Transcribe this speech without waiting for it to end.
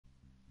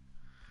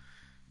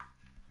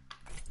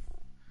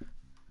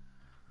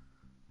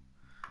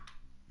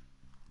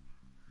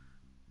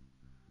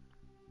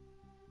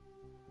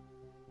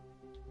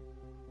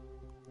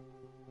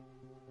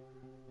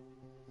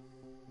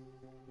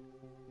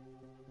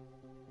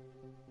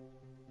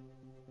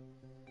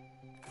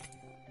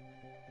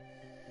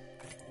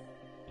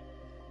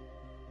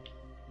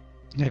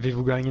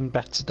Avez-vous gagné une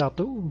partie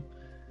tantôt?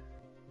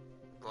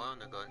 Ouais, on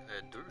a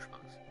gagné deux, je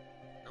pense.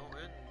 Non,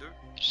 une, deux.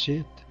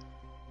 Shit.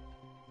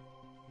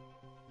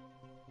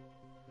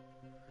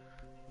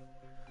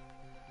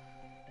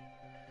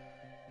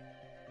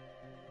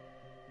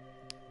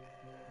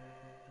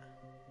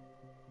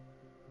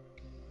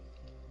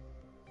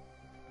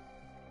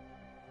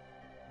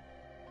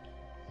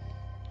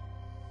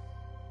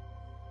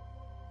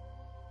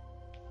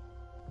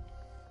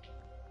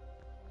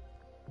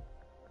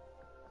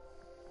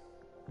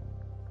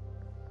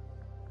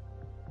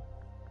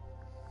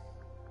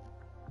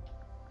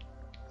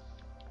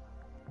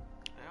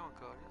 On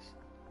calisse.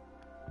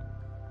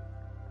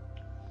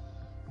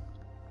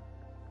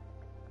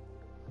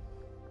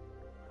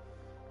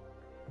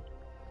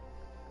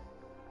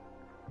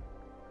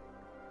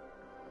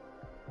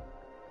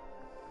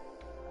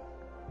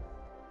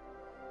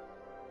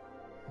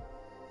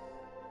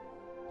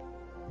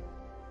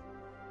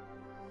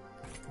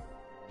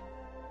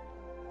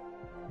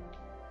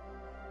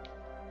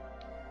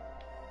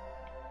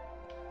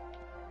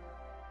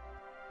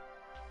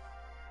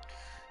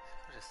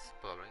 J'ai ce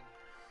problème.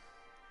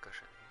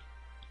 Cochonnerie.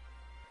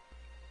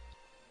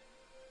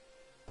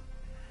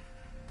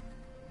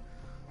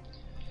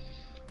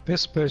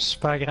 C'est pas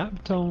super grave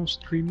ton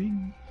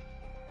streaming?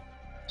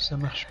 Ça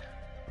marche pas.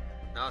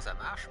 Non, ça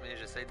marche, mais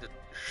j'essaie de.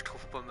 Je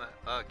trouve pas ma.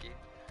 Ah, ok.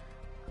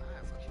 Ah,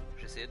 fuck.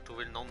 J'essayais de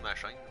trouver le nom de ma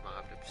chaîne, je m'en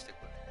rappelais plus c'était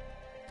quoi.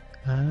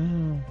 Ah.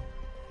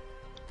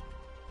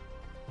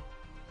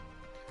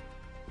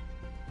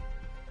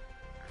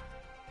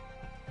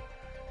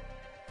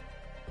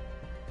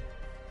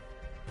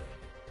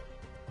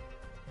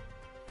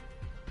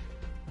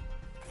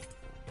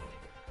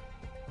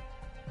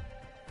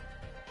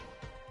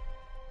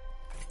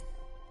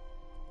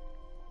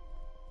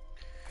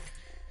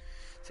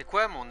 C'est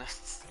quoi mon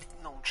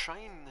nom de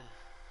chaîne?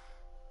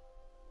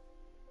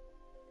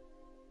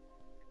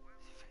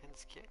 C'est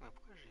Friends Cake, mais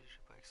pourquoi j'ai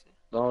pas accès?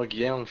 Non,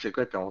 Guillaume, c'est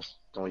quoi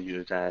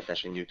ta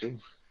chaîne YouTube?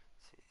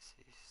 C'est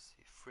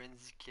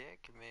Frenzy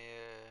Cake,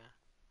 mais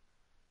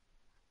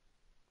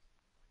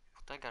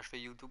pourtant quand je fais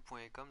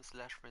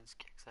youtube.com/Frenzy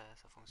Cake, ça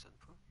fonctionne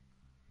pas.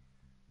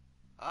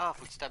 Ah,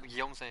 faut que tu tapes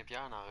Guillaume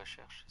St-Pierre dans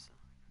recherche, c'est ça.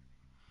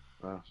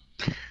 Ah.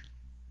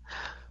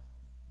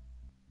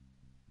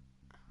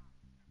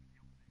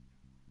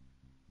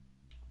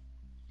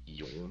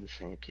 Guillaume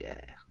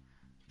St-Pierre.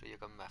 Il y a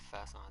comme ma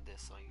face en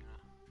dessin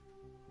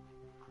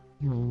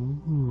là.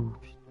 Ouh.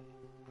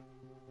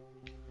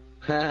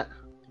 Ha!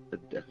 What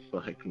the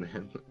fuck,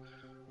 man?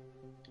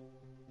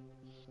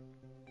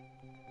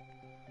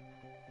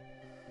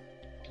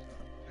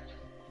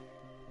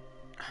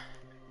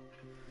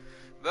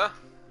 Bah,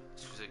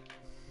 excusez.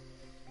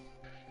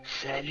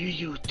 Salut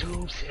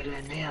YouTube, c'est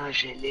René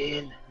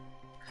Angéline.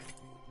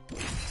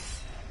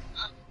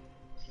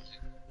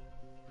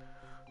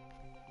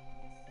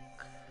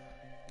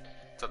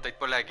 Ça va peut-être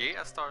pas laguer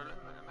à cette heure-là,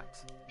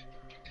 Max.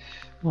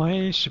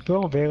 Ouais, je sais pas,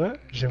 on verra.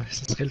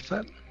 Ça serait le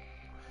fun.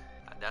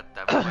 À date,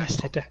 ta voix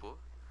C'était pas.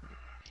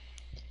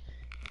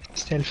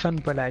 C'était le fun,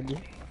 pas laguer.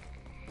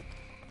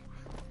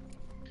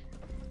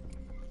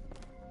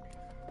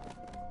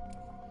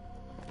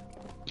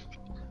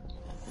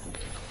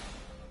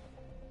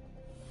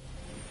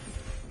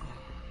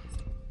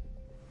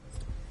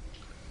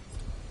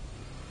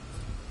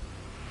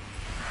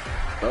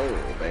 Oh,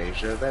 ben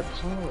je vais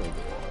prendre.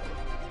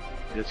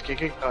 Y a-t-il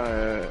quelqu'un qui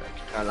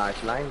prend un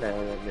lifeline,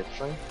 le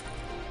médecin?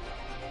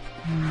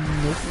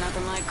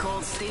 Nothing like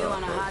cold steel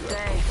on a hot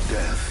day.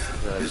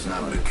 Death is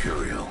not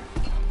mercurial.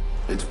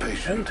 It's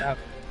patient,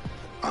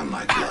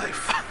 unlike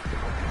life.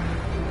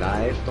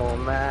 Lève ton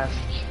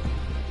masque.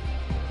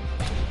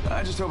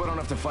 I just hope I don't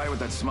have to fight with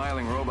that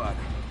smiling robot.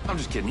 I'm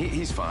just kidding,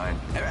 he's fine.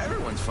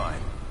 Everyone's fine.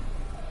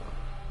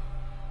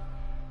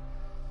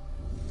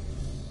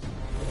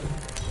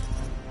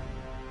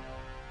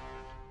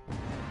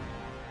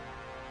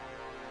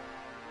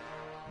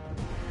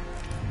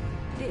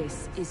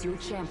 This is your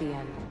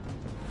champion.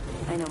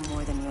 I know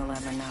more than you'll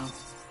ever know.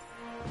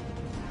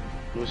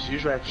 Moi aussi,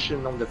 je vais afficher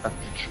le nombre de parties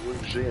de jouer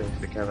que j'ai avec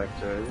ce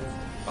caractère-là.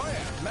 Oh yeah,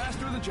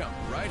 master of the jump,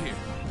 right here.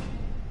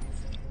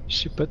 Je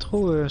sais pas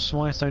trop,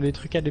 souvent c'est un des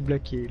trucs à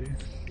débloquer là.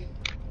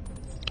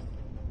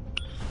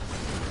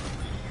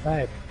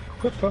 Ouais,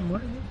 pourquoi pas moi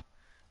là?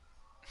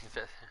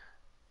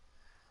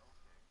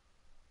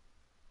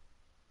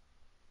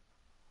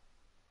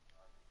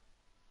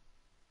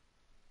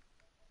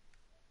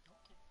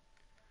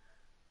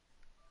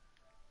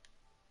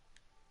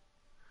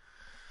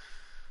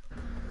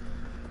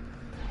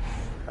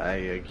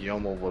 Hey,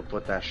 Guillaume, on voit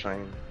pas ta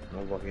chaîne.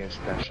 On voit rien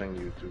sur ta chaîne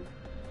YouTube.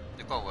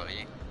 De quoi on voit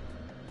rien?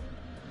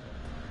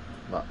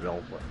 Bon, là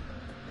on voit.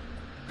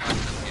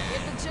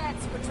 Get the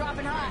jets, we're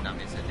dropping hot. Dans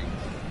mes settings.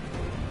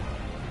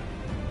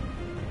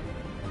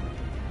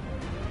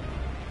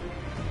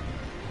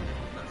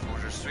 Dans le fond,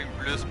 je stream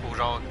plus pour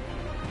genre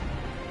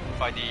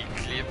faire des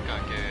clips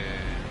quand que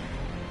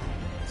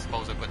il se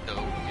passe de quoi de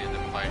drôle que de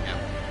me faire rire.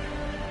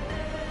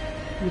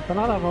 Il est pas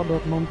l'air d'avoir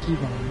d'autres mondes qui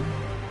vont. Hein.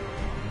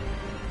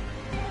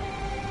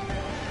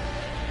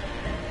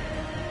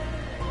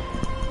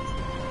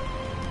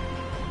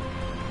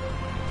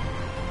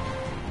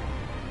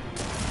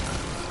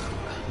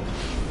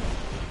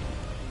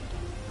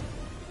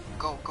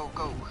 go, go,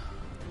 go.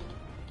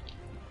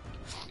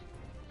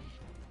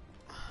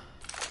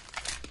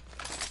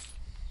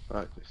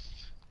 Fuck.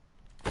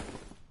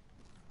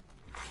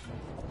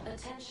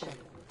 Attention.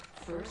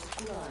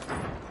 First blood.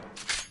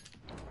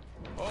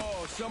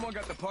 Oh, someone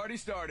got the party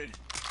started.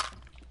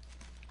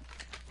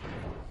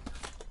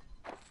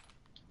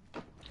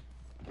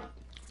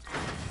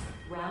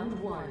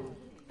 Round 1.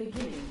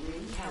 Beginning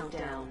ring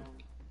countdown.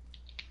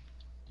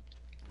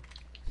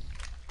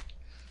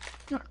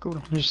 Ah,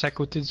 cool. Juste à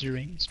côté du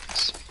ring, c'est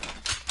plus.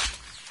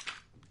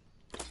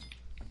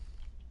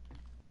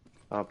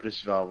 En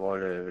plus, il va y avoir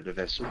le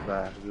vaisseau qui va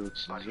arriver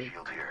au-dessus de nous.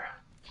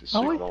 C'est Ah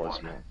sûr oui? qu'il va y avoir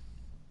du monde.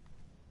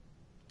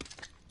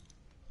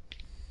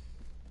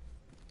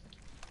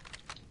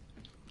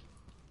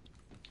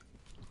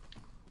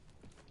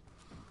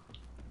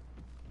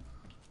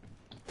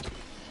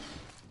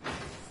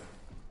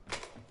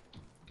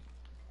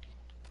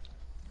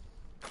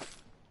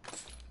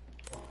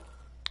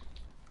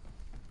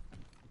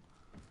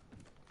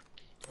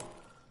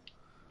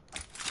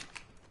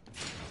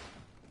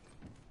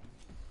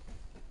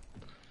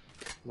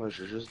 Moi,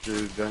 j'ai juste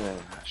 2 guns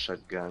à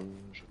shotgun.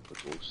 J'aime pas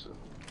trop ça.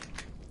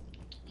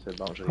 C'est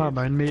bon, j'ai Ah,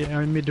 ben, un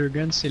de mes 2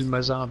 guns, c'est le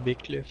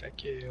Mozambique, là. Fait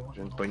que. je Ouais,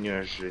 viens de pogner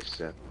un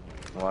G7.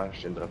 Ouais, je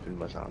viens de dropper le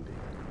Mozambique.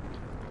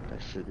 Ben,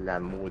 c'est de la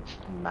maudite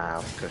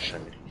merde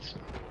cochonnerie, ça.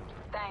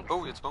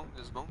 Oh, y'a du monde,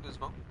 y'a du monde, y'a du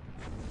monde.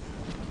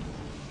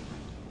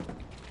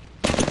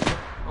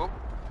 Oh!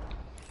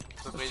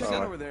 Ça devrait Check être out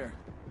ici. over there.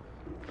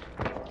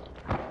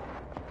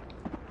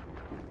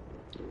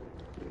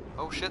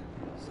 Oh shit!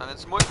 C'en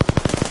a-tu moi?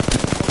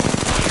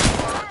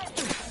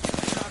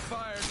 Shot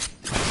fired.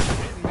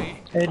 Hitting me.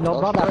 Hey, de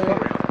l'autre bord de la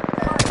porte.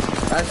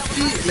 Ah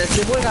si,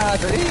 laissez-moi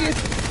rentrer!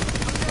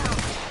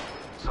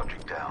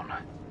 Subject down.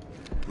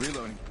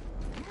 Reloading.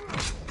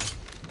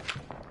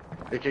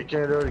 Y'a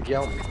quelqu'un là, le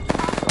Guillaume.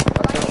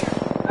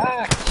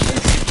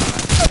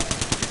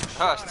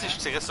 Ah, si, je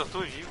tirais sur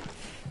toi, Gilles.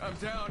 I'm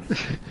down.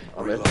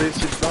 Ah ben tu sais,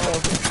 tu le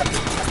penses.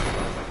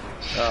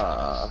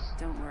 Ah.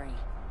 Don't worry.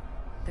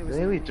 There was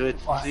Mais no oui, way. toi,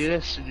 tu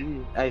tirais sur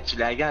lui. Hey, tu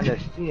l'as gagné en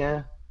esti,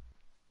 hein?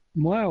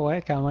 Moi,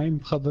 ouais, quand même,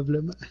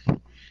 probablement.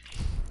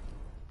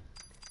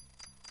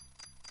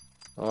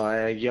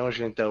 Ouais, Guillaume, je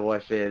viens de te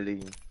voir fêler.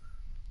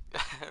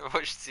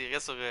 Ouais, je tirais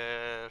sur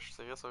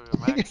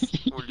Max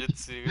au lieu de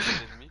tirer sur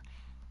l'ennemi.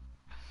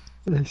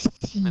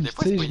 Si, Mais tu des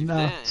fois, c'est sais, pas je évident.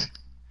 nante.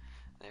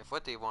 Des fois,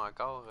 t'es vois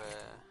encore.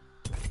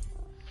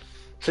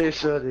 C'est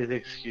ça, des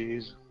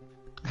excuses.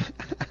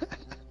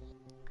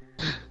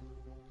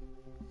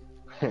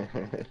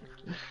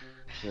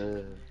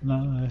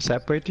 Non, ça a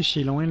pas été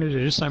chez loin, là.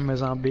 J'ai juste un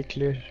Mozambique,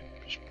 là.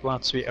 Je peux en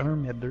tuer un,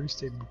 mais 2,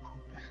 c'était beaucoup.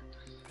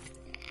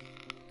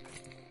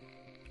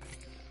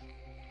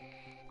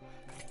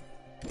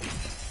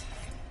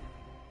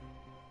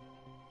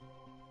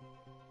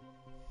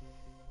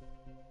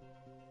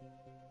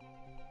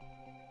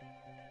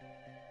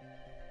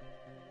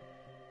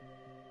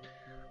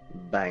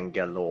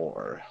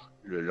 Bangalore.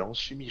 Le long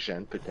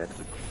fumigène peut être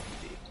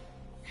compliqué.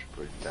 Je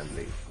peux le temps de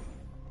lire.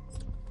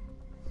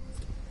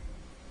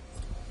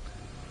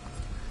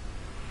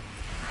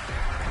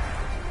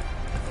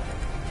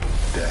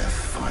 Death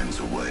finds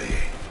a way.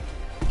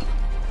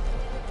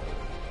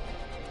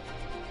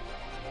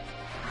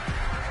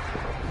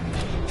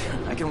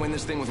 I can win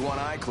this thing with one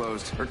eye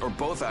closed, or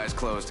both eyes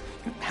closed.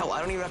 Hell, I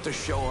don't even have to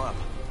show up.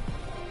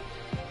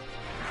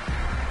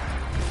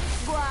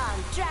 Go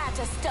on, try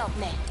to stop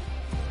me.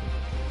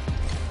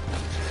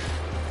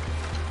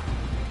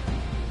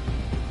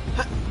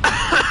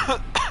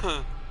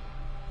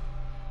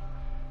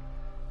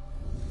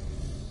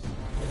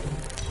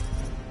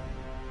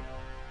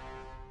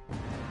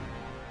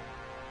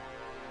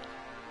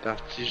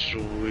 Parti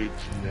jouer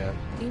du net.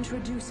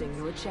 Introducing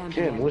your Ok,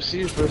 champion. moi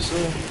aussi je veux ça.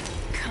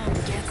 Come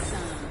get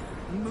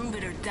some. Move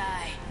it or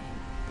die.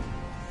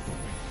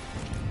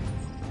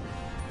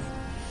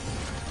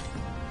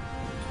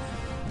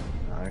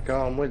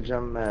 Encore moi, le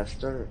Jam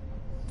Master.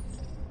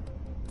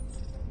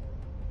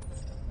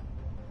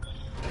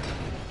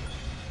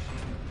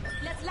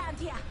 Let's land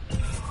here.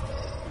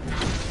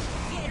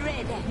 Get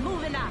ready.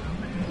 Moving up.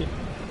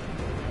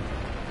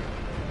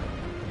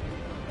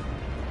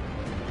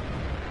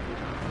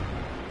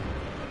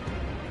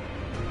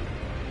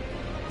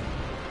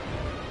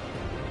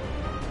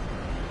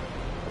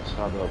 On se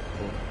rendra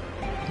pas.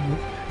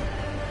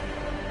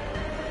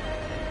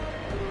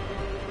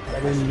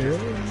 Allez, là.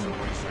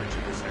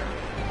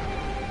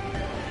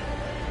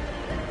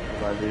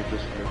 On va aller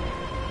juste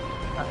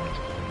là.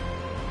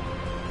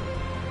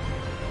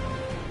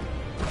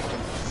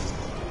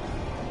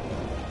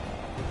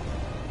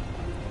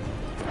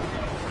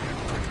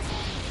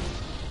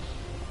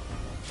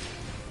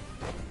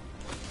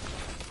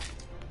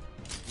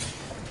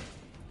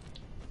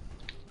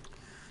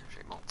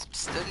 J'ai mon petit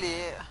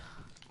pistolet.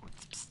 Mon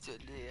petit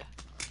pistolet.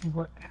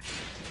 Ouais.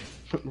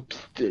 Mon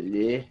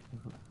pistolet.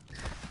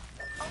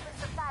 Open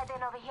the side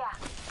end over here.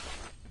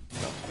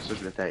 Non, c'est pour ça que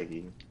je l'ai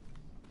tagué.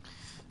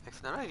 Fait que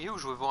finalement, Ryu,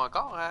 jouez-vous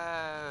encore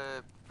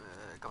à.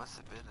 Comment ça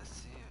s'appelle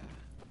aussi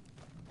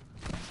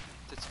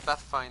T'as-tu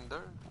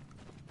Pathfinder?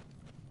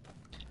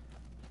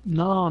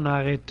 Non, on a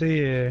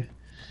arrêté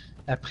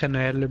après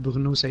Noël. Le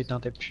Bruno, ça y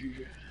tentait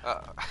plus.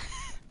 Ah.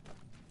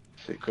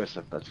 C'est quoi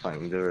ça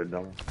Pathfinder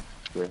donc?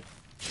 Ouais.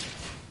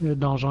 Le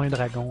donjon et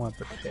dragon, à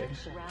peu près.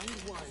 Parce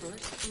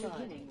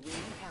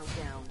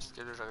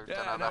que là, j'aurais eu le temps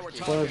Yeah, now we're d'embarquer.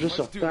 Pas talking. juste Let's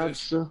sur do table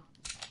this. ça.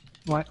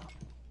 Ouais.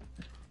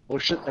 Oh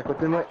shit, à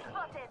côté de moi.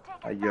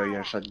 Aïe aïe,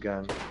 un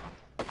shotgun. T'es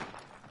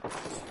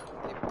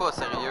pas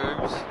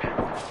sérieuse.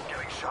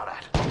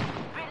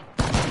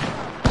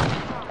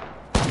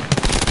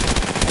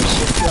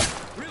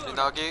 J'ai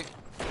knocké.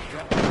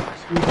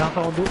 Il est dans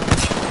ton dos.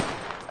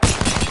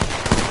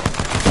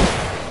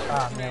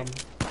 Ah merde.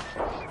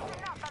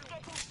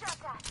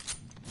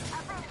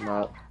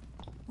 Non.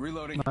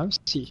 Reloading. Même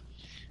si.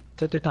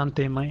 Tout est entre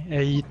tes mains.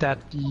 Il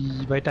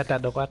va être à ta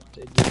droite.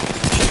 Reloading.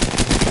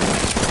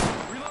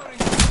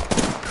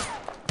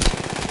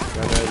 Il y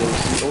en a un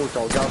aussi. Oh,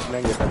 ton gaz,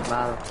 man, il a fait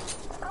mal.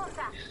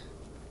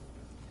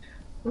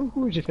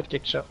 Ouh, j'ai fait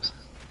quelque chose.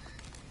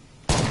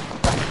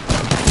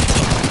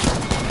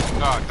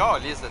 Ah,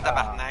 calice de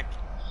tabarnak.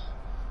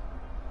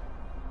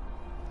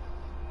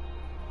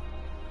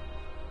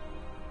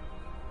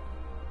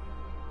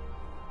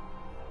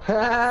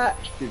 Ha!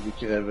 Je t'ai vu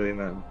crever,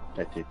 man.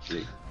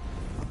 Pathétique.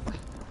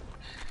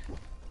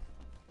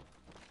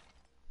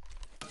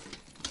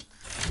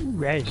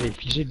 Ouh, hey, j'ai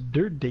infligé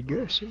 2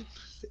 dégâts, ça.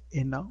 C'est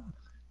énorme.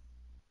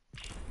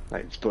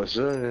 Ouais, dis pas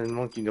ça, le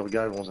monde qui nous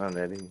regarde vont s'en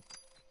aller.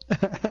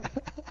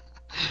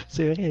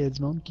 C'est vrai, il y a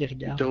du monde qui Ils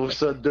regarde. trouvent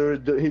ça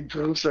ils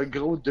trouvent ça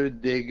gros 2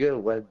 dégâts.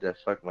 What the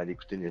fuck, on va aller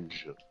écouter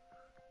Ninja.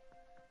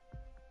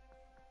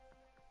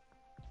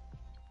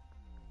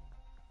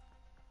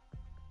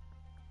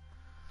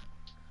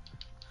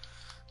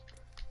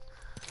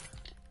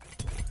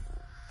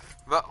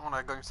 Bon, on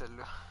a gagné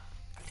celle-là.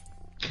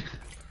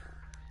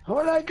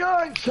 Oh la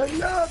gagne,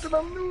 celle-là, t'es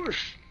dans le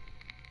nouche!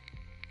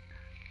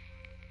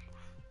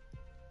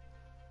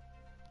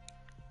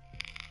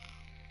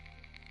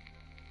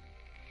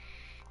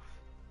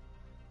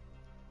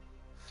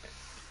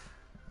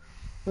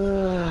 Ouais,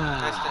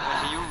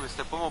 Ryu,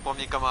 c'était pas mon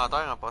premier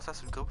commentaire. En passant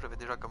sur le groupe, j'avais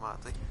déjà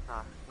commenté.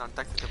 Dans le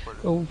temps que t'étais pas là.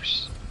 Oh,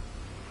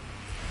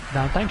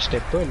 dans le temps que j'étais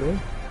pas là.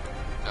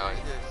 Ah ouais,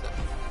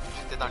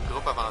 j'étais dans le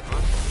groupe avant toi.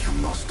 You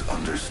must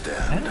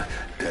understand.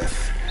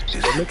 Death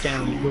is J'étais là quand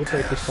le groupe a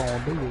été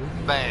fondé. Là.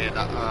 Ben,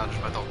 je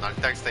me trompe. Dans le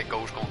temps que c'était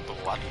gauche contre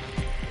droite.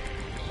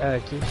 Ah,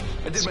 ok. I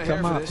did Tu my hair for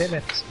commentais this.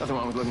 là-dessus. Nothing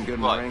wrong with looking good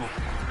in the Ouais, ring.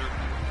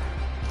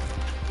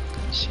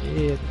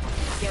 Shit.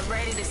 Get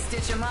ready to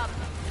stitch him up.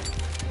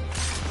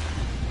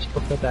 J'ai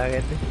pas fait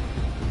arrêter.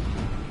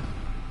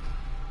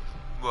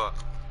 Ouais.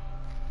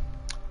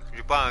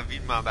 J'ai pas envie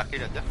de m'embarquer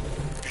là-dedans.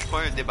 Je suis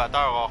pas un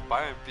débatteur hors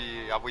pair,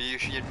 puis envoyer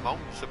chier le monde,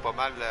 c'est pas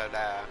mal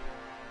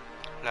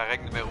la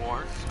règle numéro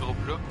 1 de ce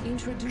groupe-là.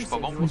 Introducing pas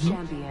bon your pour ça.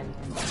 champion.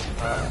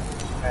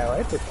 Ah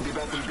ouais, t'es The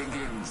battle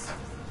begins.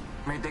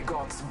 May the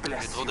gods J'ai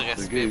bless trop you. de Le gars,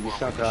 respect il pour est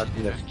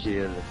 139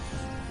 kills.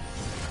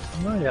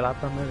 Non, il a l'air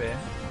pas mauvais.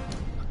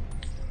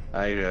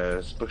 Hey,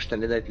 c'est pas que je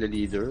tenais d'être le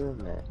leader,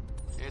 mais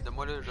Et de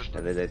moi là, je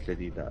tenais d'être le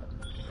leader.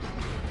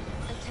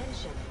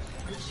 Attention.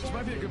 The This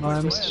might be a champion. good Ouais,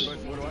 place mais to land,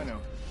 but what do I know?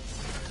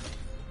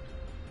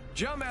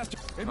 Jump master.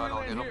 Maybe Ah we non,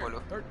 land on ira here. pas là.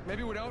 Or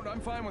maybe we don't.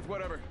 I'm fine with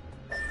whatever.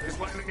 This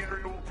landing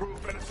area will prove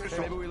Hey, beneficial.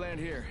 maybe we land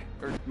here.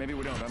 Or maybe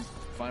we don't. I'm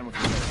fine with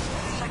whatever.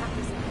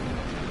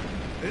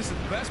 This is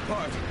the best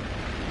part.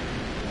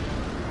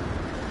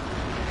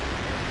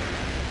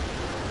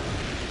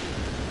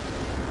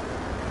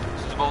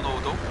 C'est du bon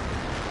auto.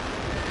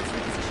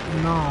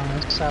 Non,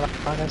 ça a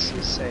l'air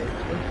assez safe.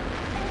 Là.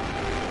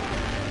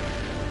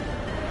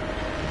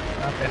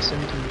 Ah, personne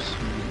qui me suit.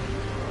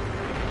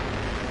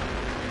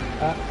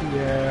 Ah, il y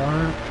a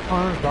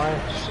un vert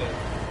du ciel.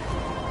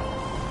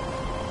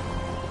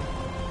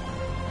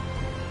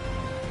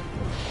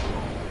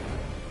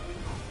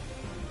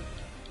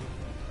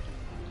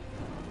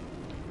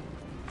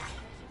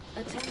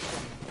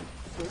 Attention.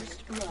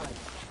 First blood.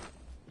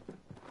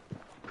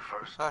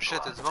 Ah shit,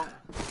 t'as du monde.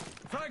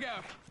 Frag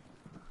out.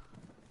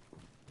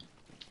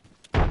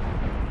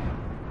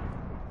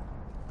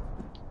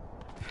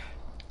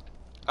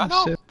 Ah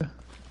non! Ça.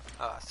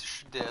 Ah, si je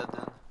suis dead.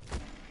 Hein.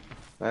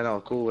 Ah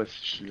non, cours, ouais, si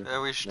je suis là.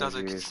 Ah oui, je suis Là, dans un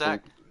j'ai-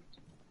 cul-de-sac.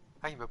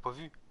 Ah, il m'a pas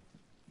vu.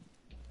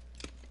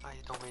 Ah, il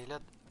est tombé laid.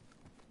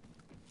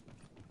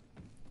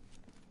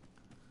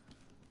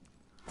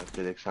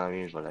 Après dès que ça en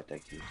vient, je vais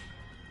l'attaquer.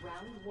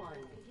 Round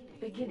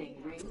 1. Beginning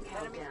ring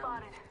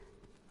countdown.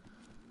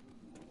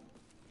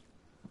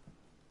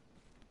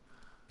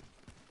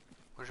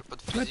 Moi, j'ai pas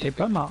de Toi, fusil. t'es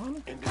pas mort.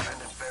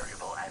 Independent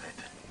variable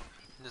added.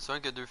 Il y en a un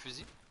qui a 2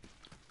 fusils.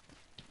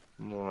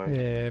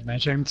 Ouais. Ben,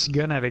 j'ai un petit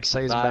gun avec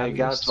 16 Ben, balles.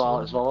 regarde, là, tu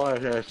vas avoir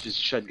un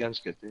fusil shotgun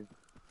ce côté.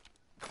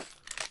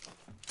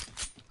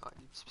 Ah,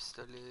 des petits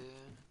pistolets.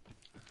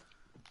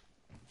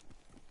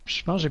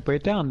 Je pense que j'ai pas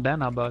été en dedans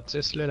dans la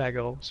bâtisse, là, la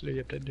grosse. Là, il y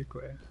a peut-être de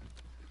quoi.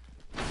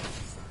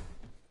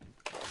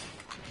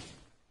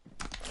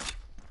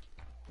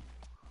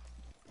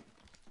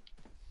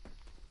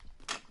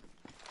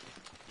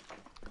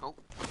 Oh.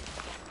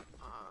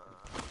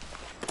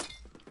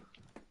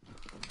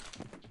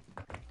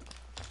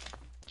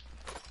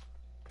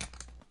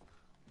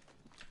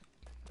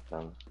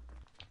 femme.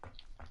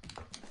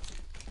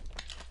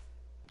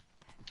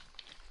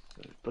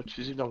 J'ai pas de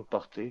fusil de longue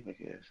portée, fait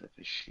que ça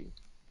fait chier.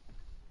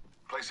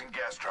 Placing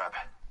gas trap.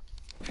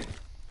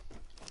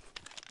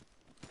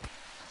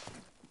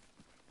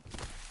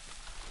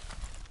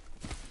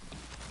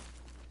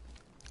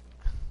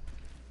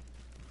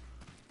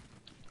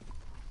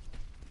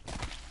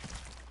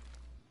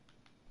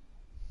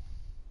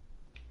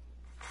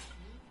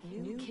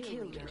 New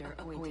kill leader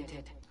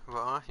appointed.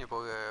 Bon, y'a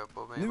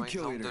pas bien New de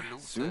kill zone de leader.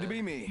 loot Soon to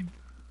be me.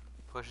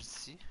 proche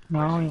d'ici.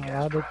 Non,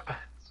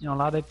 ils ont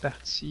l'air d'être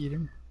partis là.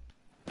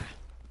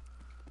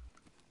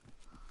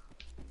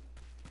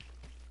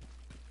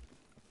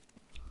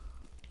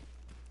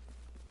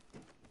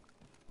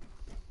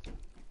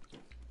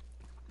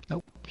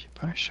 Nope, y'a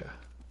pas un chat.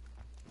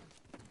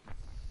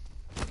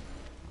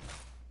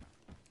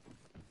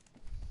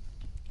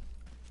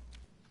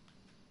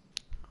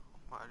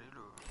 On va aller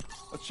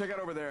là. Let's check out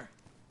over there.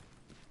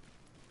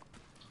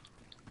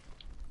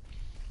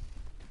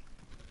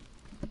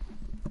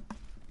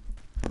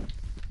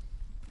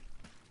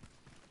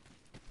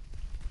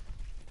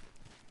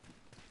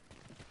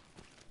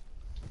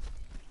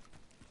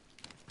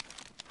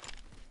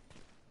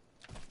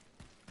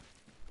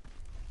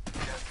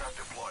 Gas trap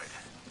deployed.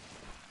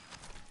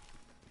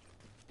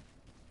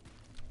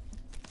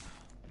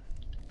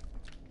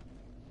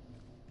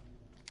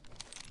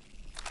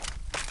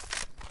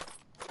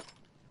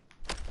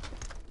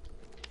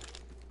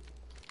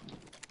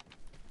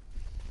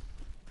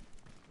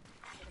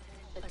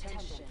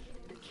 Attention.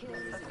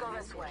 Let's go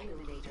this way. Kill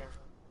leader.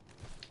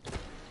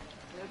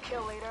 New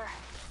kill leader.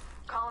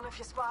 Call him if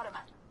you spot him.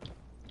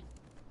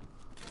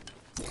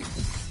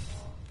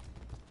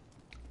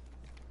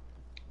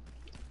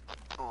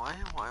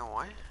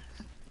 Ouais.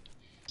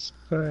 C'est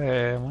pas,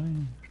 ouais,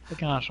 pas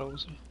grand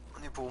chose.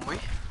 On est paumé.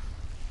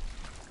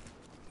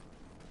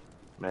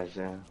 Mais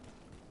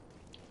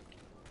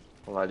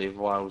on va aller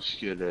voir où est-ce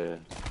qu'il y a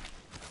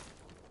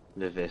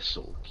le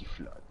vaisseau qui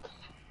flotte.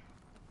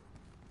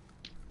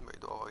 Ben, il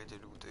doit avoir été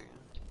looté.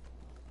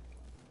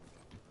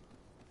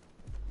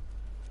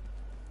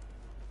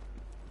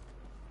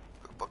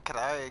 Je peux pas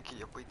croire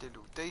qu'il a pas été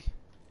looté.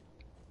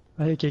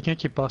 Il y a quelqu'un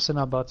qui est passé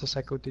dans la bâtisse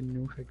à côté de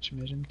nous, fait que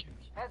j'imagine que.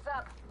 Heads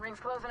up. Ring's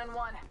closing in 1.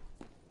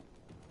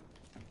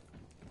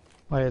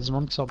 Ouais, il y a du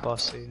monde qui sont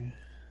passés. Là.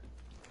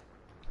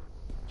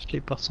 Toutes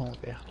les portes sont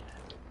ouvertes.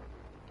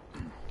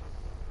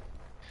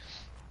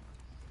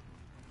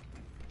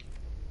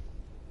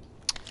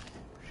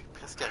 J'ai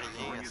presque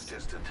rien. Ring is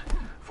distant.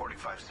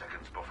 45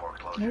 seconds before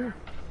closure.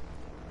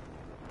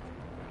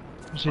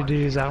 J'ai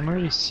des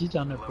armures ici,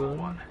 t'en as pas. Level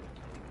 1.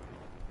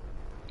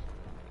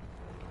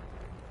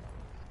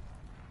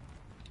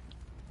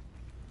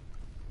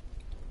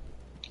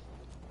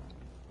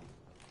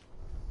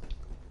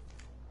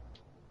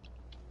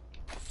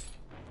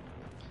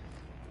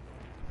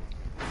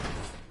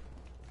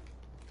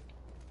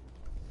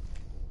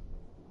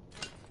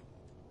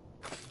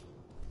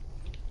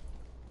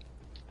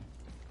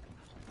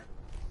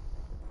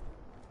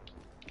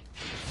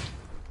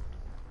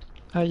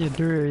 Ah, il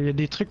y a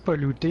des trucs pas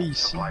lootés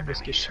ici,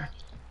 parce que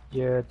il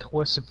y a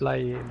 3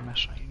 supply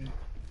machin. Là.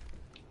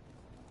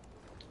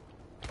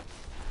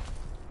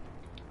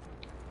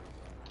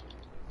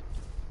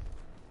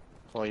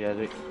 On va y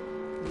aller.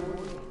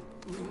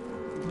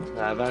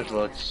 Avant, je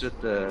vais tout de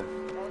suite. Heads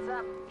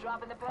up.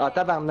 Dropping the Ah, penny.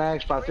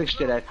 tabarnak, je pensais que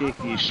j'étais la fille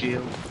avec les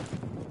shields.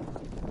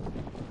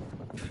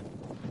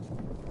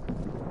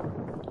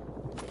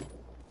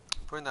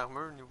 Pas une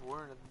armure niveau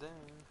 1 là-dedans.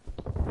 Hein.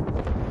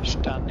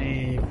 J'en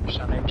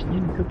ai pigné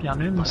une coupe, il y en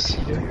a une ici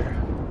là.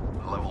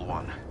 Level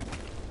 1.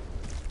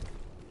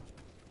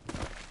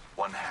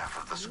 One half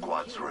of the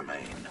squads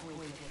remain.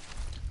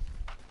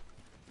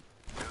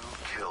 New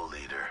kill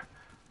leader.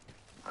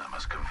 I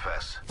must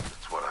confess,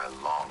 it's what I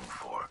long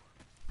for.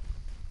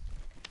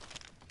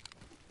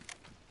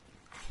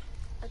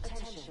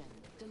 Attention.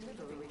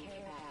 Delivering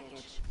care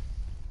package.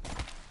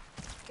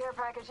 Care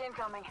package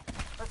incoming.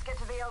 Let's get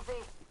to the LZ.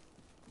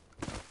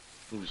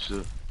 Où ça?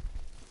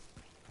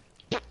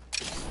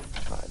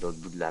 Ah, à l'autre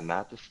bout de la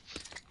map.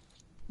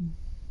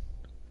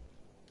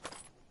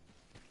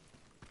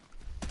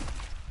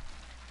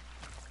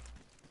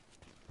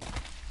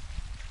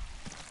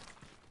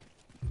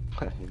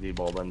 Il y a des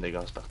bonbonnes de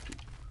gaz partout.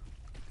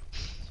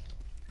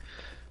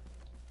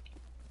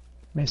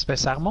 Mais c'est parce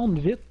que ça remonte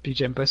vite, puis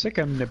j'aime pas ça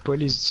comme ne pas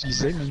les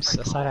utiliser, même si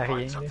ça sert à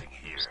rien. Find Là. something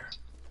here.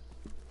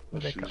 Je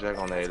D'accord. suggère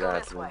qu'on aille Let's là go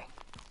this après. way.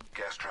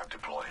 Gas trap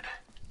deployed.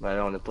 Ben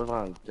là, on n'a pas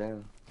vraiment le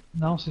temps.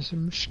 Non, c'est ça,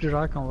 moi je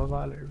suggère qu'on va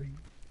vers le ring.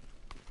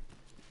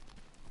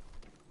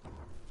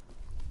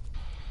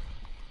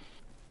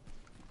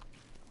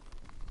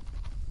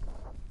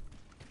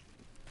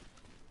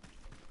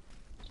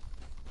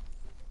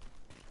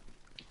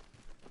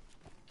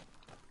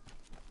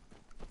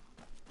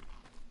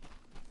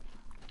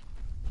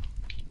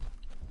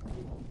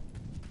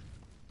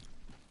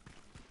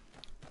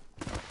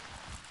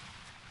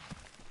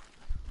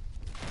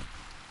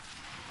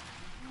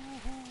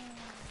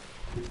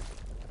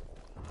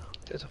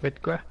 T'as trouvé de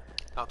quoi?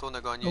 Tantôt, on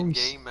a gagné Oh, une oui.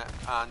 game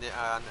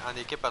en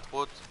équipe à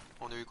 3.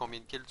 On a eu combien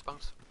de kills, tu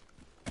penses?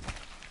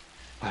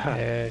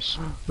 Je sais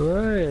pas,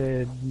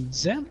 une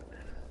dizaine?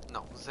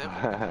 Non, 0.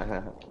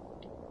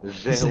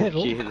 Zéro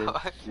Zéro. kill.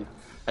 esti.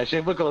 À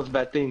chaque fois qu'on se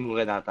battait, il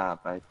mourait dans la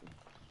tempête.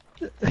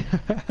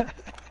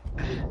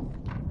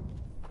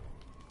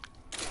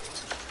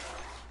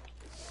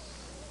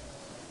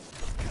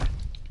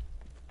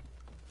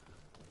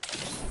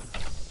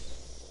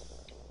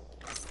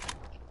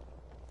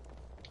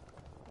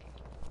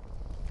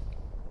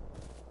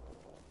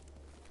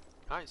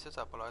 Ah, ici,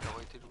 ça a pas l'air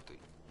d'avoir été looté.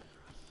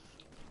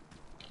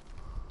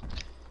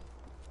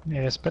 Il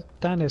reste pas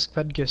tant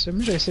d'escouades que ça.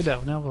 Moi, j'ai essayé de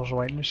revenir vous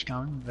rejoindre, là, je suis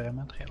quand même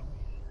vraiment très loin.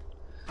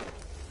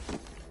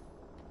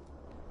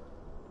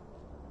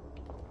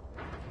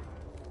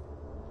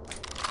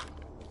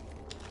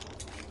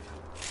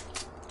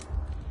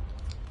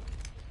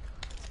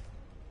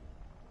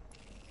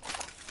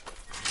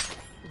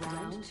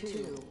 Round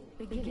 2.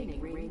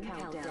 Beginning ring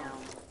countdown.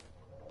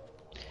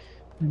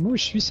 Mais moi où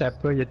je suis, ça a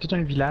pas. Il y a tout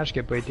un village qui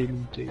a pas été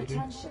looté. Là.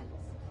 Attention.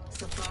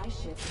 Supply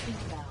ship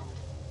inbound.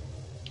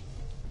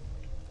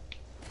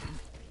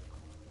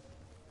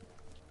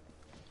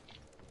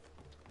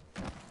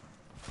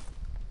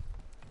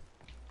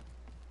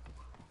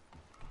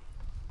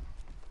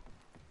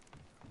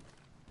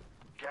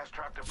 Gas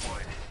trap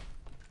deployed.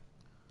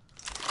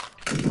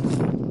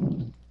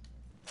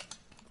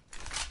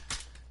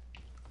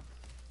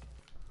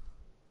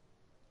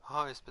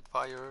 Ah, un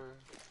Spitfire.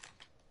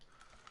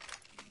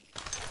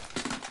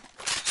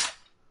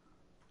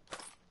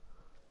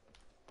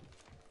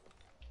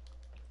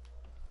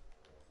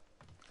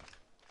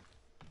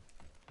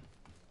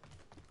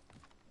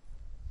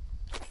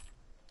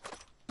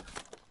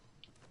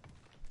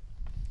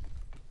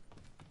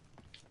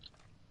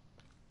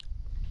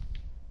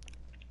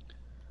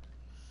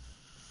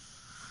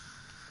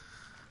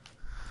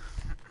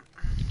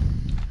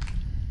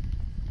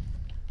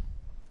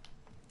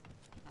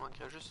 Il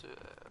manquerait juste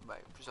ben,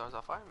 plusieurs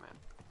affaires,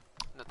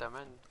 mais notamment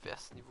une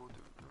veste niveau 2.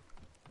 Là.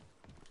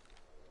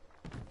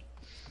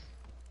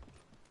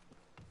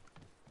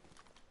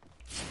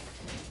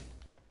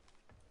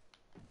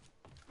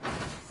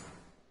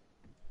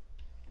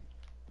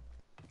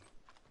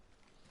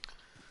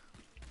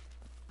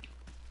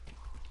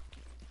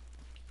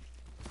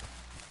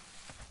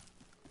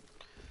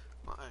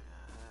 Ouais,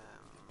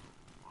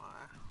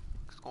 ouais.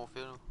 Qu'est-ce qu'on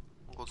fait là?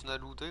 On continue à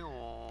looter,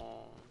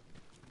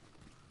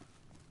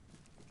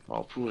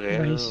 On pourrait,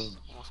 Ben, là. ici,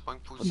 on se prend une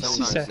Pas position Ici,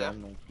 tant dans ça- le cercle.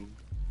 non plus.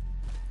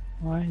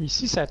 ouais,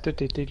 ici ça a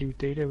tout été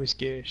looté là où est-ce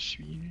que je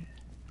suis.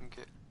 Là.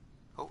 Ok.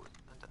 Oh,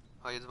 attends.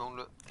 Ah, y'a du monde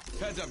là.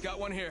 Heads up, got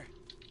one here.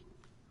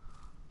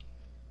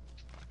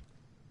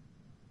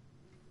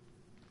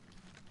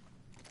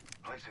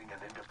 Placing an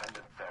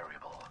independent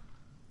variable.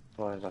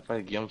 Ouais,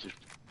 l'affaire Guillaume, c'est que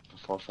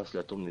je faut que je fasse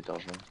le tour de les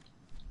rejoindre.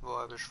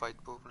 Ouais, ben je fight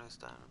pas pour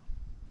l'instant. là.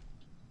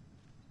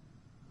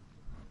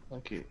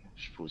 Ok,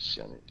 je suis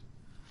positionné.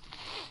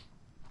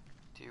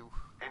 T'es où?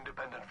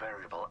 Independent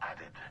variable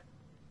added.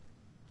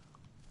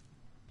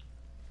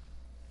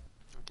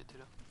 Ok, t'es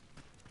là.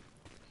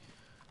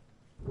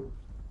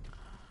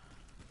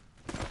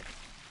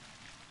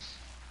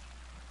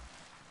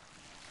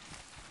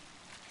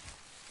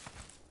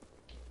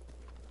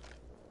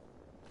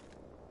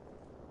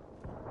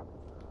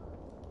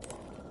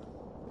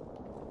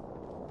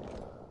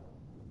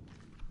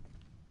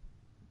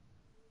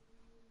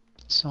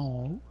 Ils sont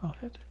où en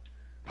fait?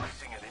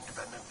 Placing an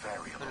independent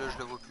variable. Là, je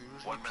le vois plus.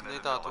 Je l'ai 1 piné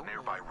minute until tantôt. a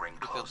nearby ring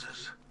Je l'ai perdu.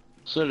 closes.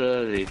 Ça,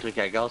 là, les trucs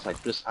à gaz, ça va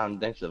être plus en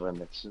dedans que tu devrais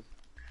mettre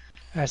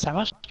ça. Ça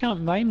marche quand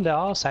même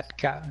dehors, ça te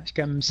cache,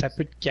 comme ça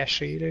peut te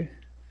cacher là.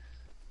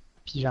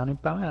 Puis j'en ai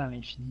pas mal à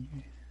l'infini.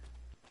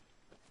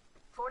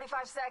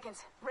 45 seconds.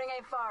 Ring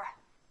ain't far.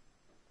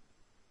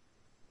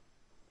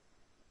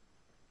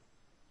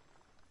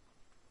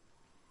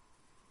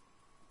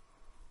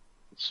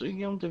 Tu sais,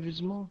 Guillaume, t'as vu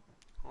du monde?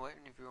 Ouais,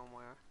 j'en ai vu au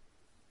moins un.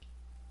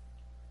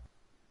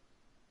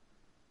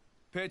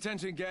 Pay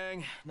attention,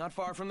 gang. Not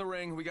far from the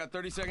ring. We got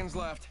 30 seconds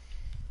left.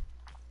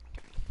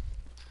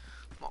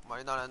 Bon, ben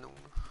aller dans l'anneau.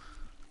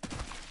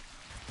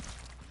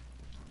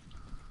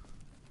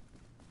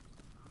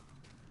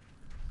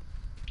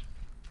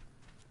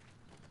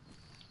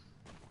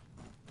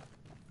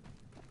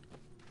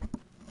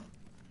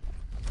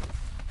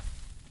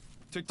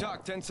 Tick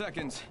tock, 10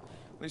 seconds.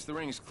 At least the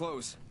ring is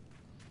close.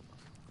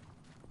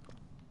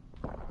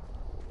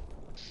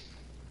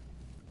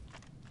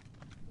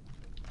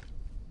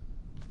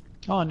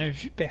 Oh, on a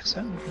vu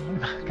personne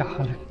encore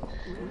là.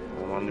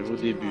 On en est au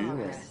début,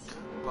 mais.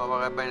 On va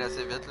avoir bien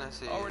assez vite là.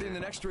 C'est. Already in the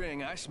next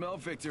ring, I smell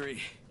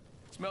victory.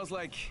 Smells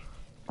like...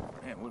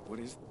 Man, what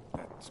is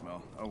that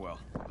smell? Oh well.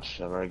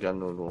 J'avais un gun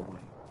no go.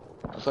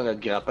 Pour ça, notre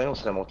grappin, on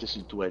serait monté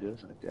sur le toit là,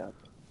 ça aurait été hâte.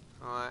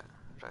 Ouais,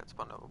 j'arrête de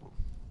prendre le robot.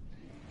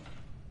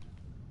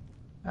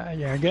 Ah,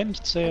 il y a un gun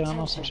qui tire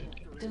dans son Attention. jet.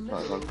 Je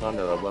vais le prendre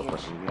le robot à la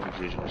prochaine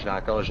game. Je l'ai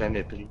encore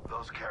jamais pris.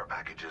 Those care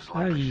packages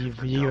Ah, likely il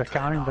ship the est Delta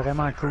quand même and off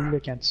vraiment later. cool là,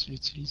 quand tu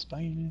l'utilises bien.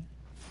 Là.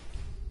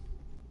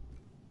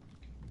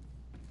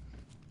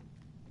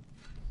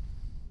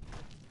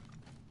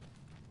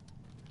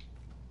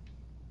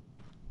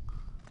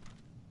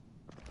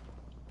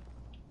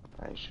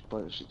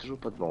 J'ai toujours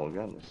pas de bon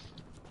gun.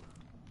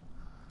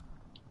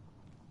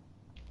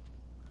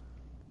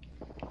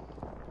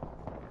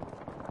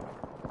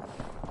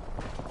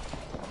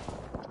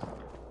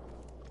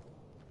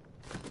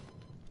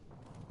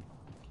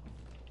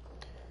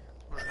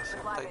 Moi, je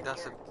resterai peut-être dans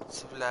ce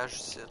petit village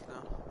ici, là.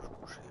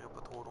 Je n'irai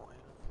pas trop loin.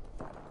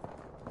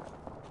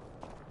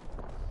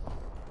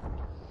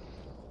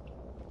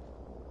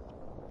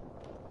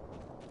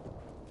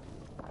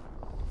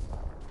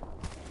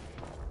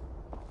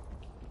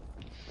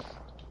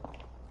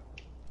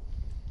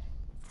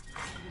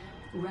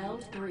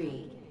 Round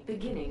 3.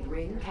 Beginning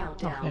ring On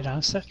est countdown. dans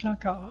le cercle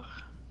encore.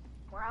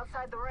 We're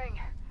outside the ring.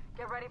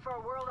 Get ready for a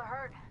world of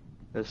hurt.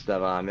 Là, tu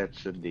devrais en mettre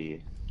ça,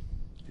 des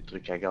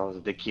trucs à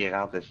gaz. Dès qu'ils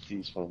rentrent,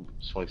 ils se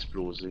font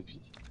exploser.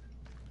 Puis...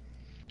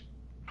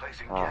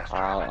 Placing gas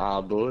trap.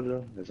 En bas, là,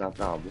 les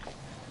enfants en bas.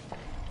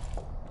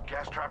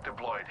 Gas trap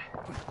deployed.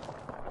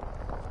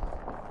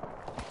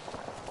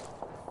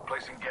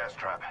 Placing gas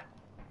trap.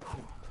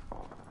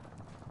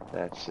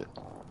 That's it.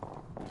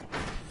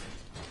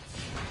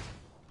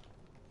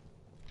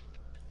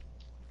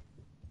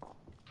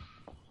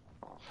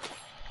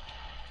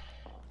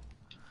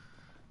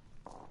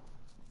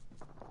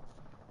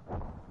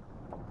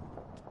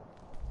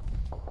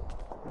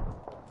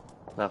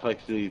 La fois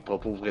qu'il pourra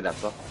pas ouvrir la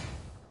porte.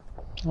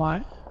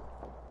 Ouais.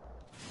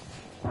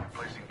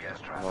 Placing gas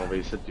trap. On va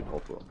essayer qu'il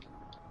pourra pas.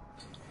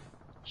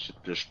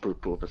 Je peux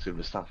pas parce que je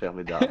me suis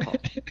enfermé dehors.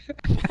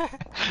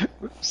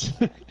 Oups.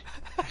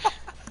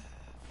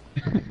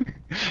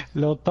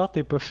 L'autre porte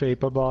est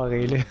pas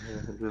barrée, là.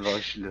 Bon,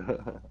 je suis là.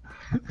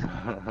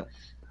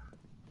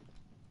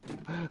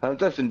 En même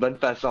temps, c'est une bonne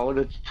façon,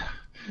 là.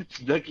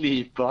 Tu bloques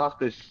les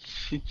portes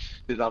si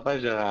tes enfants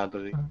de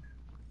rentrer.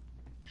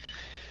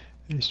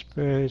 J'ai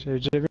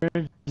vu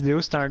une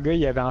vidéo, c'était un gars,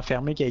 il avait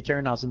enfermé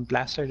quelqu'un dans une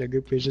place, là, le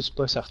gars pouvait juste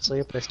pas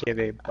sortir parce qu'il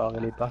avait barré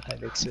les portes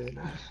avec ça.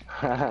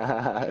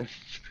 Là.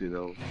 C'est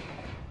drôle.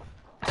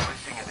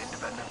 Placing an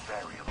independent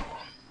variable.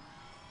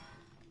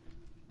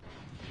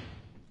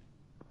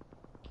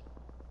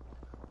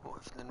 Ouais,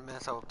 finalement,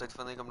 ça va peut-être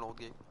finir comme l'autre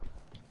game.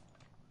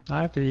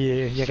 Ouais,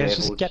 puis il reste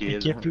juste 4 kill.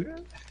 équipes là.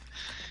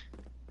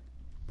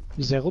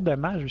 0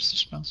 dommage aussi,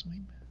 je pense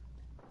même.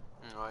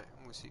 Ouais,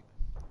 moi aussi.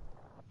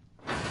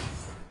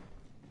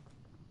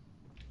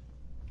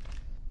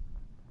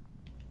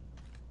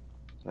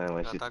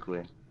 Ouais, c'est de quoi.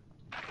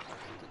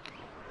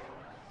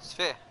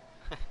 C'est fait.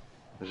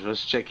 Je vais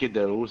juste checker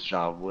de haut si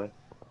j'en vois.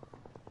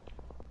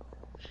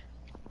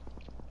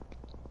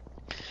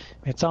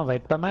 Mais tu sais, on va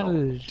être pas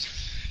mal.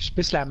 Je sais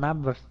pas si la map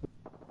va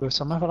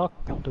sûrement falloir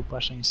qu'on compte au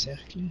prochain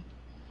cercle. Là.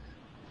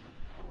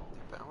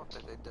 Ben, on va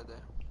peut-être être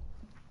dedans.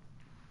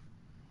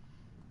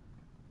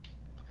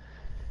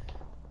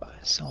 Ben,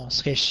 ça, on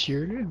serait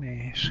chieux, là,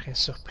 mais je serais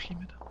surpris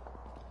maintenant.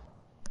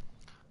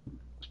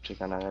 Je check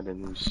en arrière de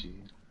nous aussi.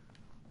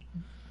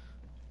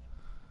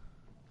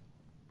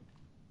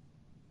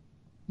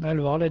 Là,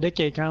 le voir, là, dès que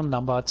quelqu'un dans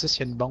le bâtisse,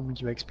 il y a une bombe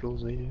qui va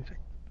exploser. Là, fait que,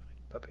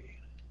 pas pire.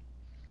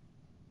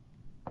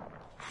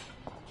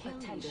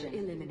 Attention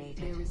eliminated.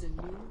 There is a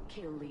new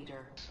kill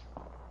leader.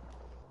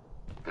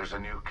 There's a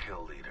new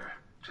kill leader.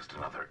 Just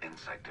another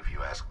insect if you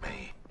ask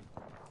me.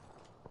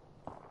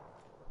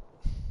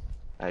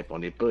 Hey, on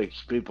n'est pas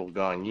équipés pour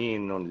gagner,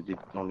 on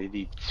est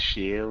des petits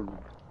shields.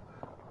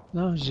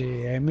 Non,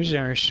 moi j'ai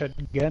un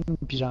shotgun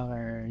puis genre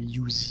un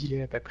Uzi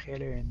là, à peu près,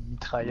 là, une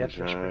mitraillette.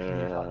 J'ai Là, je peux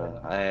finir par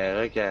là.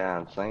 un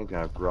R45 et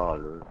un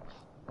brawler.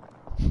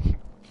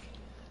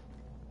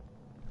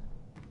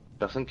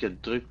 Personne qui a le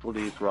truc pour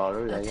les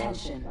brawlers d'ailleurs.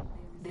 Attention.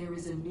 There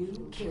is a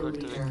new kill Good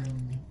leader.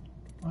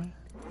 Ouais.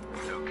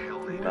 New kill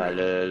leader. Ben,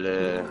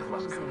 I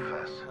must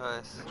confess, Ouais,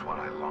 it's what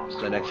I long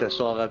c'est un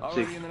accessoire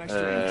optique. Already in the next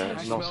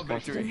ring. Non, Smell c'est pas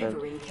ce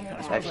victory. qu'il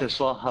s'appelle.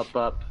 Accessoire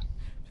hop-up.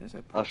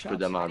 Ah, je peux I need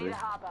demander. a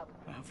hop up.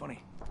 How funny.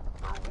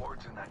 The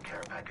rewards in that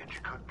care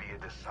package could be a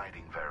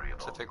deciding variable.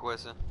 ça fait quoi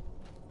ça?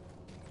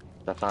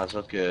 Ça fait en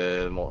sorte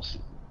que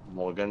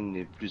mon gun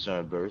n'est plus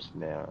un burst,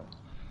 mais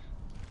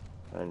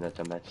un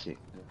automatique.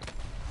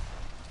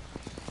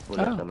 Full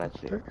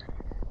automatique.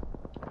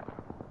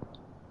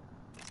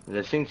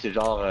 Le signe, c'est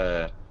genre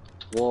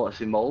 3,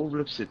 c'est mauve,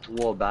 là, pis c'est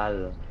 3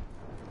 balles.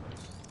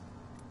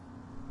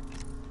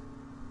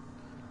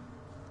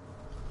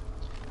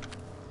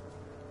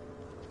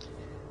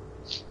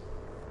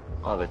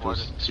 Ah, ben toi,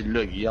 tu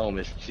l'as, Guillaume,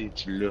 mais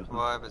tu l'as.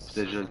 Ouais, ben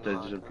c'est ça. T'as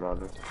déjà le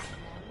problem.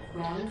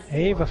 Round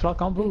Hey, il va 4. falloir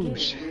qu'on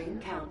bouge. Beginning ring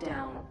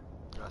countdown.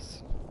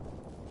 Merci.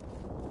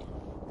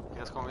 Il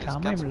reste combien? Quand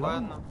 4 même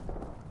squads, long. non?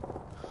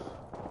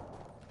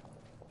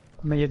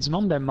 Mais il y a du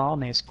monde de mort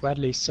dans les squads,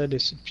 les ça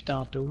dessus depuis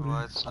tantôt. Là.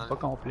 Ouais, Ils c'est sont ça. pas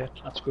complètes.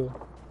 En tout cas,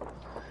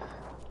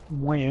 au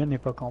moins une n'est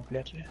pas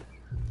complète. Là.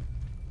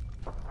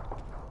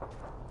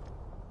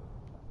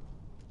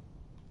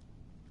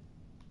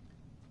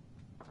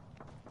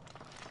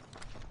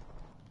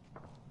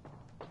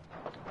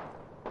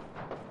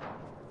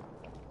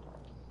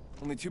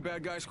 Only 2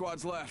 bad guy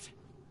squads left.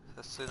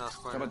 Ça c'est dans ce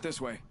How coin. about this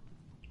way?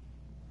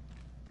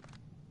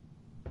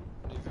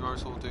 J'ai vu un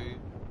sauter.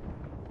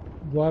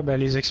 Ouais, ben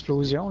les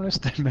explosions, là,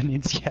 c'était une bonne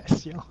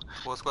indication.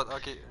 3 squads,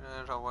 ok,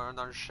 j'en vois un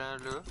dans le champ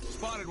là.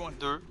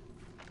 2.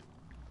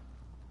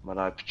 On va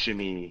leur pitcher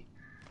mes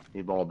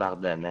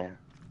bombardements.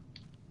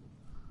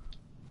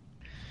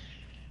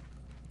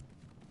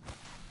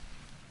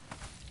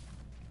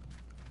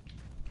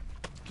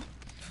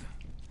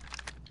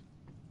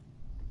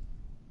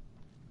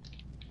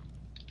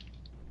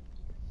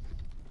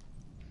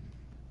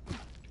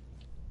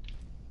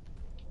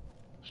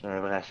 C'est un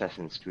vrai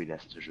Assassin's Creed à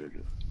ce jeu-là.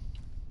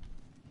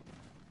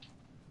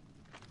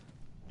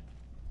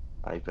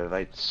 Ah, ils peuvent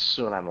être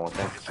sur la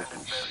montagne.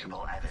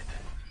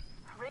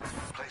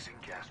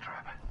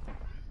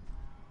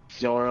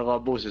 S'ils ont un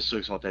robot, c'est sûr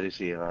qu'ils sont allés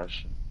sur les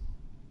roches.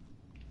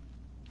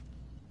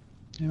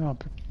 Et on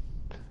peut...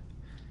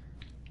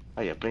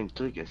 Ah, il y a plein de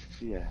trucs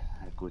ici à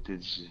côté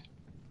du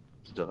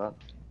drop.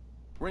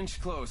 Ring's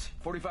close.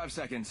 45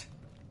 seconds.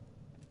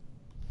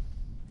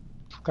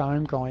 Faut quand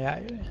même qu'on y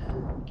aille. Là.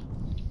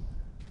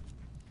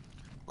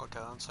 Bon,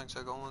 45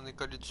 secondes, on est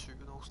collé dessus,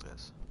 no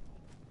stress.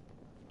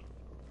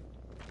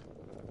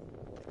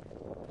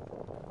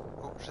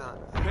 Oh, j'ai...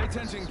 Pay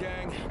attention,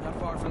 gang. Not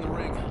far from the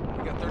ring.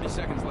 We got 30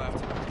 seconds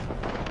left.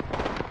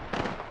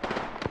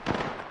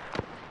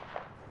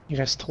 Il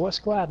reste 3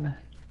 squads.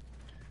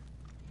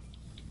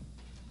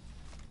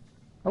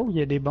 Oh, il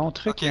y a des bons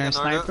trucs. Ok, Il y a un il y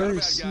en a un là. sniper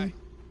ici.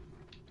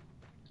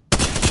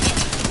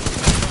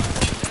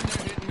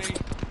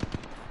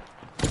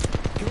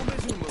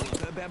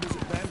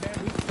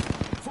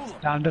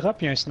 Dans le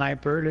drop, il y a un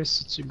sniper, là,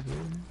 si tu le veux.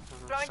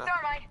 Throwing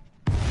thermite.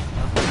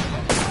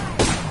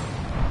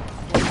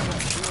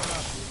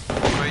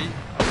 Oui.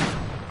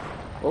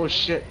 Oh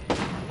shit!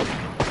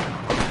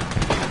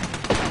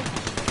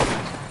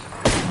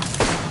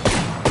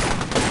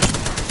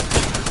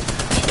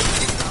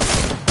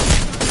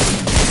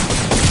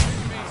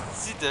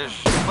 Si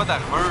j'ai pas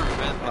d'armure,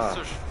 man. Qu'est-ce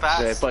que je fasse?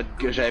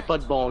 J'avais pas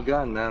de bon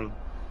gun, man.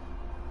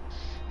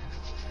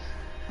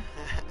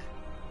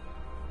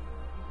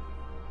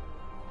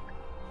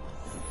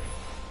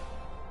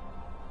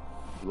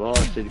 Bon,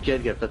 c'est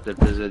lequel qui a fait le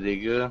plus de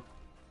dégâts?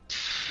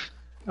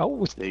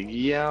 Oh, C'est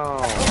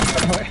Guillaume!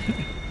 ouais.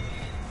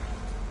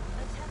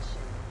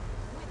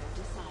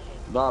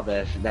 Bon,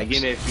 ben, la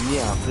game est finie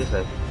en plus,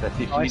 ça s'est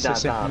fini Ouais, dans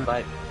ça, la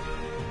tempête.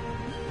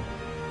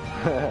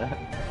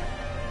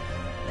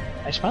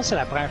 Je pense que c'est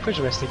la première fois que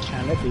je vois cet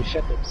écran-là, t'es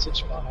fait, d'habitude,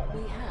 je pars avant.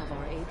 We have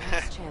our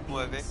Apex champions.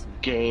 Moi avec.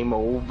 Game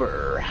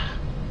over!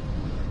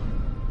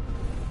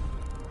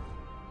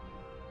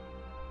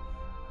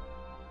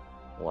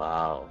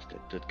 Wow,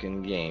 c'était toute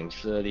qu'une game,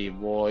 ça, les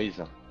boys.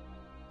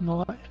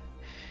 Ouais.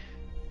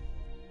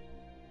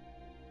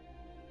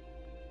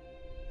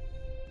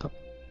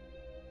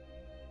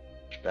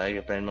 J'espère qu'il y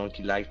a plein de monde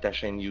qui like ta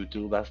chaîne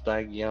YouTube à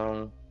ce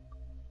Guillaume.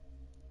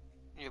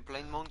 Il y a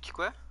plein de monde qui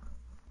quoi?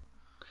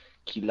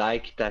 Qui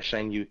like ta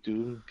chaîne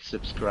YouTube, qui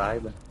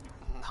subscribe.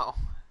 Non.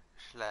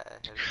 À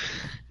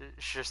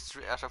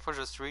chaque fois que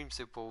je stream,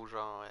 c'est pour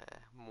genre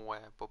moi,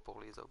 pas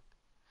pour les autres.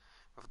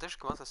 Faudrait que je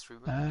commence à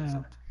streamer pour les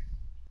autres.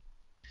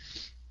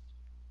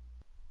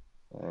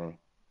 Ouais.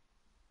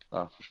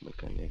 Ah, faut que je me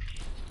connecte.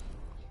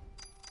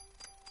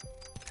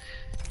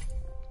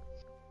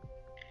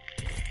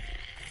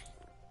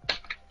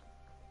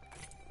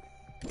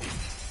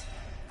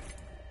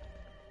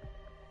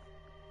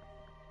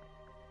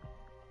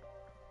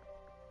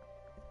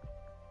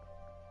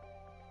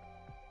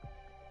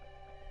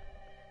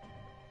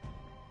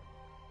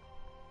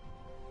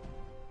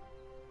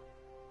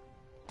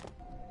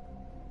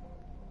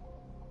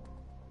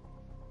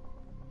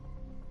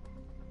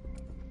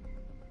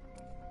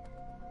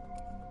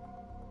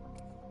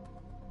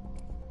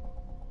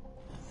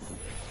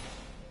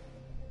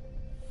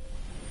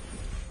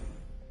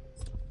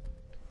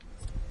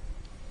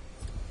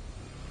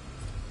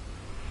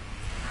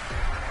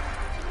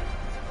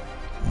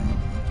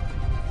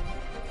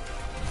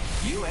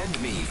 You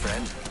and me,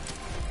 friend.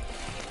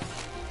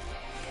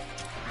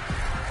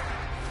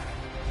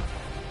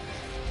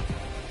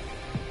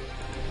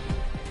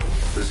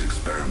 This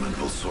experiment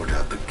will sort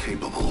out the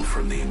capable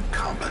from the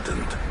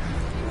incompetent.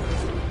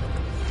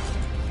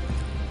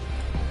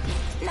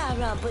 Now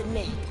romp with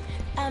me.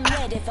 I'm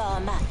ready for a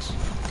match.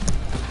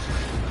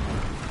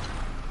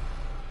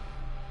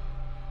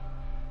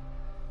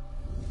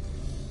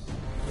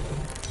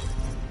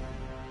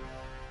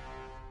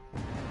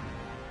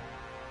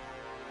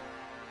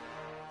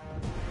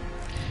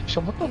 Je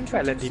sais pas pourquoi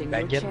elle a des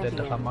baguettes de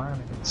drummer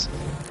avec ça.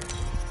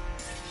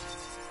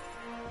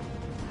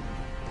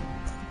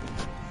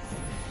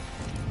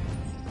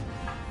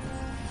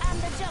 I'm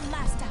the jump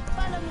master.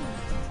 Follow me.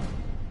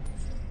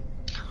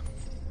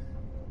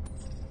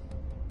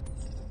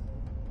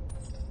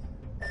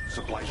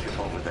 Supply ship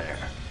over there.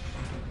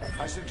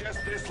 I suggest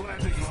this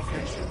landing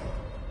location.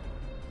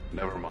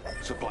 Never mind.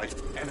 Supply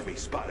enemy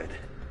spotted.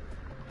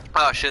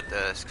 Ah shit,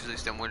 excusez,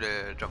 c'était moi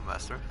le Jump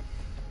Master.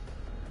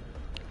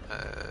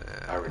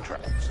 I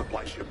retract.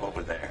 Supply ship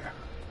over there.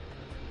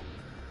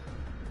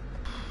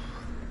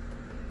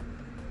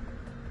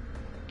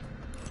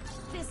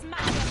 This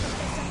match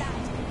is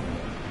alive.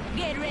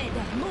 Get ready.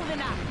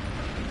 Moving up.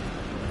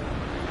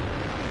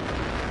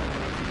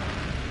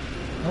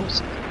 Oh,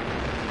 c'est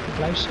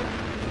flash ça.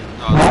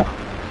 Non, non.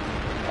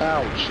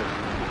 Ouch!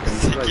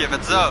 C'est qui a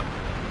fait ça?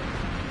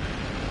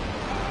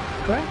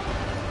 Quoi?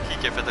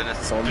 Qui a fait un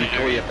esti Son de micro,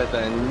 bruit? il a fait un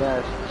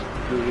asti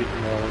de bruit de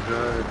mon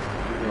gars.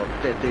 Il m'a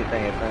pété les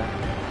tympans.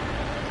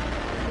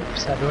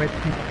 Ça doit être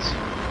plus.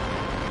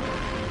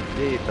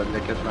 Et ça l'a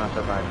quasiment fait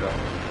encore.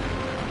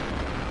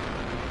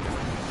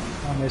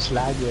 On a ce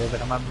lag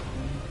vraiment beaucoup.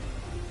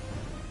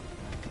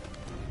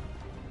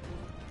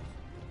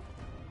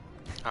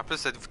 En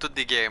plus, êtes-vous tous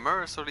des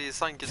gamers sur les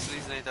 5 qui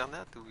utilisent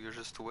l'internet ou il y a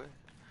juste toi?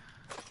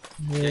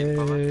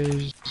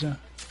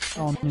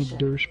 On est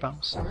deux, je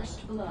pense.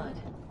 First blood.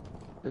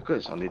 De quoi,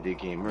 on est des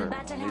gamers?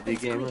 On est des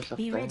gamers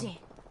certains.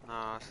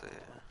 Non,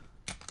 c'est...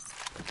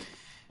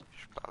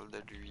 Je parle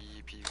de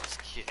lui pis ce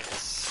qui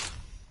reste.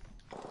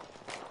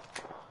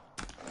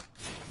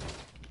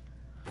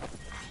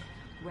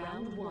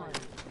 Round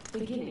 1.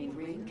 Beginning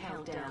ring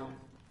countdown.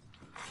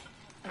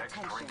 Next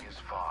ring Attention. is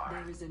far.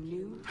 There is a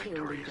new kill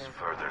Victory is leader.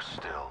 further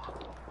still.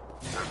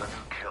 There's a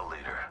new kill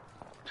leader.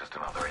 Just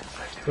another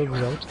insect Pas in vous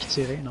the autres qui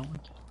tirez, non?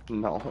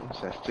 Non,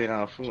 ça se tire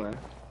en fou, hein.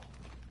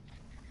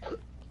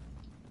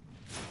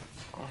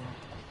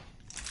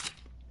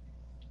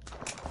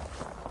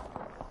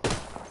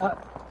 Ah!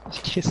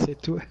 Chris, c'est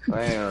toi.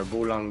 Ouais, un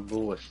beau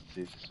longbow,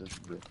 c'est ça que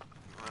je voulais.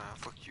 Ah,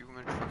 fuck you,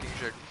 man, je suis fucking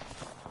jaloux.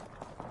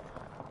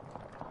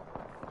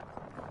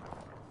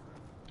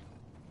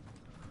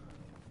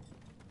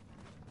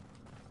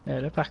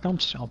 Là, par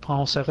contre,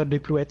 on se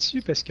redéploie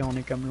dessus parce qu'on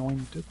est comme loin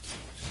de tout.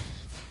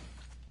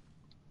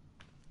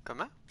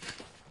 Comment?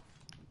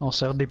 On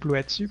se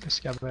redéploie dessus parce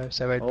que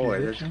ça va être Oh, plus ouais,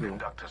 là, vite. je hein. l'ai.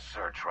 Conduct a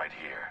search right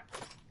here.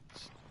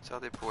 Tir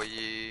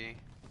déployé.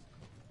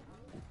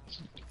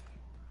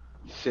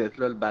 C'est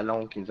là le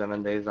ballon qui nous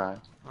amène des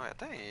airs. Ouais,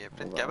 attends, il y a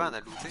plein de cabanes à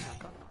looter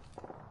encore.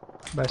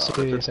 Ben, on a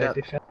tout ça a fait.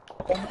 été fait.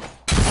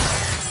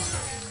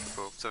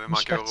 Vous avez Je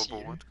suis manqué un parti,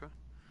 robot là. en tout cas.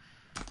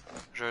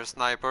 J'ai un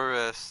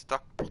sniper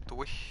stock pour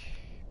toi.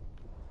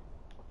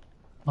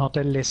 On te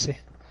le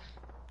laissait.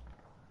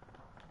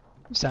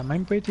 Ça a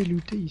même pas été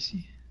looté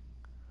ici.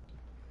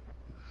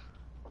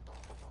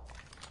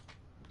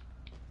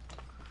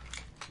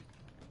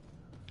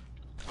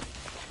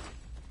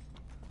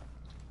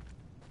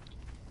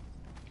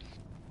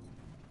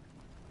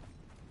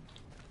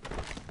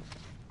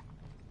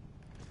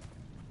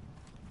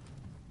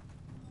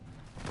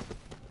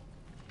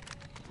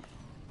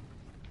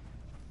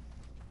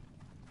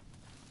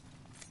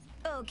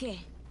 Okay.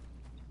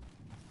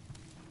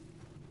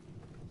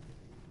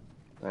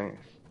 Ouais.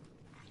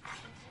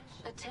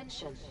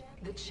 Attention.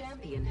 The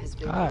champion has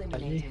been Ah,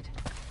 eliminated.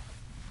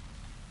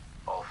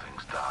 All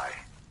things die.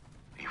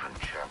 Even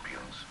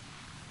champions.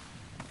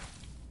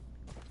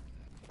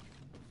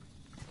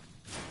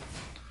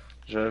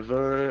 Je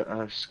veux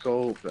un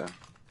scope.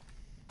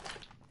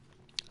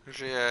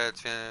 J'ai,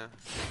 tu viens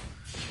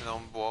de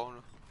me boire là.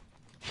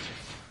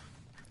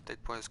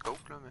 Peut-être pas un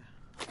scope là, mais...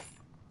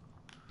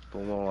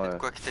 Pour mon Y'a de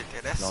quoi qui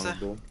t'intéresse?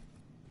 longbow.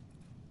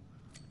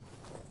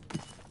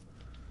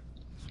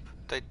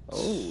 Peut-être...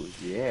 Oh,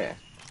 yeah.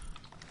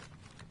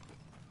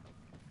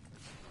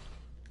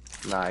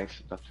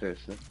 Nice, parfait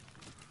ça.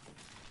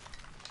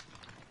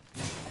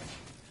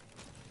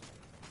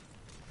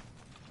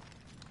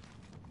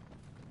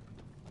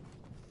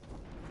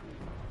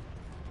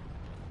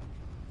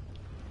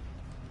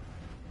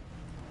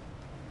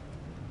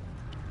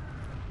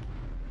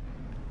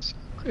 C'est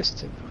quoi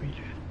ce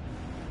bruit-là?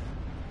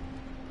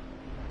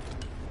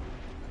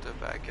 de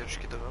package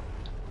qui drop.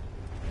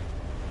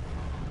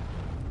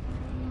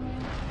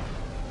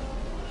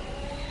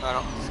 Ah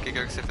non, c'est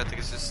quelqu'un qui s'est fait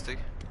ressusciter.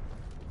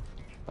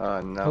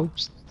 Ah non.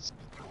 Oups.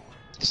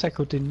 C'est à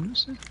côté de nous,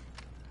 ça?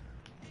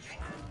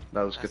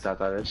 Là où est-ce que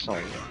t'entendais le son,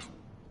 là.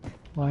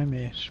 Ouais,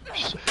 mais je suis plus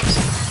sûr.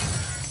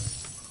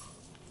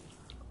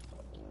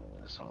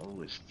 Le son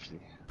où est-ce qu'il est?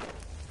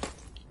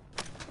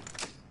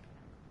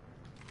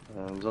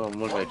 Nous autres,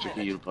 moi je vais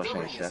checker le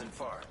prochain set.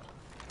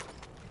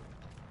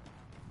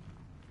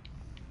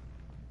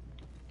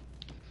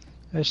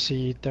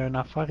 C'est une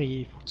affaire,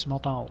 il faut que tu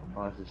montes en haut.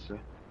 Ouais, c'est ça.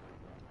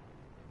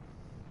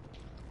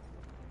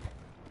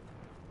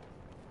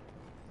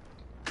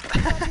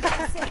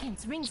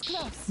 Seconds, rings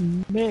close.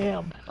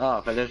 Merde!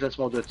 Ah, fallait que je laisse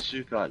mon doigt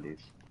dessus, Calice.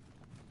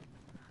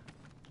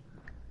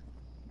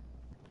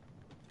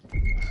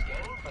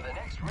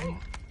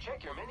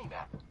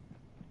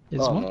 Il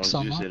y a du Oh monde mon qui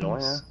s'en dieu, va. c'est loin,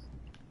 hein.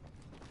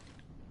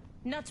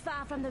 Not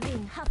far from the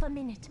ring, half a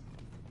minute.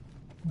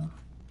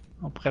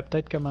 On pourrait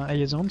peut-être comment. Il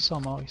y a du monde qui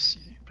sont morts ici.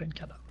 Plein de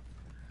cadavres.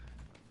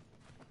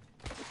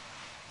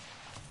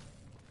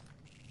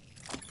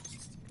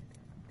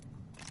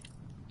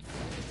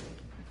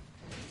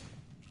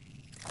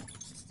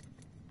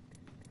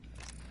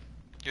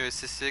 Il y a un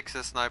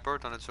C6 sniper,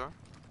 t'en as-tu un?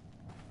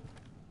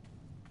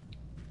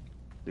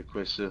 C'est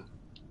quoi ça?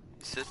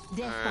 Ici,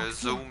 un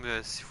zoom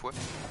 6 fois.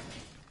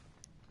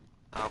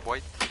 En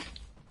boîte.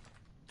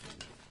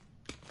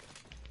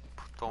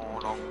 Pour ton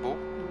longbow.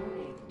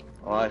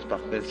 Ouais, c'est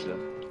parfait ça.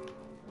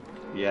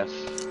 Yes.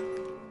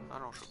 Ah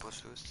non, je sais pas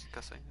ça, c'est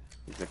cassé.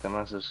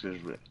 Exactement ça ce que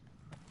je voulais.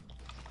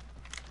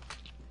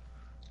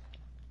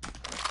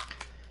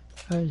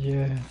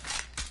 Aïe.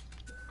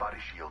 Body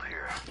shield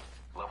here.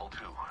 Level 2.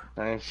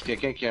 Hein, si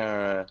quelqu'un qui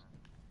a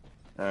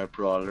un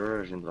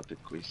brawler, je viens de dropper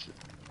de quoi ici.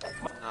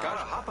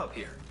 Gotta hop up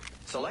here.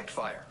 Select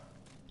fire.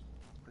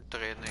 Le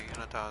traîner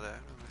en attendant.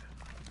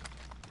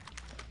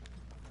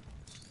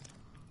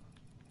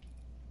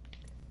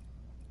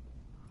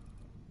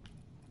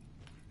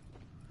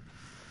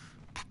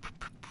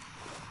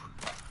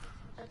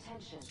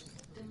 Attention.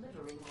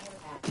 Delivering care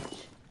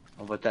package.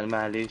 On va tellement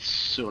aller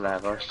sur la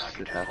roche si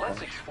c'est à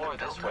Let's explore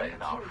this way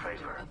in our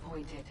favor.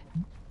 Appointed.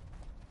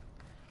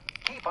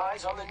 Keep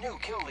eyes on the new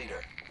kill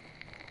leader.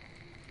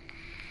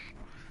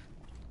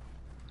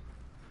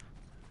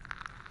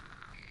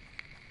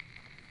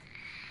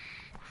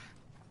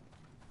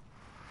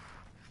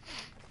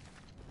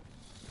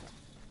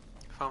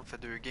 On fait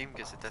 2 games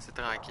que c'est assez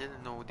tranquille,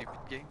 non au début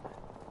de game.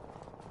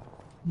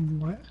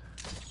 Ouais.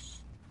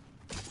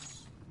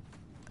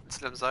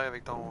 Tu la misère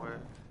avec ton.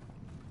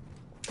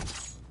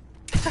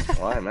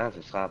 Ouais, man,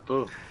 ça se rend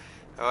pas.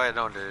 Ouais,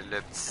 non, le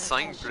petit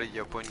simple, il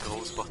a pas une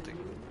grosse portée.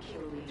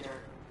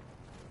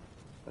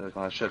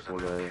 Quand je fais pour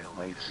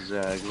utiliser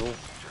un gros.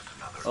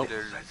 Oh.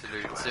 C'est le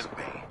ultime.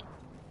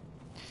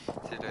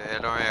 C'est le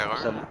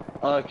L1R1.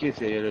 Ah, ok,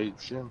 c'est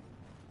l'ultime.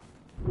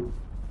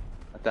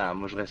 Attends,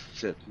 moi je reste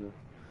ici, là.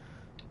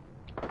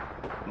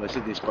 On va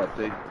essayer de les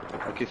spotter.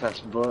 Ok, ça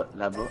se bat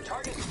là-bas.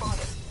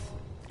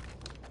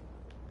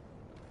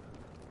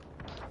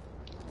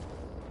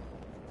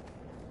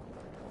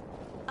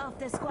 Half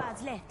the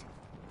squad's left.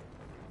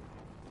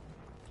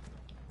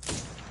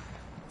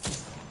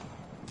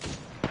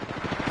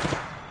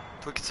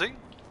 Toi qui sais?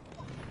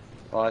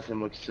 Ouais, c'est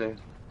moi qui sais.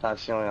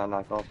 Attention, il y en a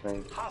encore plein.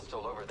 Hostile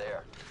over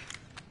there.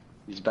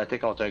 Il se battait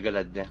contre un gars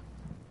là-dedans.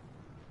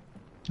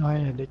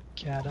 Ouais, il y a des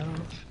cadavres.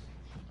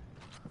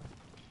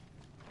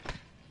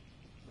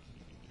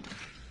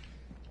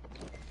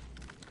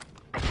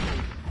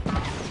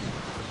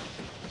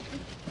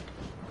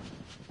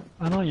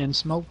 Ah non, il y a une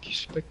smoke, je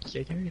sais pas qui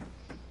quelqu'un.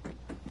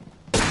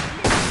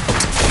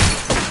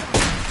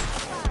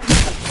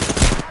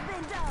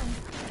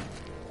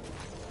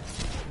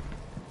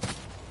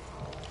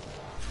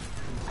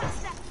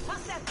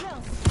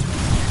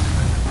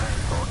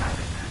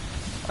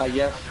 Ah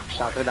yes, je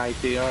suis entré dans les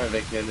T1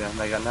 avec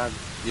ma grenade.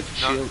 Il y a plus de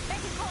shield.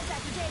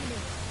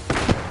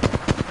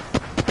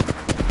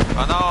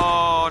 Oh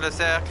non, le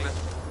cercle!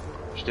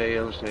 Je t'ai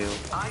heal, je t'ai heal.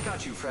 I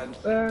got you, friend.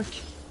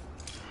 Fuck.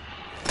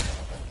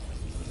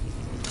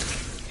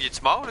 Il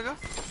est-tu mort, le gars?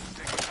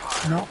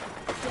 Non.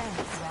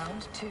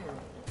 Round 2.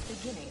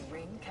 Beginning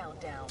ring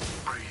countdown.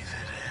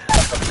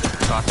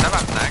 Ah,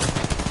 tabarnak!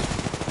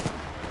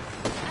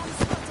 I'm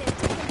spotted.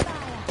 Taking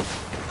fire.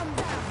 I'm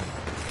down.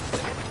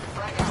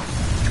 Frag out.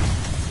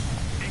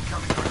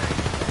 Incoming grenade.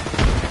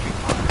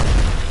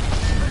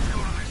 Let's go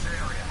to this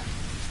area.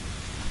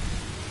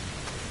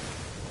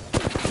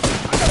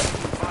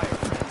 Fire,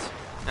 friends.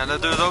 Y'en a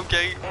 2 autres qui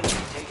arrivent.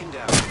 Enemy taken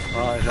down.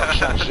 Ah, je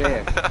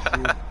rechargeais.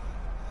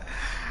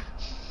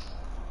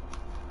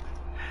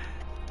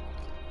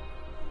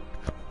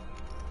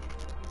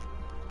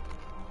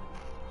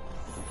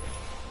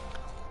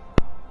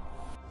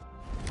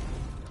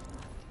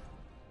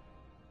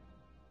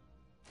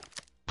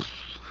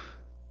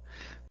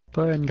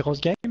 Pas une grosse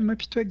game, moi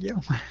pis toi,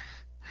 Guillaume.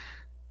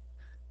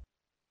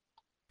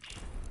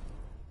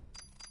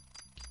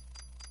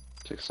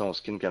 C'est que son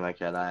skin, comment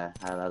elle a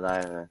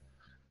l'air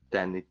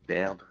tannée de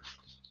perdre.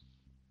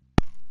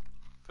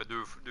 Ça fait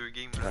deux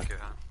games là que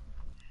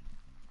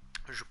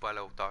je joue pas à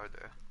la hauteur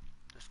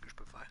de ce que je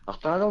peux faire. Alors,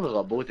 parlons de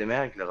robot, t'es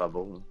meilleur avec le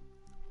robot.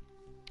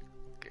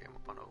 Ok, on va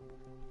prendre un robot.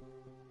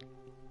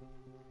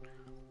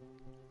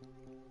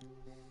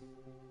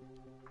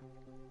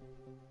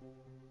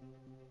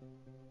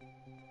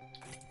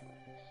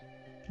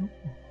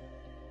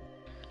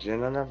 Je viens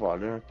d'en avoir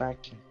là un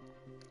pack.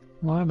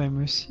 Ouais, ben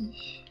moi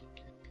aussi.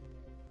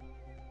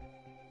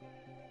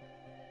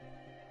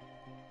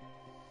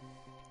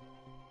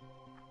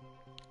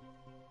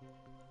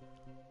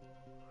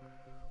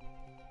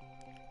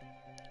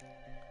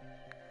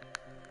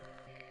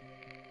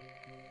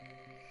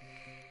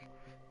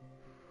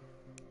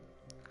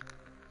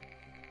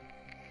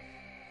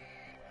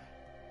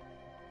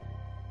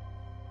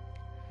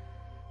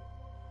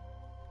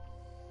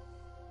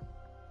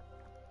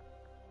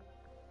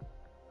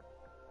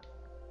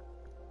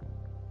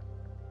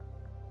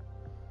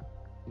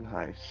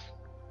 Nice.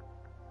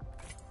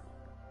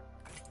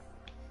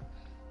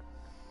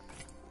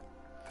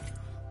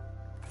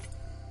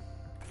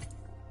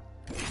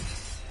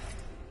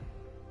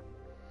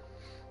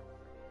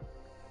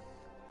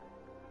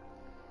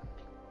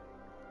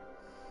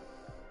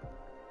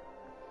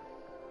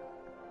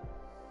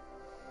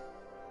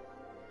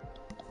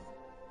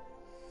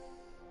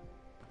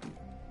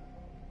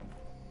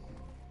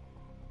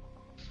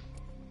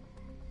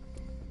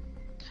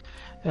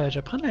 Je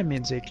vais prendre la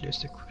médic, là,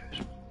 ce coup-là.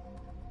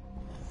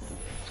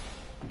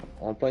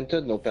 On pointe tous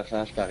nos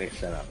personnages par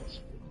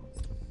excellence.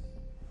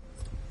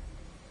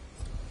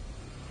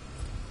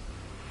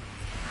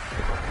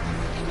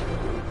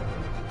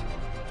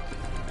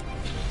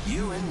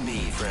 You and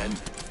me, friend.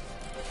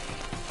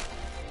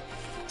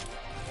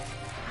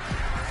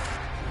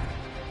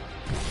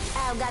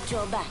 got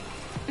your back.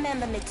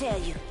 Remember me tell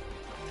you.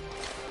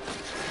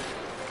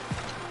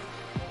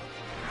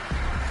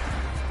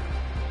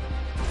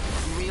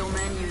 Real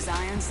men use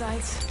iron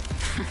sights?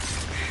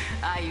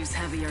 I use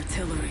heavy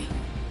artillery.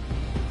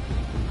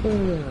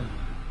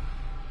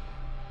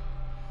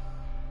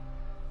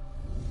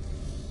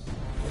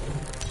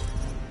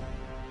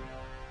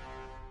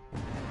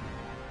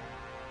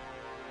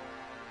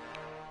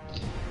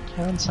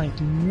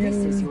 This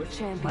is your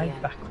champion.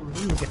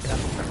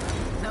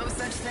 No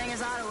such thing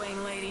as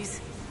autoing,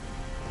 ladies.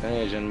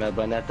 Hey, je viens de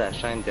m'abonner à ta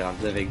chaîne, t'es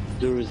rendu avec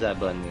 2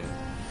 abonnés.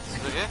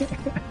 C'est vrai?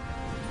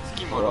 C'est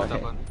qui mon autre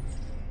abonné?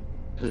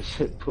 Je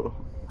sais pas.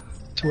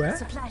 Toi?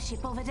 Supply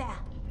ship over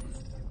there.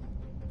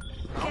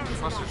 Non, je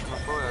pense que je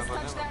peux pas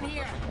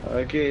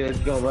abonner. Ok, let's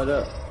go,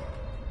 voilà.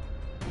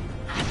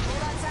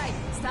 Hold on tight.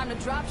 It's time to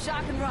drop,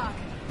 shock, and rock.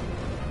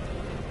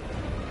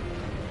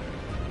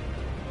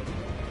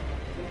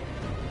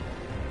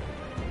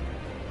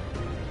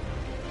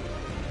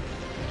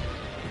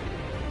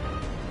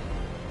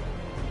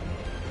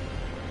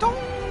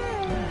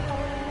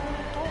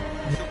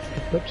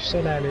 Pas tout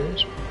seul à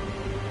l'âge.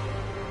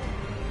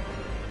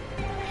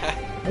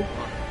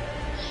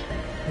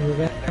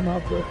 Vraiment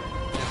pas. Il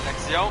y a de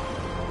l'action.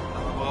 Ça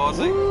va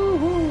brasser.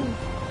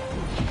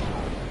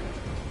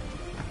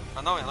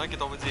 Ah non, il y en a un qui est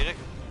tombé direct.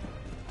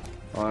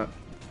 Ouais.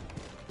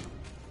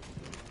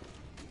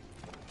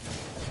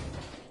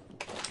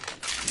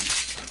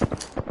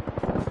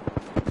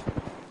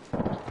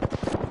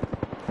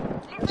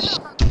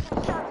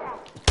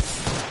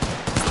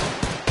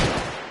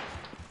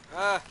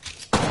 Ah!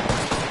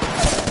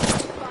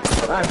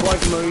 Ah, quoi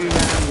qu'il m'a eu, man,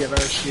 il y avait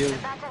un shield.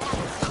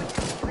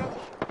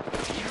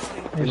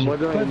 Aide-moi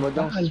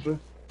donc, si tu peux.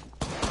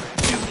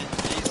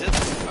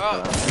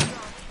 Ah!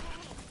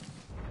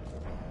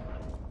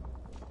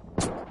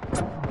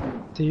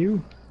 T'es où?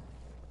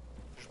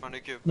 Je m'en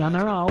occupe. Il y en a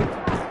un en haut.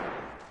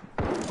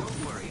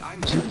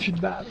 J'ai plus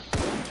de balles.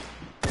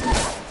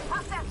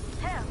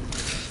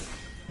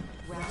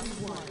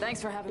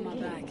 Thanks for having my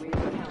back.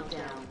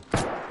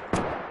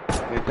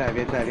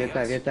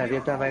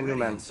 Viens-t'en avec nous,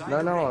 man.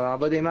 Non, non, en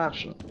bas des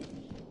marches.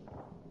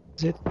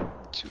 Dites,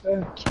 tu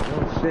veux. Non,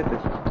 c'est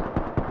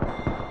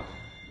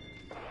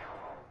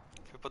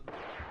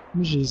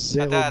Moi j'ai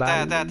 0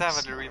 balles. Attends, on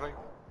va le revive.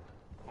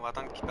 On va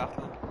attendre qu'ils partent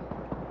là.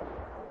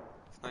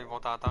 Sinon ils vont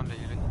t'entendre les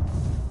healer.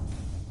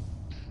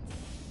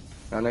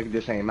 Il y en a qui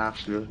descend les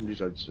marches, là. Lui,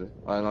 je vais le tuer.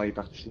 Ah non, il est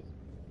parti.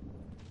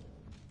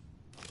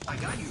 I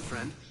got you,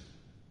 friend.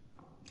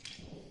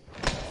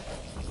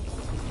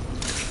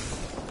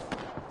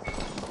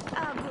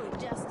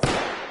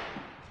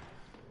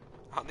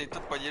 On est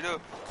tous pognés là.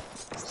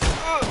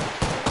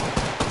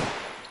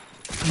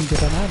 Une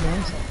grenade,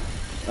 hein, ça.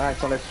 Ah,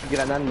 son petite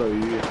grenade m'a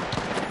eu.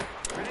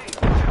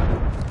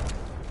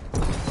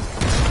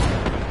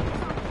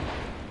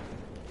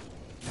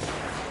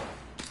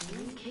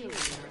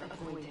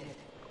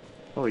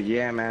 Oh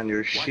yeah, man,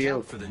 your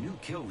shield. For the new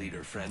kill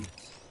leader, friend.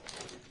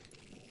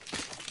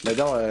 Mais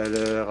donc,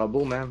 le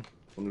robot, man,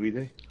 pour nous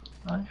aider.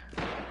 Ouais.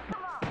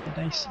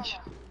 Viens ici.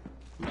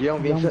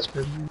 Guillaume, viens ici. Tu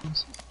peux venir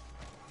ici.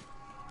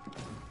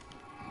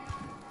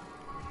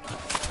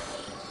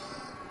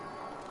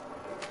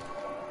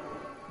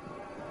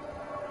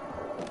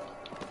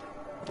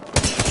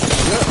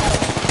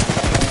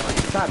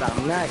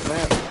 Tabarnak,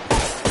 man.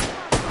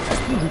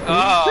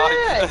 Ah!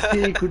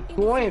 Tes coups de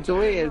poing,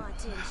 toi.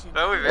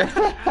 Ben oui, mais.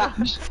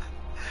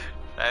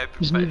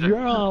 Je l'ai vu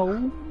un en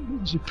haut,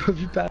 j'ai pas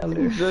vu par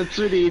là. J'ai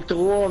tué les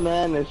 3,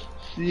 man.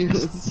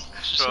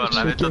 On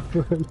avait tout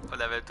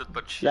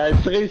pas de chien.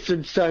 La cerise sur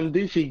le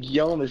Sunday, c'est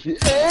Guillaume, mais c'est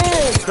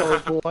hey, ton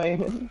point.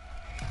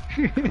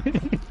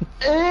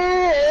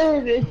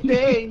 Hey,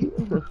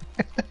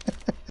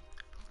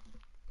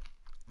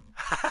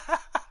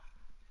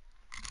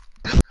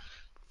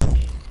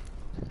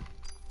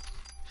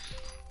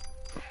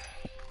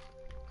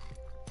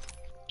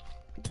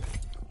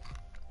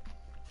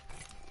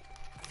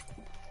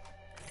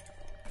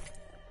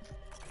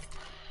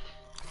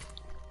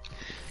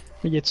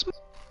 Mais y a-tu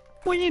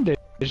moyen de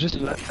juste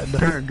donner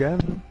un gun?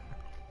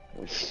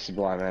 C'est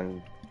bon, man.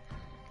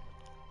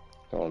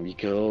 Ton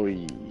micro,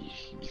 il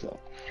est bizarre.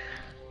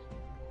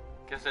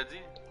 Qu'est-ce que ça dit?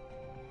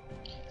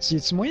 Y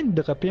a-tu moyen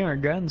de dropper un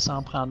gun sans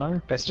en prendre un?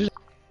 Parce que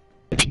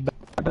j'ai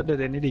pas de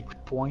donner des coups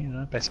de poing,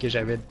 là, parce que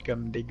j'avais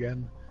comme des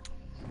guns.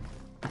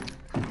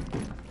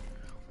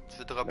 Tu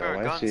veux dropper Ben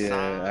un gun c'est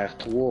sans...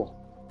 R3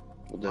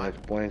 pour donner un coup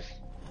de poing.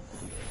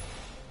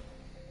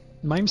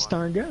 Même si t'as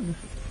un gun?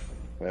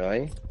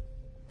 Ouais.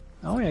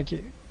 Ah ouais, ok.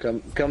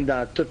 Comme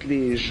dans tous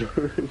les jeux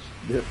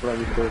de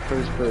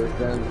first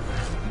person,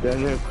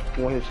 donner un coup de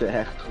poing c'est R3.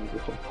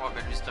 Ouais,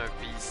 mais lui c'est un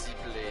PC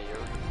player.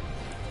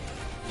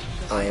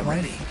 Ouais,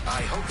 Ready.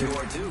 I hope you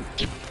are too.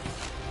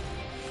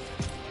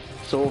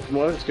 Sauf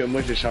moi, parce que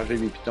moi j'ai changé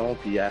mes pitons,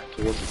 puis R3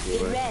 c'est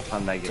pour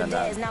prendre ma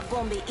grenade.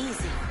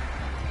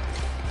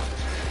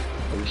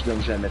 Donc je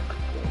donne jamais de coup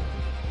de poing.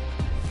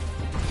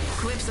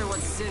 Clips are what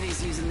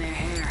cities use in their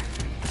hair.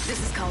 This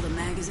is called a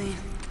magazine.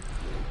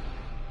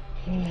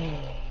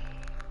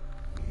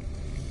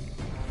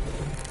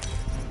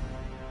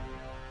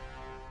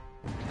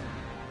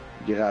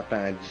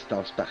 Grimpant à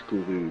distance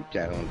parcourue,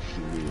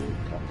 46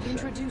 037.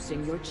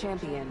 Introducing your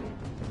champion.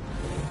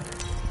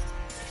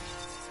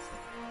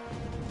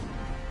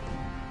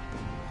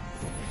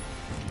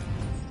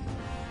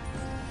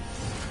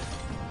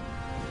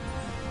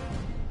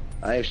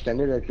 Hey, je suis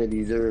tanné d'être le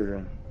leader,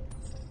 là.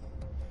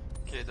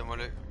 Ok, donne-moi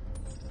le.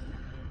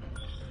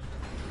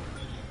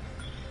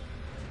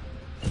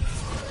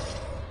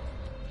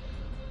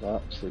 Ah,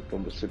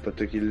 c'est pas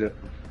toi qui l'as.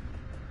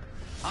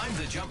 I'm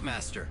the jump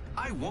master.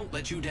 I won't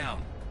let you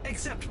down,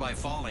 except by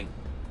falling.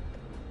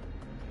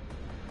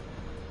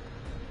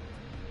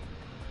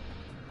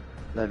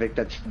 Avec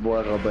ta petite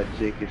boîte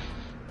robotique, tu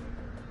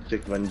sais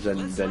qui va nous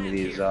donner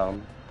les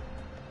armes.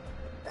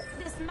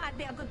 This might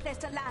be a good place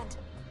to land.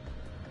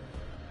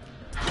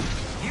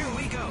 Here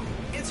we go.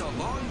 It's a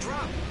long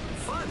drop.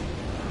 Fun.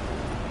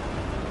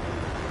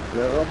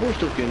 Le robot, je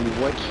trouve qu'il a une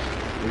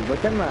voix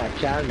tellement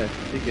calme,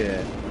 tu sais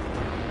que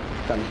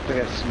ça me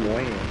stresse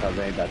moins dans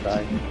une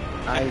bataille.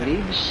 I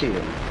need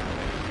shield.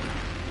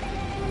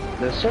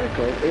 The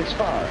circle is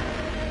far.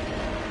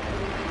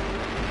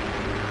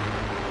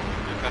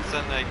 Y'a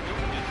personne avec nous,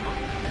 y'a du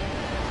monde.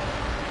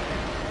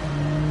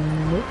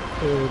 Non,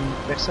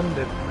 personne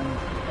de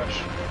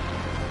proche.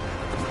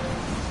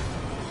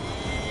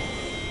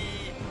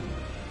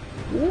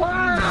 Wow!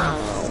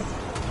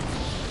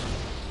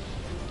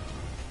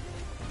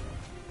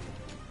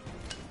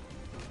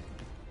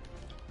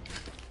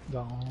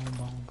 Bon.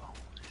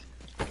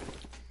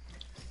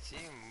 Tiens,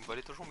 vous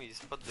volez toujours mes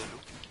spots de l'eau.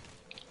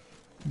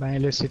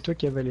 Ben là, c'est toi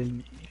qui as volé le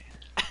mien.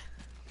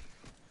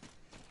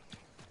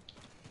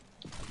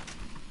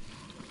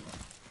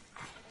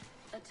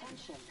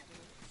 Attention.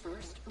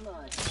 First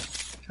blood.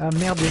 Ah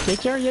merde, y'a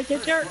quelqu'un!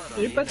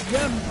 J'ai pas de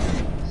gun!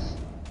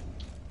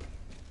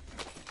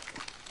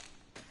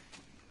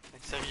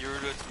 Sérieux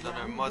là, tu me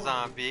donnes un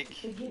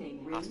Mozambique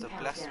dans cette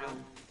place là.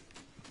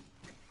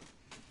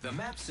 The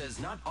map says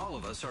not all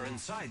of us are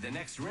inside the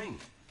next ring.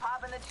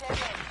 Pop in the chicken.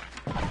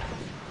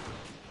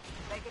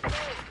 Make it big.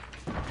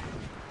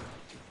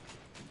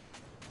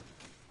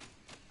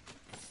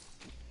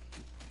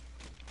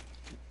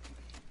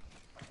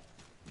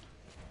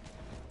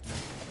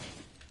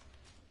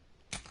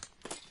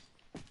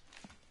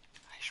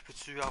 Hey, je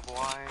peux-tu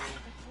avoir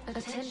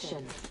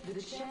Attention.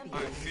 The champion.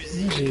 un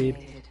fusil? J'ai...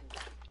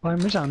 Ouais,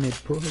 moi j'en ai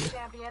pas, là.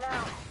 Champion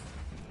out.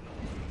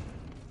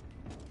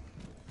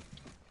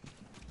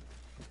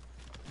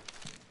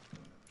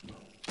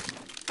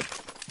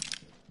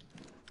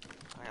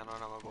 Ah, y'en a un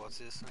dans ma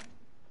bâtisse.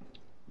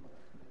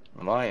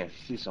 Hein. Ouais,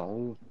 si, ils sont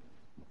où?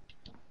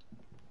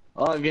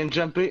 Ah, il vient de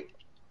jumper!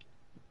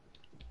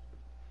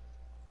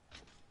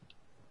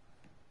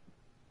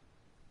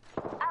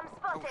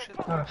 Oh shit.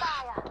 Ah.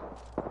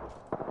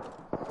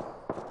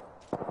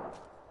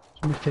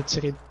 Je me fais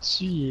tirer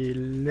dessus, il est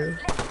là.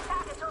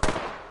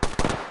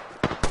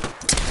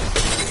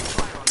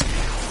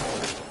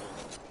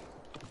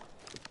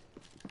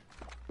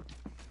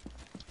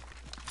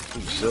 Où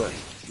ça?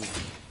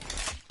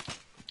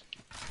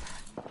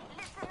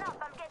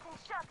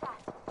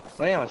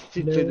 Voyons,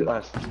 c'est tu sais.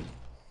 Ah, c'est.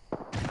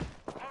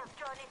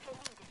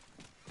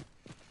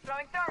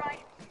 Throwing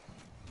thermite.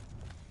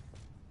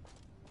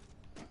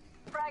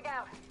 Frag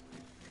out.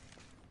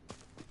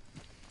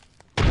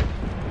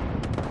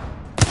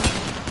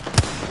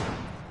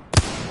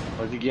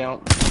 Vas-y,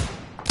 Guillaume.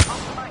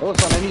 Oh,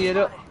 son ami est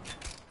là.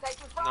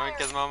 Taking Il y en a un fire.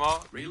 quasiment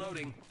mort.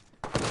 Reloading.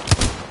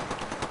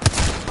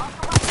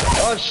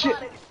 Oh shit!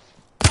 Go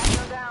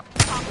down.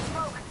 Pop the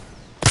smoke.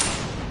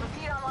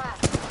 Repeat on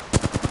last.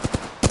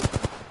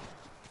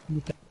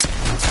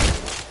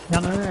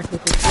 Y'en a un à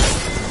côté.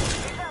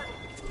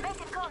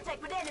 Making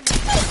contact with enemy.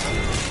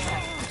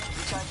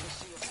 Recharge your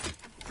shield.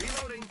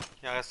 Reloading.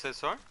 Il en restait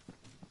ça un?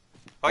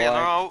 Oh, il y en a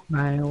un en haut.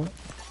 Ben ouais.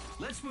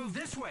 Let's move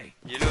this way.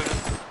 Il est là, là.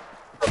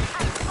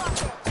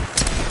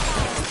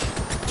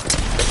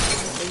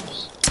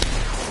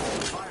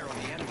 Fire on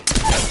the enemy.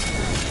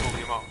 Oh, il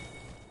est mort.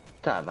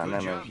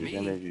 Tabarnak, Good mais job, j'ai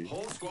jamais vu. me.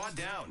 Whole squad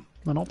down.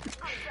 Moi non plus.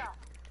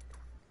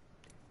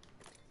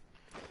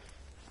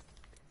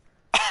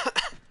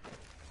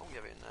 Oh, il y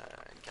avait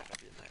une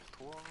carabine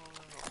R3. On va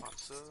prendre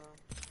ça.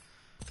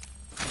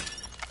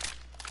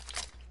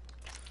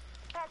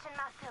 Patching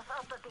myself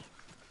up a bit.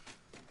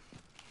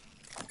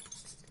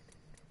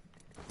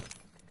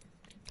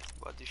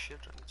 Body shit,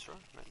 j'en ai tué un,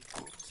 mais il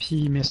faut.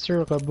 Puis Mister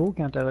Robot,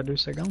 quand t'auras 2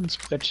 secondes, tu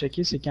pourrais te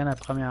checker c'est quand la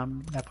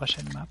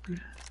prochaine map, là.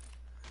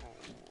 Oh,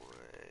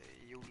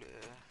 il est où le.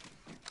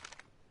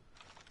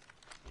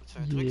 Y a-tu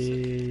un Il truc, ça?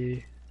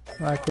 est...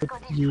 Ouais, à côté,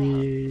 il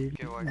est...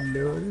 Ok, ouais.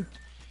 là, là.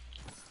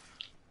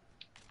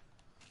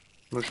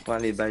 Moi, je prends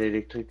les balles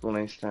électriques pour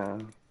l'instant.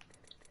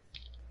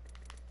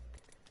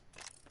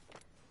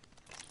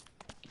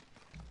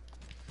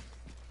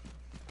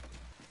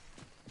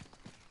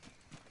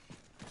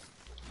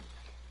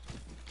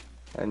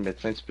 Ah, le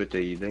médecin, tu peux te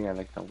healer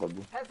avec ton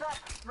robot. Heads up.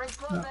 Ring's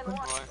closing in one.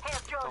 Ouais,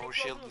 ton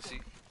shield aussi.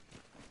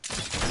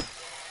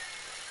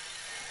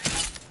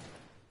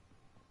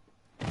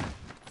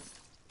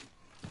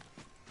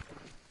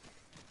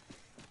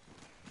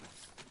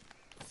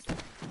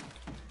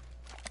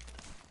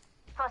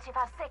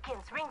 45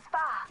 seconds. Rings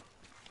far.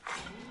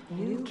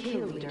 New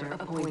kill leader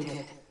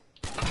appointed.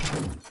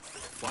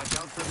 Watch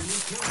out for the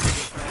new kill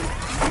leader, friend.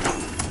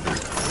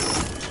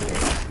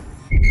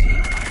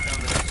 Team, I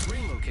found the next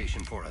ring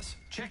location for us.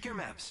 Check your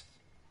maps.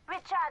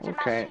 Recharging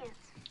my Okay. shields.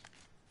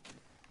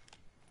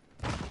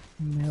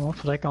 Mais ouais,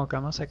 faudrait qu'on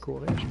commence à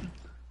courir, je pense.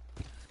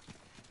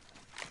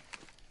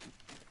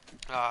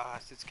 Ah,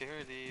 c'est-tu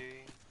quelqu'un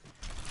des...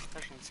 Ah,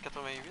 j'en ai dit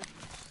 88.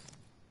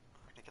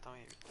 J'en ai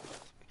 88.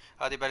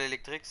 Ah, des balles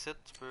électriques, c'est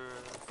tu peux...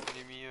 On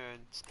a mis une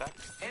petite tac.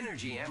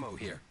 Energy ammo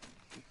here.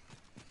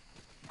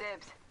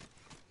 Dibs.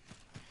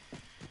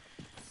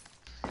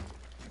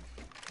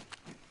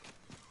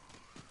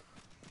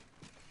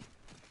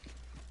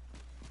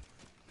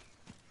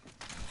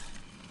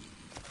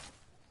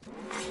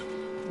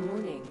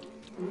 Warning.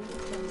 Ring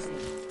closing.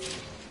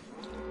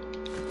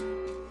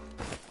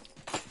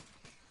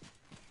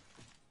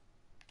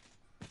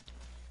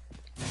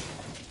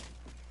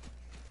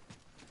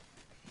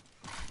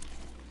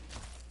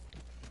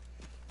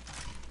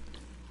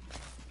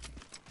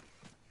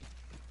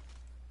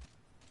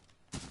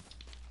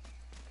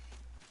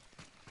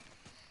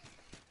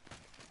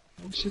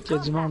 Oh shit, y'a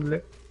du monde là.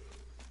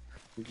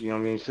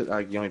 Guillaume vient ici.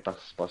 Ah, Guillaume est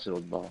parti se passer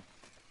l'autre bord.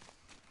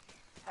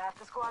 Half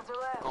the squads are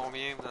left.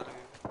 Combien vous en avez?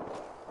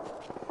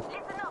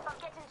 Listen up, I'm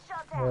getting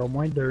shot Il y a at. au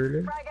moins 2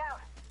 là. Frag out.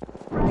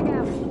 Frag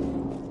out.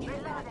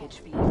 Reloading.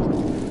 Package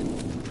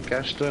beat.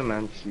 Cache-toi,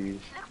 man. Si...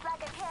 Looks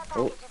like a care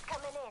Oh. package is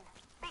coming in.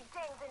 Big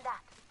things in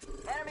that.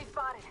 Enemy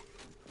spotted.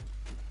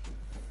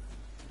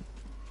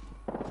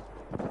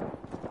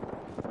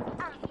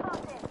 I'm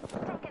spotted.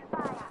 Taking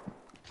fire.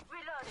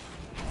 Reloading.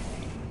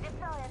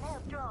 Deploying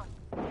help drone.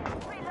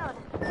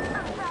 Reloading.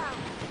 I'm down.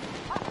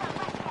 Watch out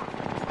right here.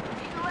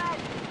 Need red.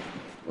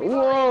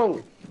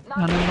 Wow!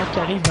 Il y en a un autre qui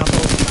arrive dans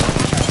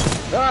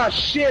ton... Ah,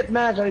 shit,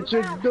 man. J'en ai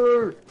tué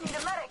 2. Need a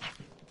medic.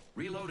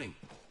 Reloading.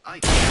 I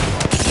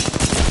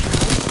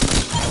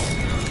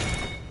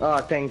Ah,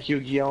 thank you,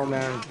 Guillaume,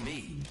 man. Not me.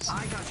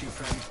 I got you,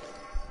 friend.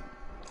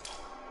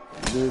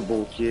 2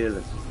 beaux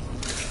kills.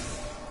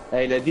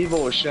 Hey, le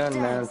Devotion,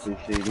 man,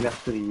 c'est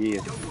meurtrier.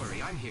 Don't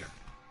worry, I'm here.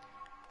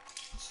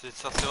 Tu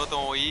sortiras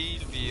ton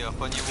heal, puis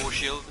repogner vos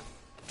shields.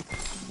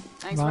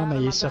 Thanks Ouais, for mais having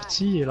il my est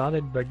sorti, il a l'air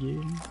d'être buggé.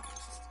 Là. back.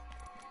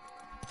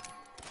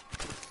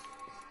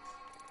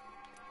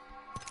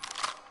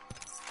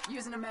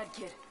 Using a med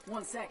kit.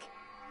 1 sec.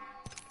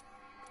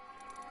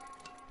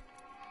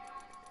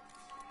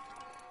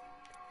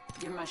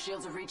 Give my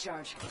shields a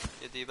recharge.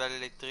 Il y a des balles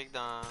électriques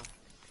dans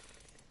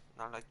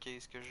la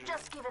case que j'ai.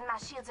 Just giving my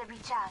shields a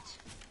recharge.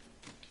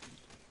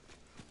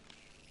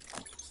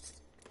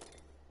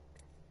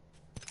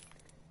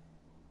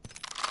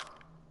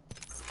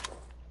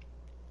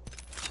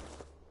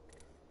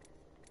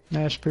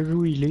 Je peux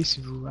vous healer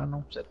si vous... Ah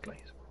non, vous êtes plein.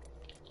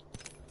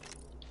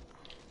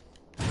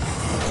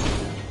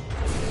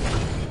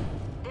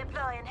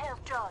 Deploying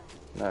health drone.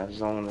 La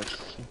zone, là.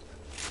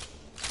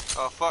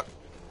 Oh fuck!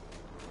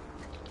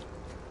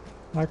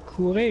 Ah,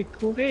 courez,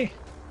 courez!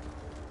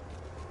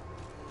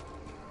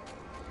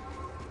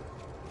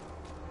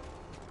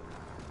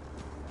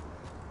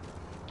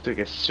 Toi,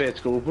 qu'est-ce que tu fais?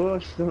 Tu cours pas,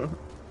 ça?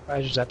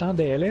 Ouais, je vous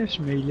attendais là,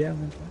 je me healais en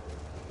même temps.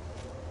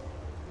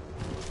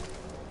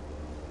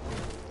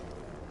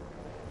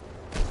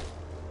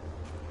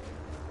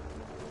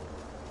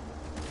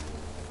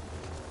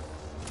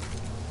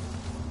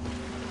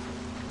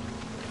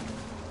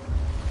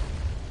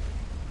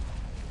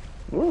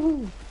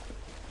 Wouhou!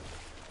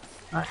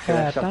 Ah, C'est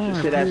la attends sortie,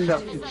 un c'est la peu.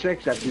 sortie de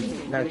sexe la plus,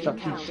 la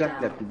sortie de sexe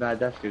la plus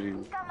badass que j'ai vue.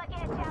 Come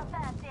again,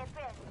 outside,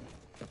 St-Pierre.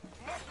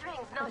 Next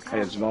rings, no Ah,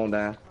 y'a du monde,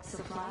 hein.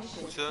 Supply Où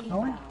ship ça? Ah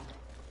ouais?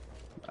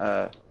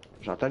 inbound.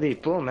 J'entends des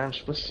pas, man. Je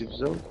sais pas si c'est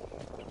vous autres.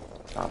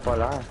 Ça a pas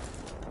l'air.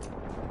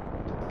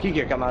 Qui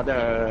a commandé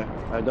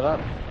un drop?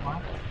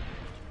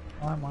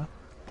 Ouais, moi.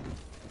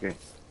 Ok.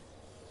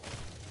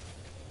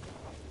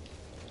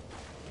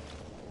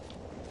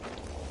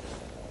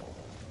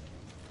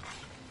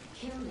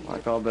 Kill leader.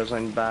 Encore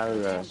besoin de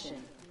balles Attention.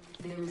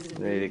 There is a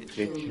new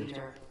électriques. kill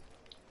leader.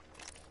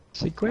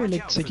 C'est quoi, Watch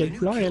out c'est for the quelle new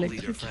couleur kill leader,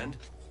 électrique? friend.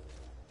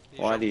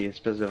 Ouais, les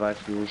espèces de verres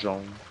fluo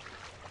jaunes.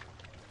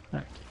 Ouais.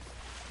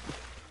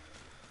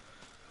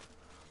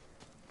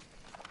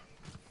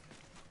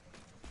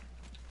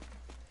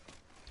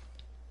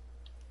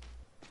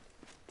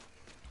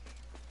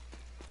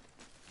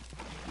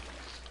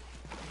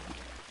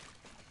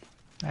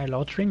 Hey,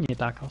 l'autre ring il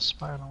est encore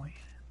super loin.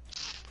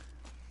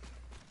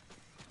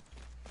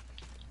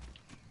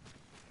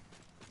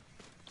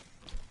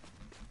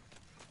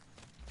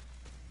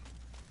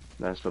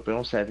 Ben, c'est pas pire,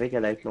 on savait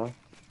qu'elle allait être loin.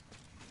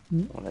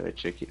 Mm. On avait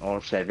checké. On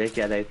le savait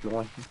qu'elle allait être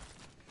loin.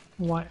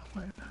 Ouais,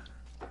 ouais.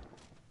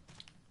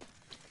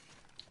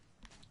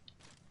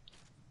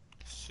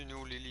 C'est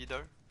nous les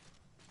leaders.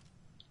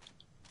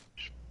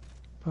 Je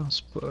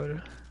pense pas, là.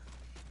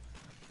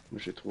 Moi,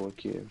 j'ai 3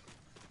 kills.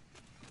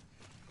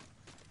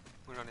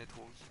 Moi j'en ai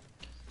 3 aussi.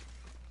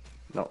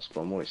 Non, c'est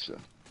pas moi, ça.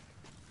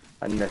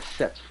 Elle en a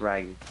 7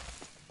 frags.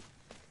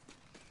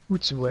 Où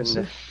tu vois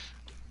ça? Des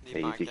Il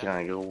est pancartes.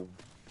 écran gros.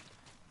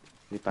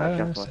 Les Ah,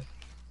 pancartes, ça- ouais.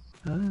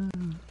 Ah.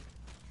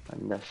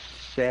 On a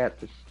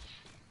 7.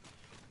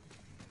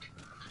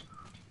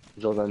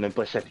 Nous autres, on n'a même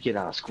pas 7 kills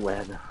dans la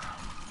squad.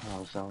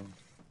 Ensemble.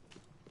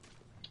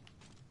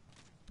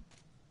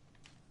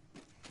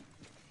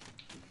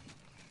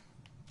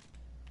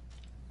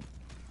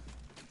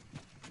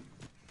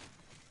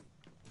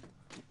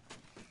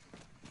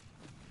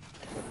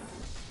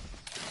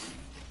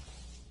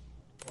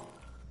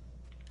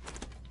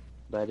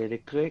 Balle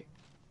électrique.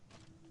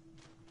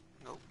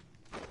 Non.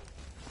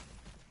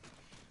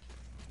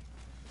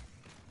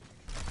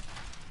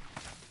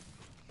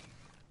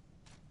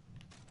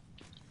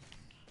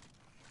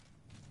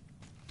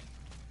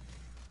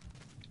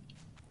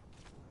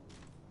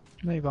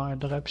 Là, il va y avoir un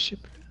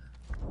dropship.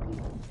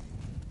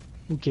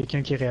 Ou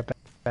quelqu'un qui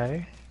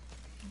réapparaît.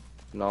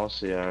 Non,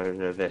 c'est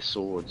le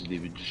vaisseau du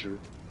début du jeu.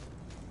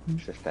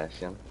 Ça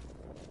stationne.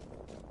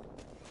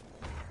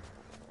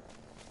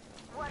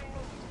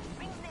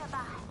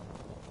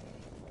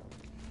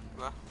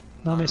 Quoi?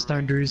 Non, mais c'est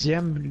un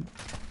deuxième.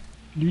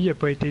 Lui, il a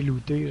pas été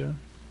looté, là.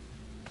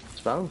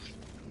 Tu penses?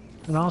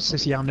 Non,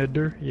 il y en a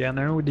deux. Il y en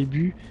a un au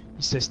début,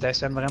 il se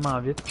stationne vraiment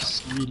vite, puis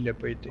lui, il l'a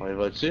pas été. On y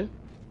va dessus?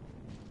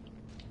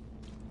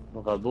 Le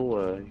robot,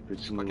 il peut-tu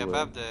Je suis pas nous...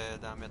 capable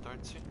d'en mettre un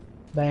dessus.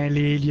 Ben,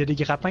 il y a des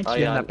grappins qui Ah,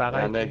 viennent il y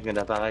d'apparaître. en a qui vient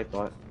d'apparaître,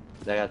 ouais.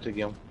 Derrière toi,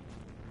 Guillaume.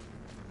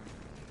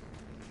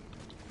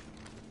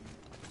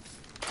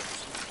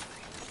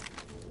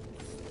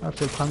 Ah,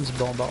 faut le prendre du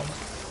bon bord.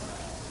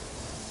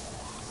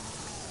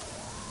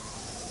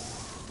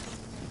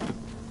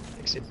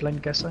 Fait que c'est plein de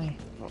cassins.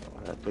 Oh,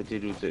 elle a pas été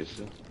looté,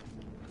 ça.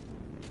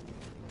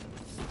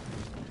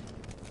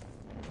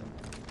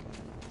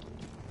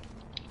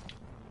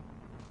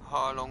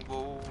 Ah,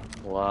 longbow.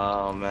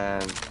 Wow,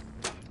 man.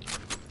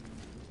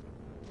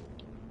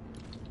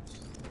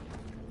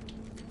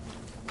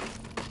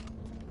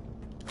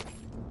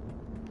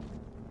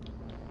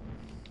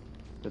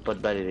 Y'a pas de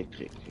balle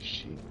électrique, c'est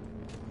chier.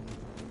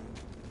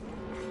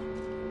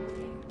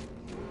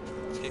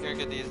 Est-ce quelqu'un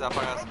qui a des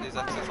affaires, des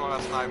accessoires à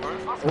sniper?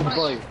 Oh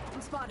boy!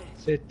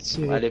 C'est...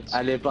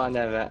 Elle est pas en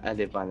avant,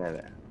 elle est pas en avant.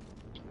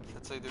 Ça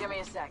tire de Give où? me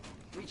a sec.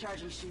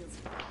 Recharging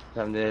shields.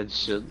 Ça venait du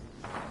sud.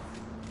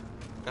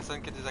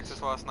 Personne qui a des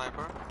accessoires à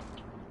sniper?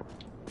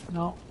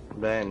 Non.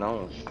 Ben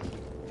non.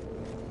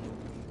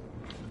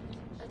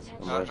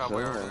 Ah, j'en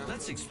vois un là.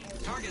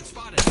 Target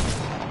spotted.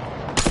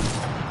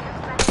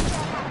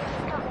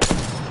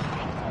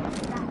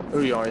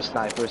 Eux, ils ont un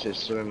sniper, c'est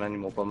sûr, man, ils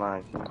m'ont pas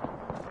manqué.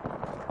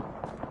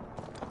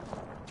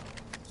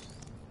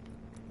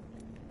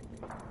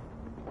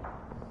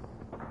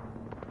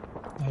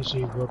 Ah,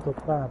 j'y vois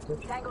pas en tout.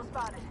 Tango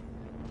spotted.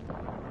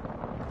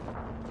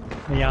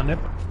 Mais il y en a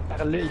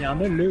par là, il y en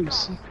a là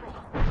aussi.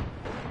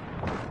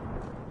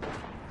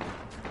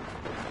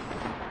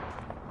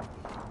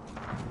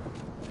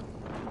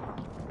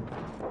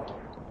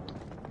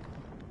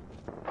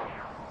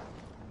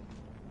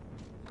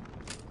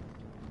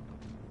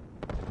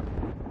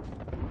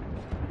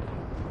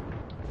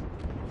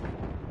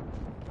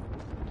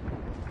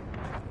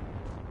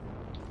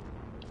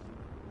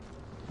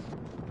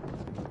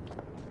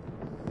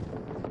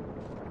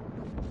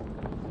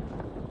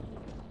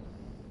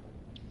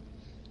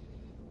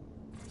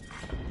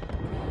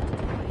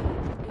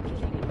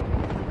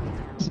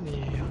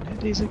 On a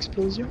des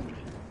explosions.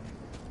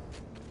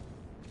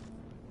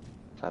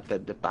 Ça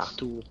pète de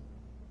partout.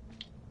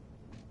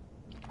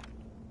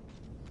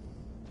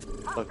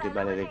 Fuck les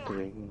balles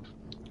électriques.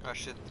 Ah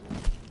shit.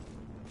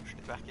 Je suis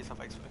débarqué sans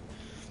faire exprès.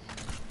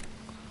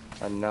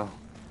 Ah non.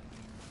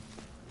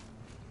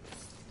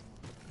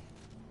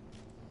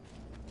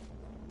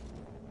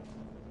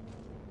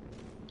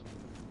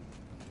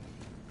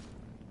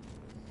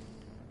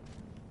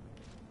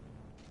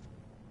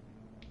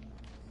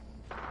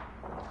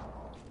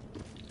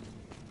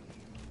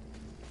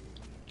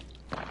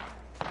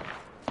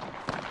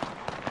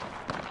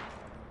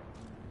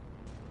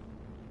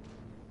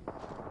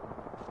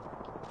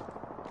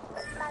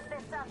 Might be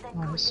something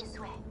good Nice. this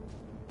way.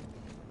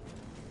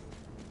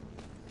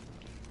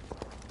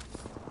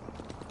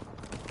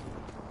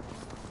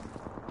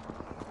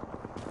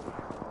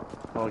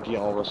 Oh,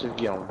 Guillaume, on va suivre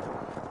Guillaume.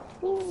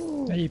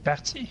 Ah, il est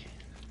parti.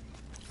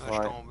 Ah, je suis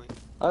Ouais. tombé.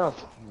 Ah non,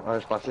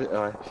 ouais, je pensais,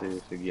 ouais,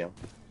 c'est Guillaume.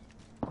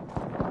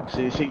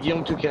 C'est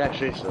Guillaume tout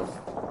craché, ça.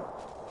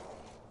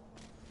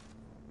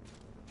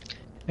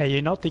 Il y a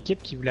une autre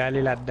équipe qui voulait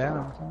aller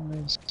là-dedans, en fond, là.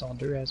 Ils sont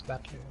deux à se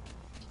battre là.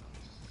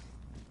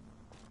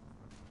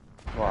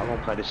 Ouais,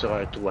 on peut aller sur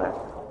un toit.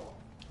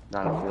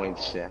 Dans le coin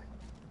du cercle.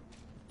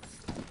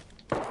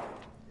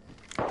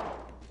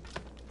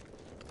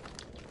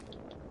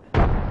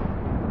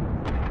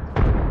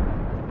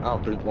 Ah,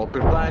 on peut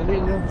pas aller,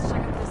 là.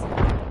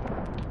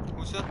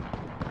 Où ça?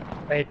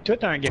 Ben, tout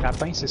un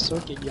grappin, c'est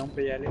sûr que Guillaume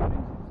peut y aller.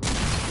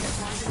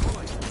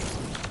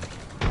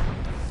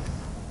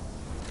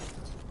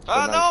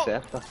 Ah Dans le non!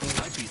 cercle, par contre.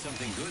 Might be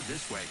something good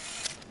this way.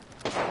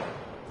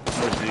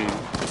 Moi, j'ai...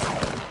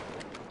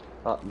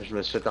 Ah, mais je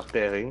me suis fait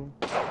repérer.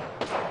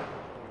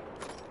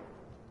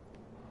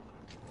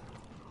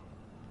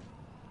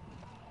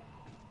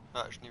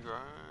 Ah, je n'ai vu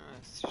un.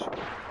 Si je...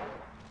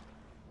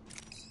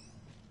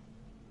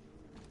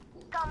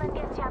 Come and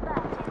get your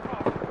bird,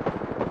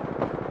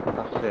 St-Pierre.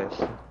 Parfait,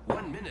 ça.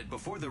 1 minute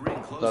before the ring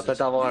Tu vas closes.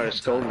 peut-être avoir We un have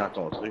scope time. dans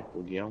ton truc,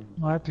 au Guillaume.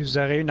 Ouais, puis vous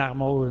aurez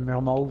une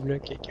mur mauve, là,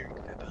 quelqu'un qui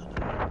peut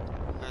prendre.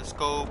 Un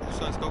scope, où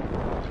c'est un scope?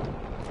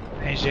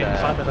 Ben, j'ai me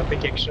faire dropper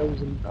quelque chose,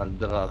 là. Dans le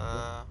drop.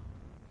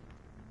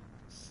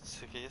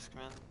 C'est risque,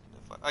 man.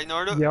 Ah, il y en a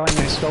un là! Il y a un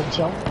scope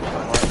jaune.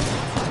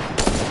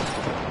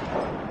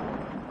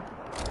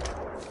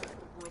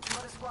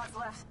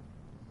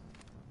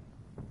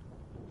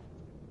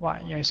 Ouais,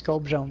 il y a un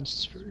scope jaune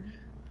si tu veux.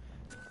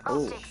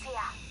 Oh, Optics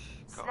here.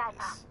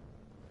 Sniper.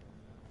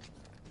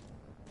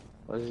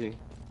 vas-y. Ok,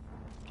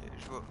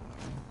 je vais.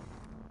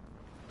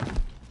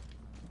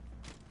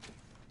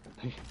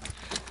 Je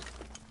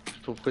sais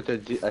pas pourquoi t'as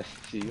dit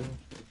Asti, là.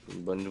 C'est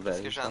une bonne nouvelle.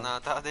 Parce que je j'en pense.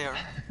 entendais un.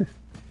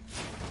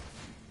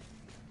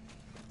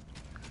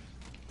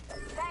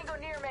 Tango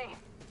near me.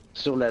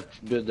 Sur la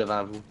petite butte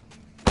devant vous.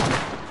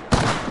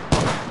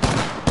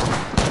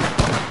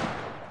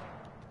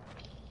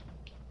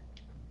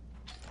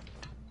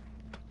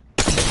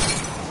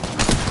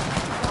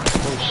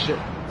 Oh shit.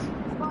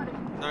 Il y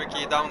en a un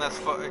qui est down as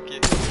fuck. Ok.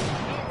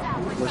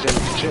 Moi j'ai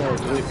touché un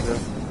truc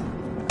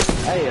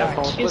là. Hey, fonce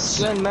pas tout Chris.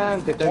 seul,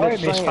 man. T'es un Ouais, mais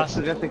je médecin,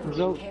 pensais- tu restes avec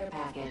nous autres. Care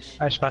package.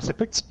 Ah, je pensais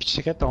pas que tu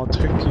pitcherais ton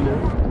truc là. There's a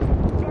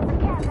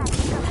care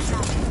package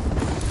coming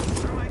now.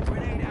 Thermite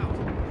grenade out.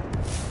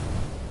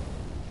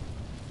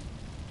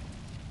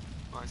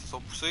 Ouais, ils se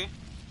sont poussés.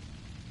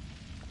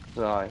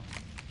 Ouais.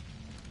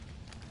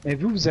 Mais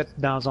vous, vous êtes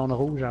dans zone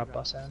rouge en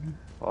passant, là.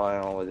 Ouais,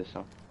 on va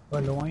descendre.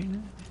 Pas loin, là.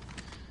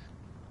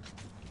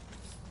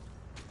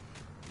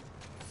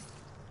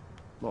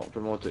 Bon, on peut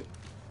monter.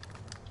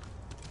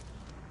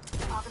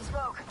 Popping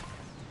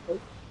smoke.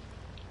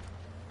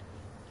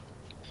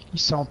 Ils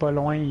sont pas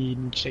loin, ils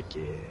nous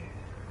checkaient.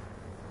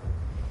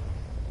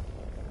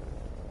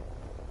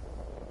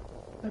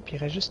 Ah, puis il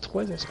reste juste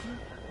 3 escouades.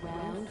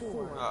 Round 4.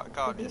 Ah,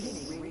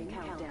 calice. Ring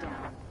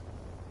countdown.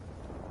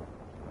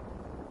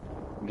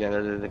 Il vient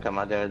de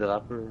commander un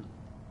drapeau. Ouais,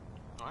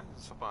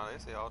 ça surprendrait,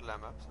 c'est hors de la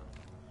map ça.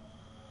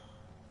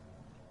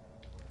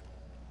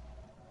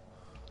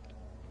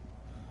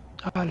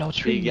 Ah, l'autre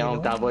Puis tree, il est Guillaume,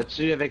 loin. t'en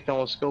vas-tu avec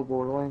ton scope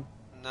au loin?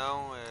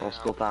 Non, Ton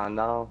scope en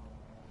or?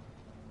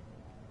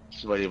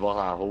 Tu vas les voir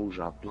en rouge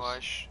en plus. ouais,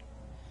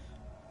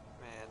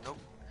 mais non,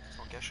 ils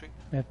sont cachés.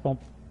 Mais bon,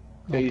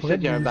 Là, ici, pourrait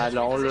il y a un bouger.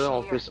 ballon là,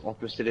 on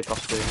peut se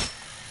téléporter.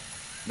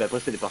 Ben pas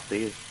se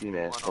téléporter ici,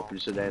 mais c'est Ouais, pas non. plus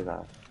ça dans les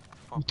airs.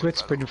 Ou toi,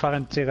 tu peux nous faire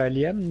une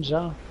tyrolienne,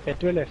 genre.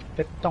 Fais-toi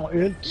fais ton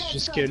ult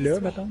jusque là,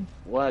 mettons.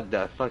 What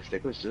the fuck, c'était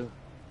quoi ça? Là,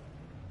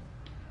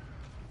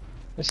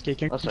 c'est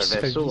quelqu'un Ah, qui c'est se un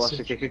fait vaisseau, vie, ah, ça.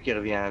 c'est quelqu'un qui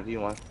revient en vie,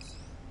 ouais.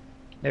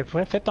 Mais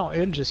pourrais faire ton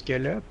ult jusque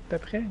là, à peu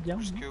près, Guillaume.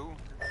 Jusque où?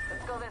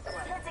 Let's go this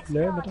way. Let's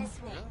Là, explore mettons.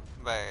 this way.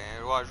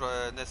 Ben, ouais, je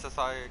vais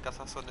nécessaire, quand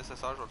ça sera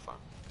nécessaire, je vais le faire.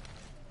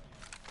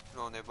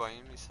 Là, on est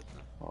bien ici,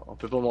 là. On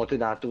peut pas monter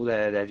dans le tour de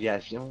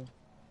l'aviation.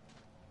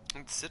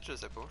 D'ici, je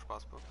sais pas, je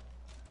pense pas.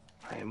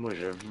 Hey, moi,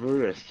 je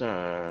veux, c'est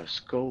un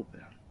scope.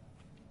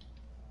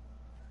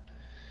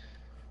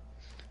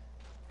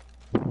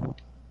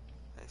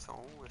 Ils sont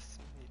où, est-ce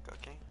que les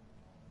coquins?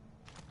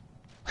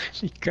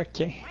 Les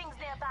coquins. Rings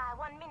nearby.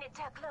 1 minute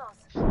till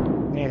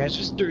close. Mais il reste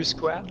juste 2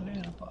 squads,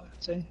 là, à part,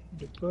 tu sais.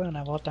 Il doit pas en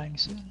avoir tant que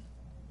ça.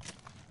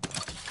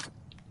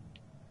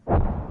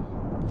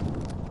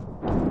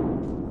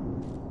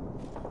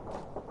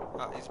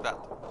 Ah, ils se battent.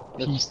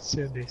 Puis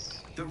ça, ben,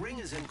 The ring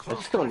is in close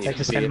Est-ce qu'on est Fait que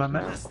ce serait le moment.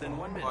 less than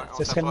 1 minute. Ouais, on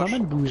Ce serait le s'approche.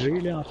 moment de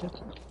bouger, là, en fait.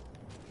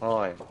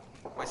 Ouais.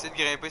 On va essayer de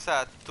grimper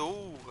sa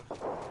tour.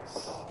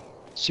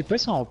 Je sais pas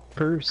si on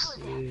peut.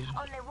 Good. Only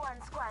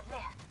one squad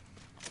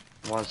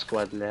left. One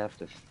squad left.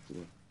 c'est-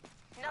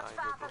 Not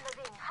far from the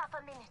ring. Half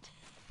a minute.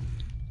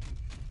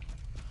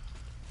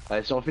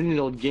 Si on finit une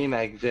autre game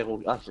avec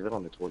 0. Ah, c'est vrai,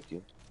 on a 3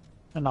 kills.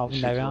 Ah non, vous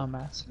Je l'avez sais en pas.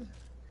 masse. Là.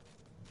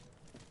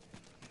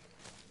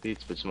 Puis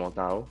tu peux-tu monter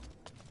en haut?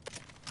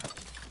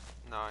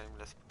 Non, il me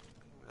laisse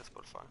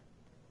pas le faire.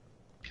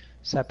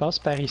 Ça passe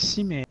par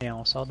ici, mais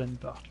on sort d'une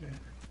porte, là.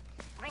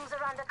 Rings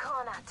around the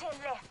corner. 10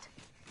 left.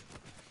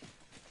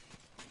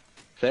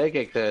 Tu sais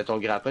qu'avec ton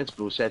grappin, tu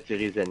peux aussi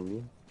attirer les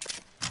ennemis.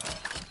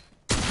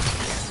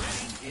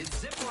 It's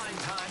zipline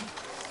time.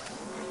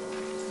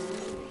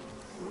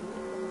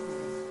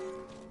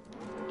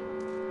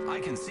 I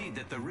can see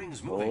that the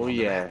ring's moving Oh on the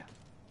yeah. map.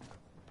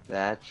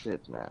 That's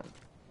it, man.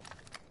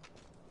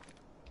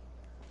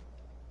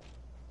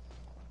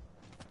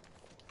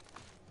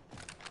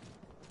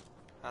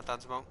 Attends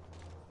du monde.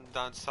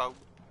 Dans du sable.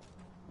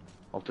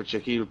 On peut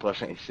checker le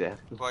prochain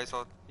cercle. Ouais,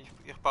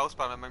 ils repassent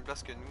par la même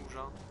place que nous,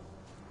 genre.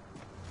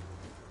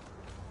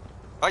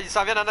 Ah, ils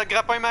s'en viennent à notre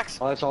grappin, Max!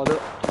 Ouais, ils sont là.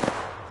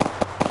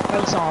 Ah,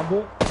 ils sont en bas.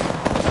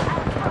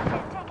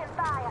 Outpost taking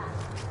fire.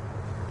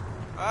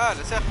 Ah,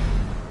 le cercle!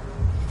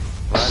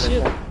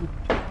 Shit.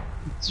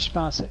 Si je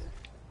pensais.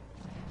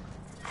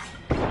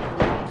 Il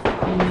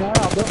meurt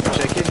en bas.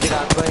 Checker le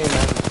grappin,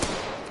 man.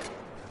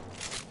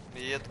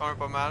 Mais il y a un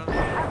pas mal. Have they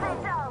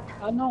zoned?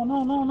 Ah non,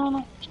 non, non, non,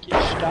 non. Je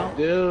suis down.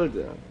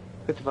 Dude.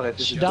 Pourquoi t'es pas resté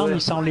Je suis sur toi? down,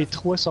 ils sont les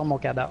 3 sur mon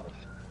cadavre.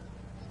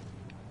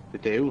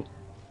 T'étais où?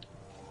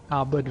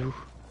 En bas de vous.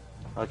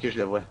 Ok, je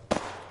le vois.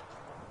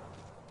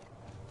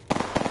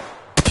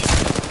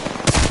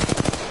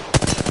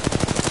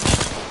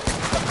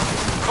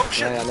 Oh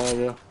shit! Ouais, y'en a un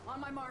là.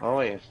 Ah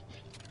ouais.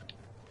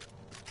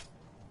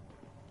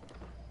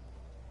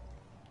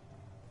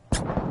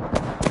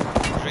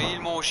 J'ai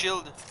heal mon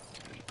shield.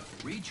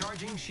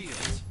 Recharging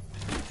shields.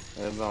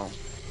 Bon.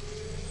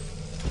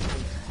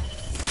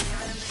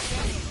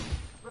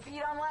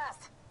 Repeat on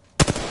last.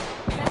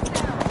 Heads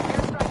down.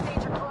 Airstrike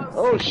danger close.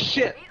 Oh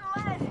shit! Eating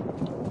lead.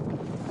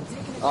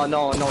 Oh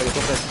non, non, il a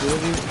pas fait ça,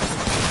 lui.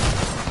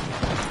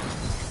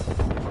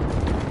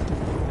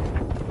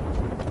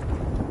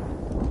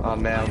 Oh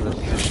merde.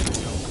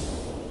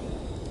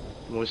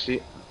 Moi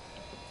aussi.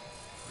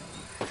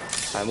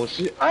 Ah, moi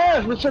aussi.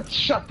 Ah, je me suis fait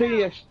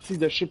choper, esti,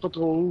 de je sais pas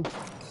trop où.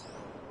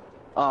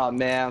 Ah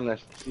merde,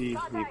 esti,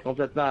 il est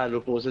complètement à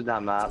l'opposé de la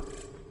map.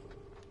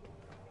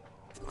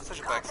 Comment ça,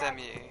 j'ai pas accès à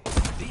mes.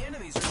 The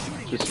enemies are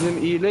shooting. Je suis venu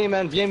me healer,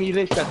 man. Viens me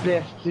healer, s'il te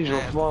plaît, esti, je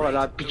vais pouvoir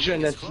leur The pitcher un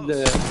ring is esti close. de...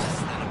 Less than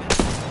a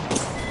minute.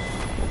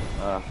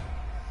 Ah.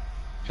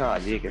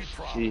 Calique,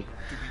 esti.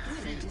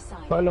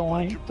 Pas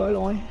loin, pas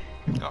loin.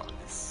 Ah,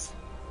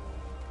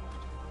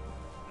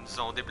 ils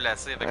nous ont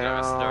déplacés avec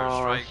leur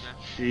strike là.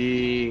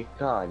 Si,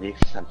 calique,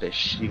 ça me fait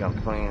chier comme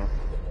fin. Hein.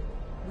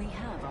 We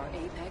have our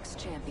Apex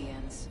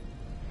champions.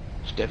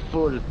 J'étais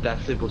full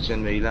placé pour que tu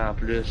viennes me healer en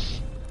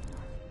plus.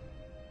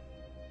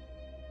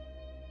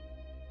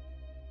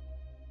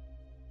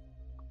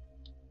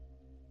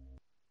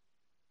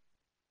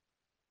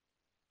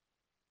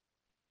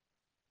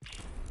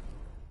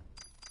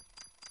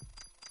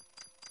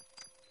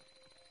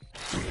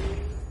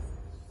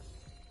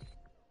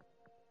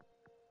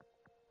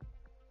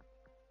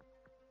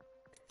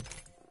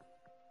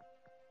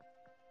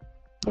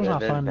 Faut que j'en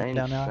fasse une Level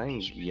dernière. 25,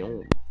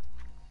 Guillaume.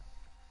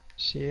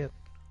 Shit.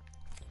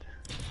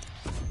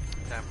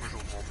 Attends un peu,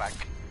 j'ouvre mon pack.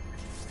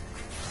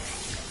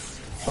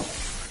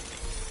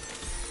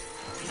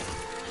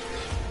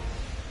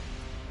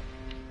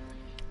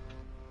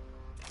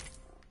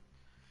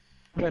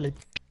 Allez.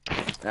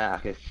 Ah,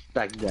 quel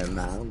pack de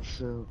merde,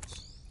 ça.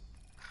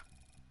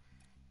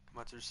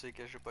 Comment tu le sais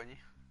que j'ai pogné?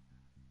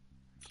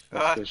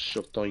 Parce que je suis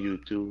sur ton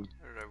YouTube.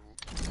 J'avoue.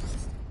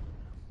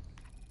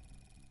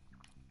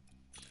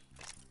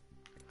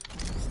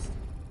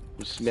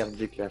 Aussi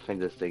merdique que la fin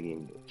de cette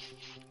game.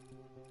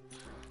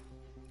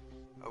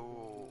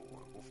 Oh,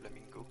 un beau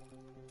flamingo.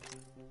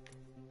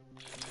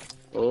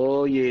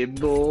 Oh, il est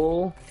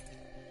beau.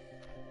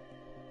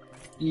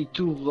 Il est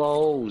tout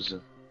rose.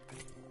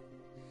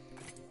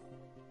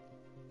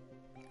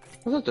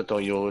 Comment ça, t'as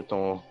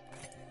ton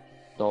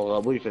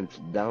robot, il fait une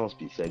petite danse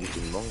pis il salue tout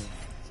le monde.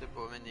 C'est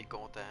pas, mais il est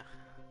content.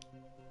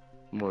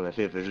 Moi, la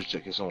fille, elle fait juste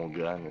checker son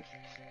gun.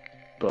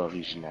 C'est pas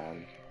original.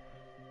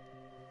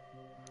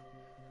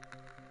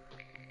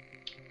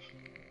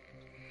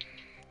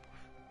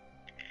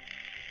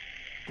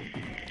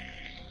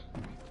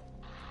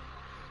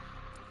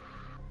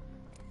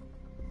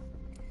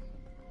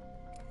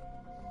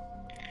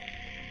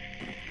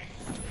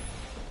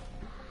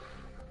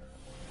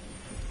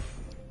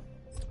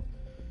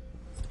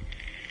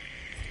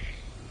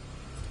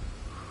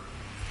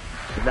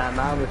 C'est de la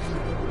merde.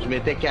 Je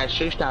m'étais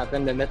caché, j'étais en train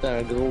de mettre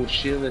un gros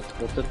shield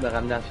pour tout me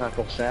ramener à 100%,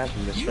 puis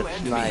je me suis fait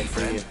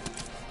sniper. Ouais.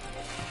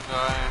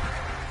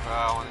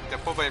 On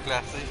était pas bien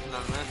placés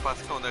finalement. Je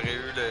pensais qu'on aurait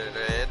eu le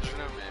edge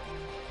là, mais.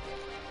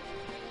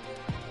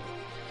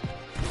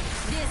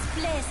 This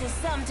place is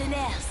something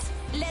else.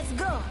 Let's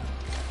go.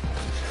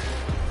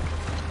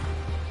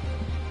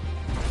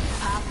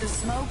 Pop the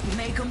smoke,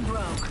 make 'em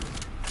broke.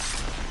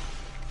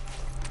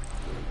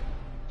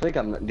 Tu sais,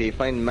 comme des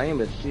fins de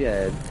même, si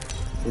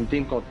une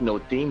team contre une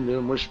autre team, là,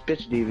 moi je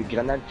pitch des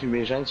grenades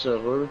fumigènes sur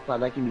eux,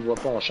 pendant qu'ils ne voient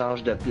pas, on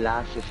change de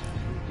place.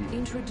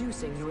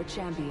 Introducing your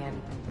champion.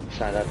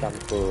 Ça l'attend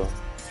pas.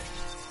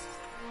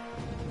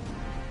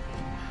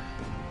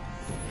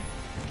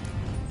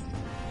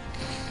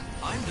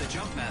 I'm the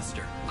jump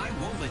master. I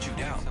won't let you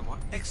down, C'est moi.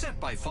 except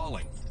by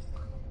falling.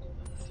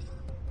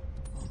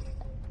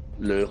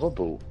 Le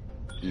robot.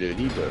 Le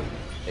leader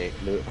est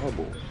le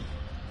robot.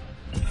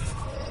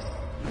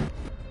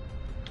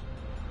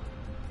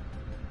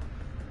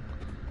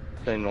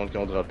 Plein de monde qui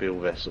ont droppé au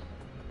vaisseau.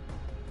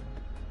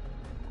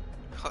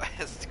 Ouais,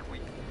 c'est que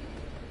oui.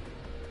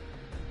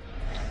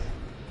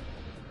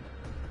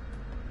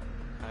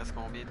 Il reste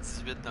combien?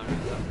 18 dans le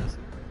top là, ça?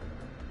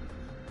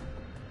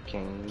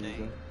 15. Ok.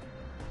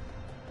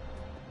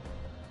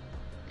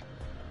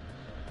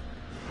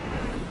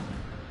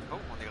 Oh,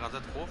 on est rendu à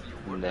 3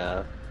 viewers.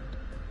 9.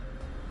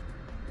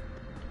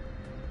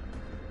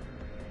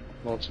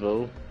 Bon, tu vas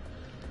où?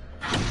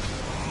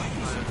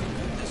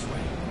 This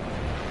way.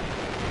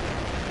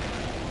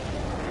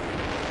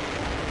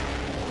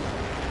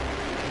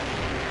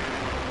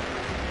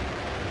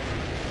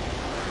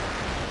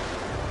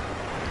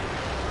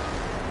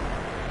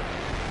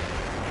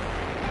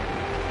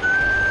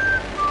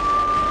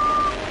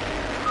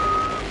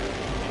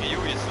 Rio,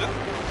 il est là?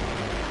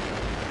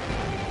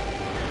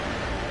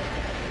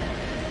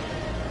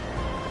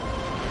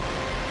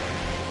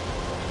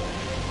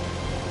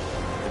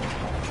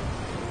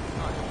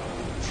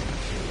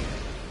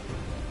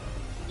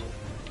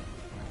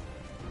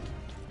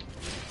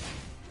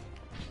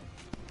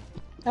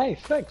 Hey,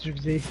 fuck, je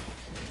vous ai...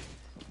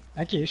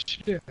 Ok, je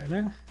suis là.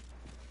 Non,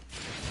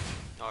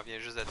 on vient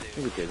juste d'atterrir.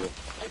 Il était là.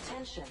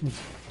 Attention.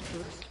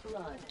 First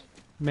blood.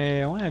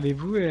 Mais ouais,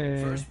 avez-vous...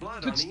 First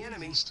blood toi, on the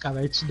enemy. tu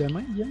travailles-tu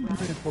demain, Guillaume,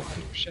 pour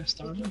coucher à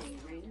cette heure-là? Beginning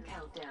ring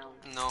countdown.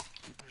 Non,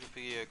 j'ai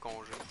pris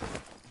congé.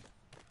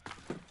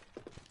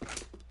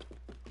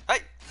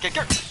 Hey!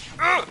 Quelqu'un!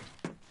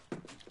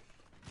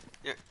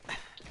 Yeah.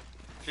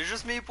 J'ai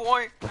juste mes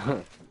points!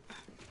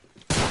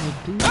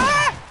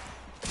 Ah!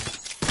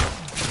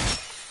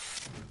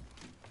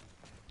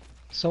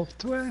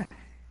 Sauve-toi!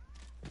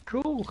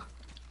 Cours!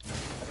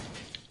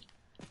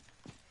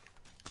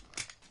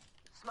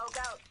 Smoke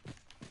out.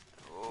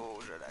 Oh,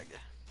 je lag.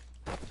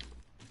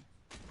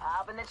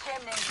 Up in the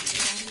chimney.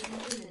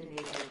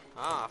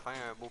 Ah, enfin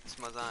un beau petit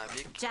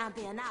Mozambique.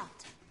 Champion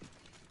out.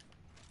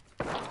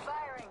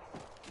 Firing.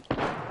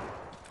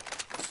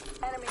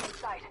 Enemy in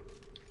sight.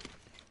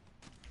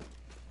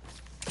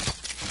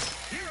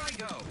 Here I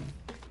go.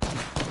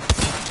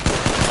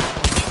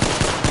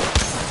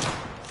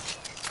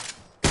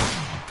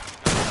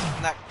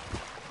 Snack!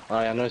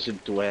 Ah, y'en a un sur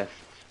le ouest.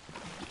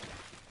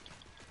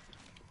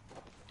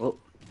 Oh.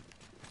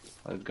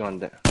 Le gun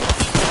dedans.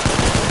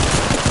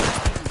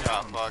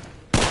 Ah, fuck.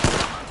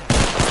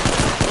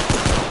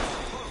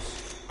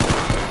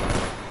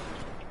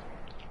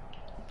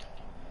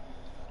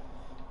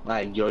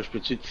 Ah, gars, je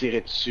peux-tu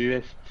tirer dessus,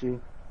 est-ce? Ils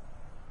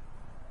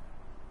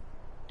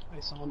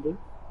sont deux.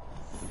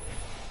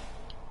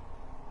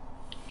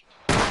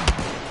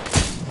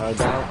 Un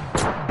down.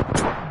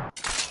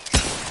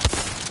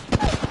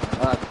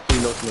 Ah, c'est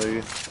l'autre m'a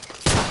eu.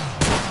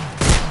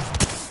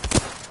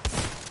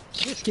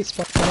 Qu'est-ce qui se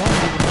passe?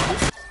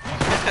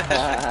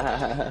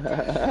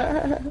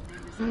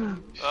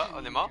 Ah,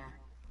 on est mort?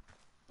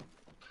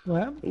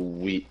 Ouais.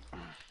 Oui.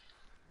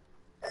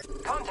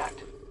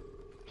 Contact.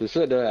 C'est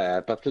ça, là,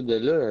 à partir de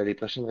là, les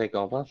prochaines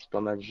récompenses, c'est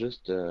pas mal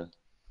juste de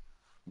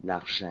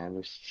l'argent,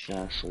 là,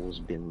 600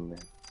 choses bin,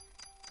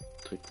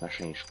 truc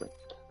machin chouette.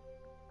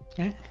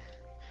 Hein?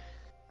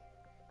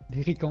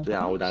 Des Tu sais, en haut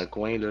récompenses? dans le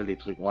coin, là, les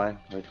trucs, ouais,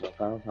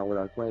 récompenses, en haut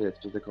dans le coin,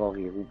 l'espèce de corps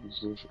héros, tout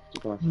ça, je sais pas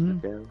comment ça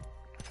s'appelle.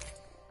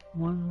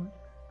 Ouais, ouais.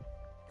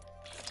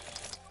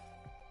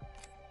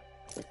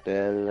 Ça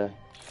s'appelle...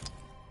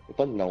 Y'a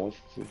pas de nom,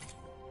 c'est...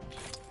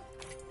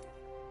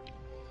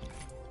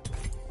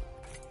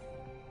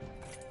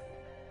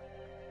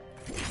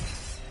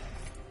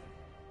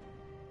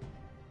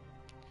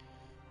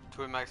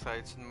 Toi, Max, ça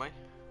tu demain?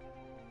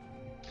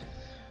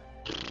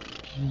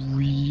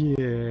 Oui,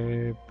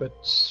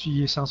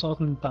 il est censé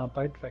avoir une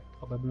tempête, fait que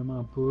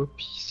probablement pas.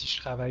 Puis si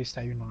je travaille, c'est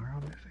à 1 heure.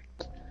 Là, fait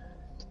que...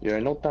 Il y a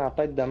une autre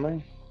tempête demain?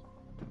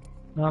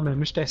 Non, mais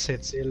moi j'étais à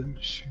Sept-Îles.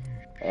 Je suis.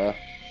 Ah.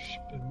 Je suis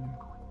pas venu.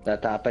 La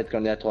tempête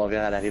qu'on est à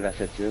Trois-Rivières, elle arrive à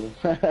Sept-Îles.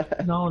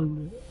 Non,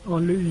 on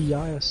l'a eu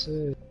hier, ça.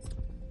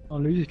 On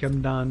l'a eu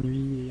comme dans la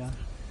nuit hier.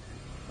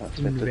 Ah,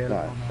 Une nouvelle.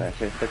 ça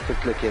fait tout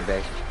le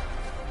Québec.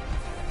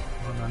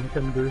 On en a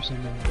comme 2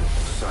 semaines.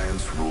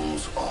 Science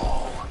rules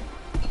all.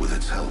 With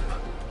its help,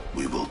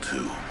 we will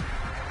too.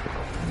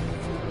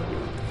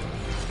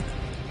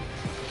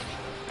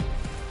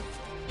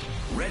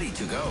 Ready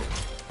to go.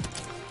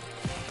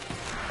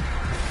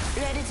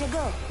 Ready to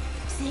go.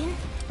 Seen?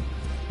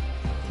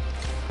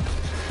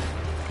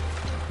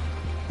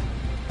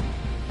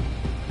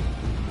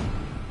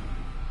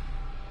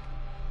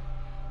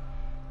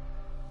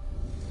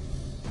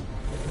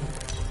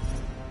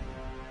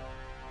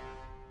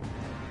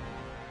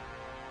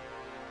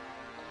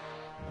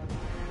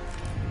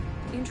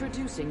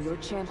 Introducing your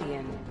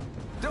champion.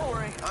 Don't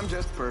worry, I'm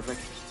just perfect.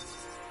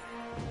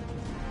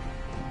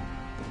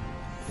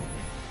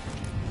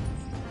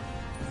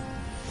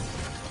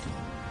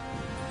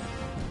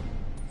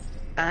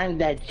 I'm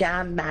the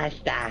Jam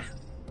Master.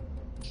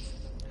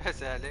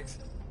 C'est Alex.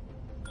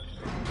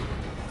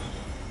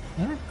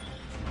 Hein?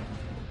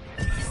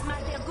 This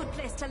might be a good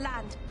place to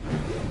land.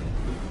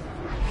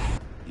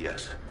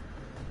 Yes.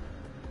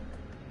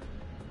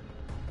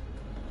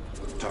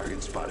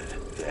 Target spotted.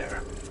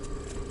 There.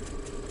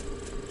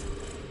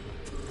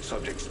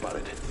 Subject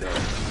spotted. There.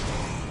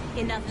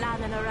 Enough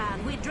landing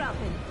around. We're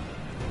dropping.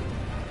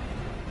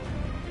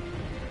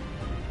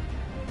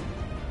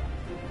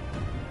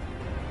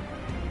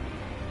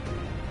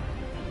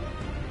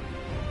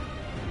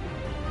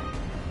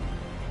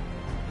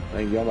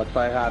 Ouais, Guillaume va te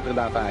faire rentrer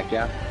dans la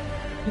pancarte.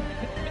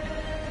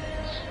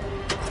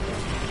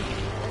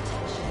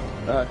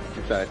 Ah,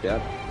 c'est ça la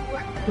tête.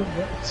 The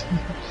battle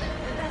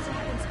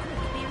happens quick.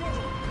 Be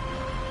ready.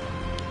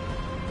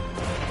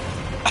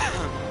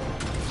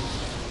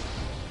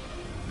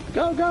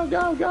 Go, go,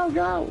 go, go,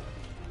 go!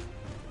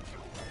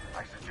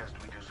 I suggest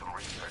we do some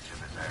research in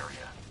this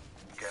area.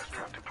 Gas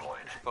trap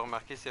deployed. J'ai pas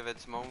remarqué s'il y avait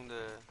du monde.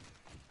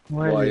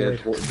 Ouais, il y a 2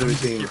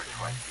 teams.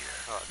 Right here.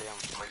 Ah, damn.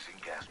 Placing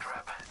gas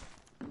trap.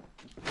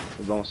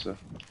 C'est bon ça.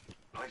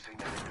 Placing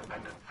an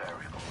independent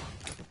variable.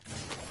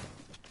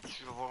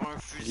 Je vais voir un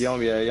fusil.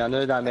 Guillaume, il y en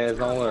a dans la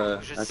maison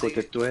Je à sais.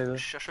 côté de toi. Là.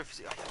 Je cherche un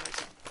fusil. Ah, il y en a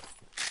ici.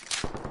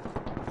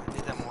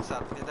 Viens dans mon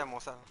salle. Viens dans mon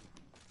salle.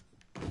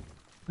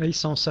 Là, ils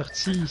sont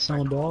sortis, ils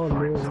sont dehors, là.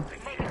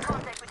 Making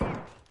contact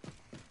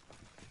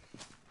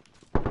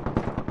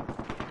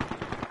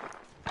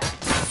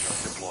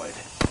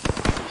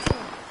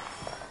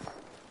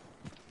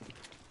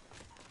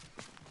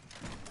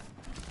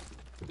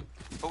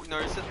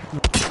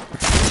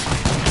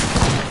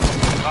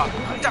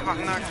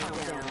tabarnak!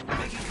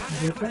 Making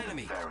contact with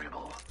enemy.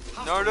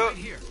 Non, là!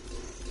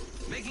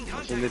 Making Je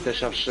contact venais with te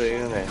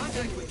chercher, mais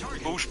contact with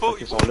target. Bouge pas,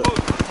 ils il sont bouge là. pas!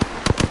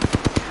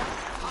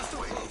 Hostile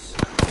close.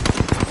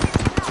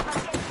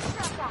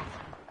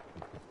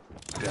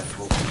 Death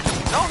will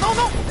Non, non,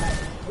 non!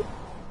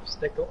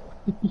 C'était con.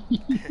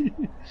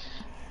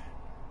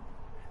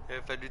 Il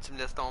a fallu que tu me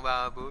laisses tomber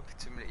en bas, puis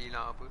que tu me heal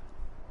en bas.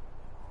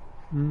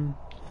 Hmm.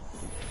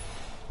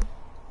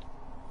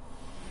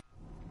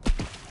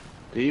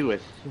 Et ouais.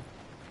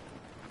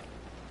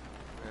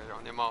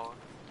 On est mort.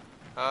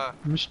 Ah,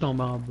 Moi, je suis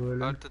tombé en bas,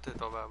 là. tout est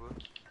tombé en bas.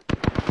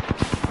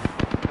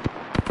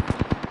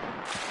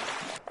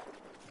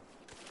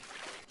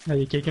 Ah,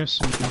 il y a quelqu'un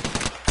sur le plan.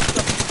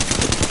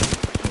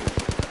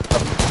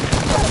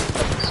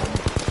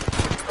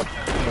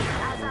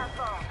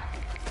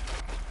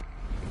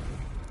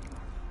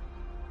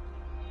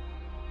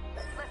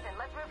 Listen,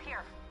 let's move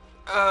here.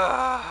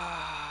 Ah!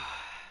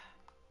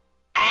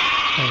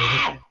 Ah,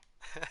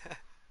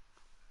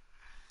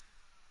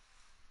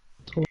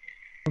 trop.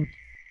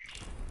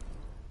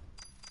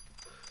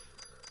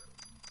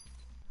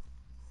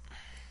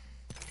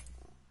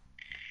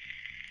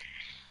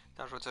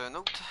 Attends, je vais dire un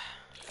autre.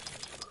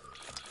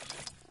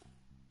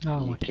 Ah,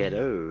 Il est ouais. quelle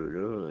heure,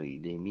 là?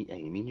 Il est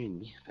minuit et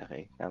demi,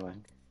 pareil, quand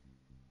même.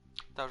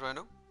 Attends, je vais un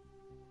autre.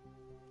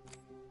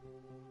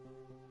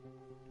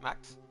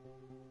 Max?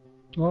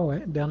 Ouais,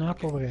 ouais, dernière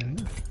pour vrai,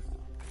 là.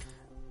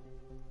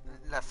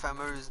 La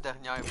fameuse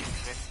dernière pour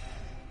vrai.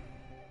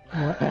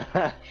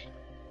 Ouais.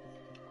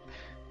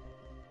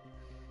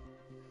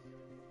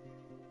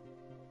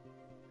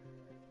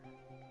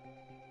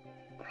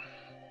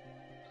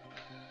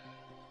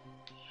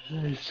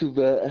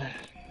 Souvent,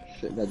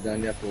 c'est la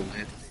dernière pour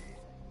vrai.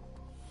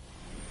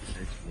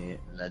 C'est fini.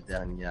 La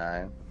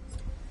dernière.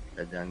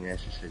 La dernière,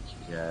 c'est celle qui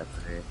vient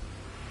après.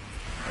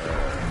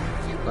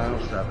 Je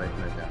pense que ça va être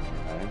la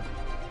dernière.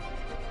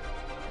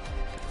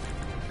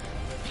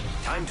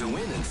 Time to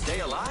win and stay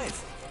alive.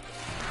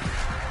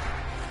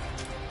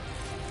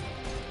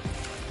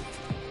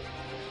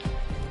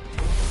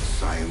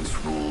 Science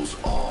rules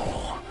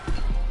all.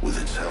 With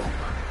its help,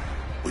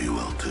 we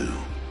will too.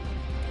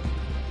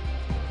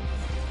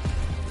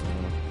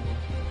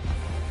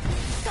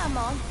 Come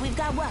on, we've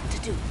got work to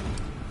do.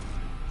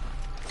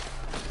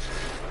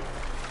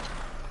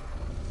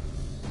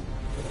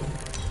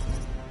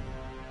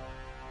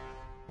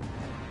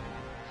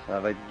 Ça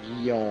va être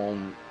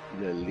Guillaume,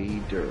 le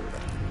leader.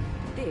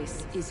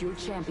 This is your Mais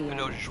champion.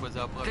 là, j'ai choisi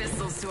la première.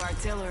 Pistols to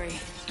artillery.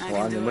 I Ouais,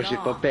 can mais do moi it j'ai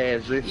pas all.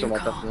 pesé sur You mon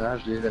call.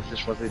 personnage, je l'ai laissé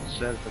choisir tout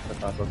seul, ça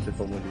fait en sorte que c'est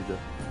pas moi leader.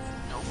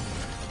 Non.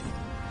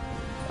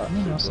 Ah,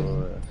 Non, c'est c'est pas...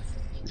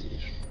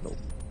 bon. non.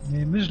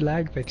 Mais moi, je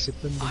lag, fait que c'est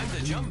pas une bonne I'm the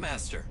idée. jump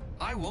master.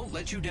 I won't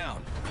let you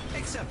down,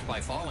 except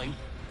by falling.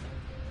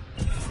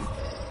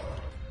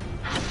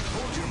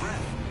 Hold your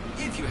breath.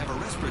 If you have a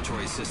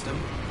respiratory system,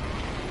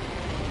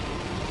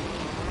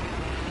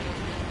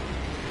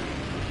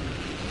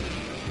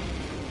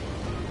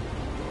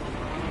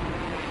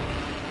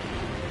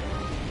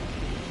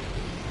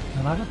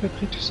 On a l'air à peu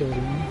près tout seul, là.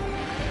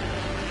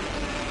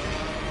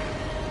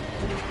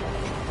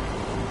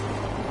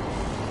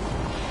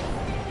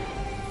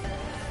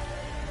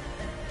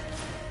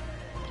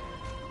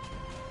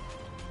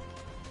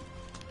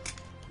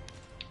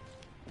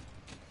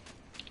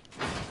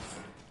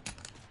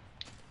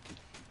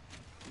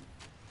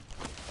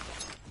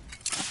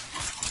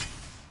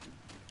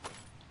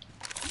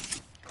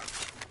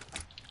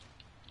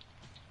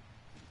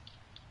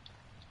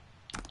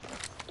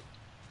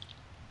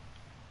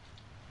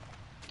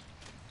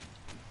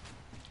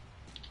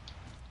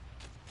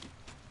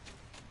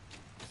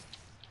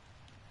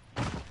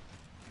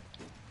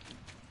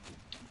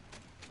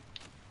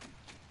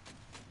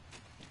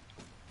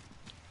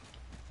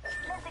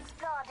 Let's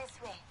explore this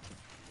way.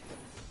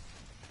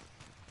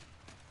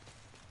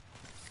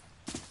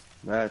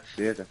 That's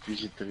it, un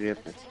fusil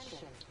triple.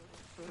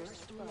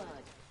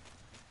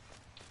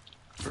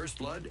 first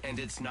blood, and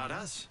it's not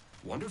us.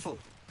 Wonderful.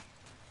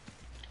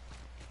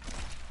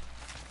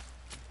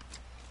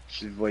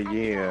 Si vous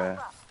voyez un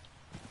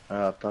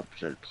hop-up,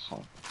 je le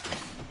prends.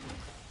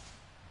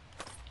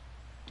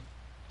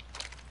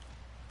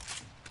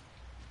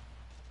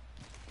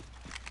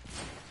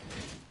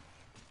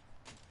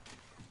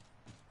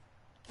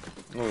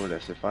 Oh,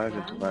 laissez faire,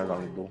 j'ai trouvé un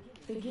longbow.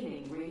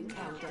 Beginning ring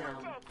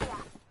countdown. Take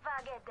care.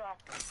 Forget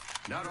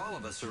that. Not all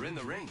of us are in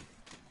the ring.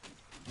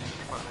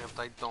 Faudrait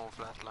peut-être ton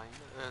flatline.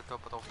 T'as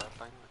pas ton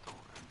flatline, mais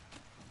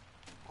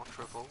ton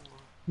triple.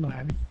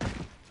 Ouais.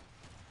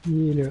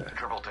 Il est là.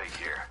 Triple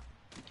take here.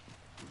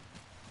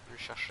 Je vais le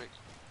chercher.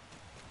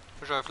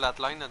 Moi, j'ai un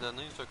flatline à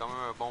donner, c'est quand même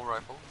un bon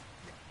rifle.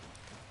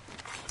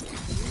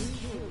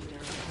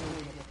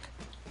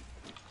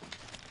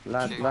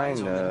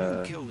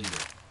 Flatline, Kill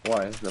leader.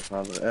 ouais, je le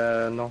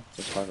prendrai. Non,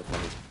 je le prendrai.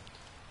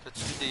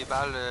 T'as-tu des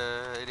balles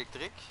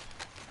électriques?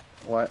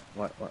 Ouais.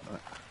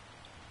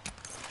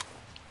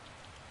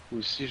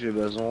 Aussi, j'ai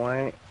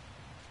besoin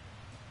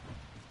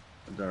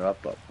d'un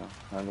hop-up.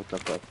 Hein. Un autre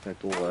hop-up.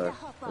 Bientôt,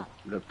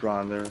 le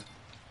Prowler.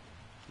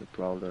 Le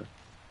Prowler.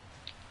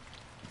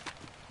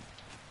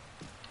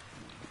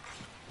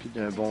 Puis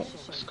d'un bon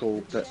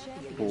scope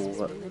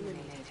pour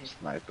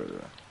sniper.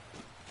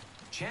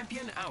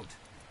 Champion out.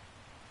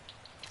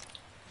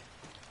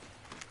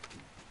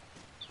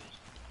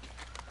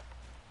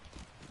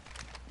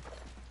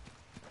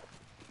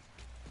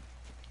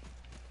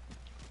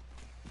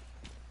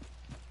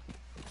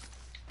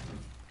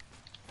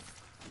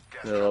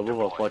 Le robot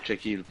va pouvoir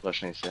checker le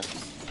prochain cercle.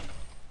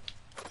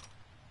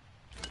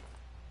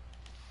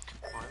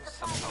 Ouais,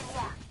 ça me semble.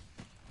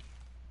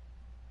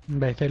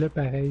 Ben fais-le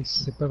pareil,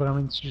 c'est pas vraiment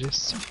une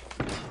suggestion.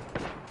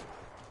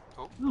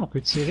 Oh. Non, on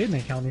peut tirer,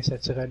 mais quand on est sa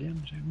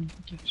tyrolienne, j'aime bien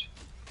catcher.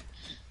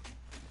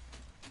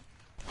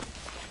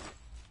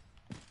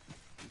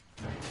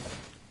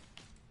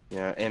 Il y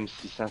a un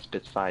M600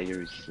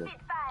 Spitfire ici.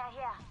 Spitfire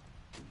here.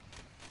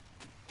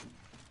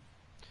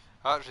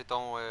 Ah, j'ai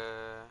ton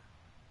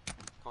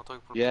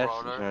truc pour le Yes,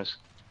 crawler.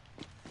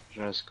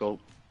 j'ai un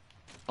scope.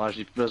 Ah,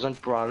 j'ai plus besoin de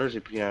Prowler,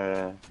 j'ai pris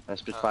un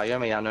Spitfire,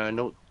 mais il y en a un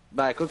autre.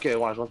 Ben écoute, ouais, je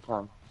vais le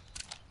prendre.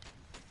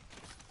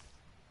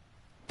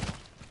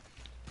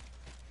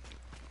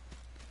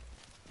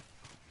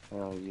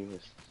 Oh,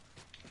 yes.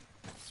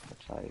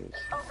 Spitfires.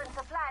 Open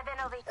supply then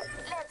over.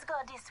 Let's go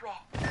this way.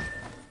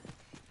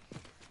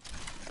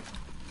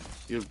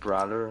 You le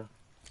Prowler.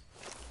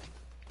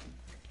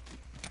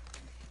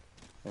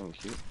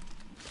 Thank you.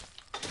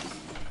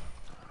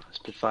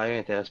 Spitfire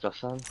intéresse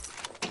personne?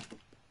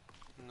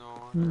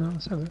 Non, Non,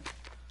 ça va.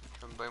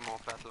 j'aime bien mon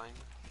flatline.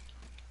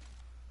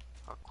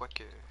 Ah,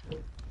 quoique.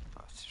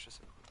 Ah, si, je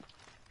sais pas.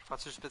 Je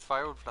prends-tu le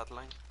Spitfire ou le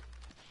flatline?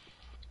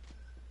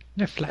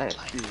 Le Hey,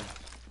 flatline. si.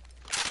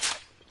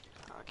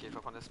 Ah, ok, je vais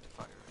prendre le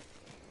Spitfire.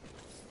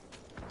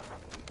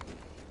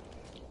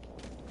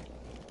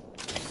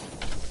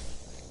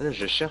 Là,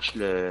 je cherche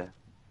le...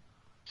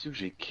 C'est où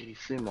j'ai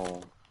crissé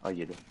mon... Ah,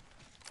 il est là.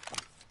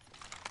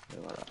 Et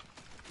voilà.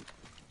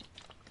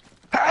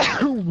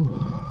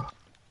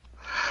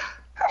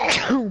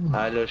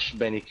 Ah là, je suis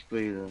bien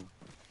équipé là.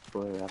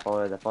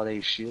 À part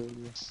des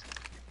shields.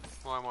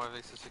 Ouais, moi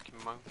avec, c'est ce qui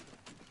me manque.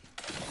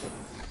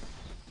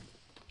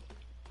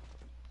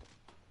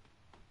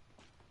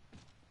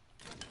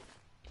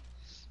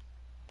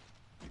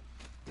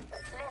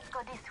 Let's go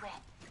this way.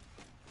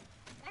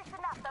 Listen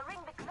up, the ring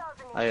be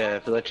closing in. Ah,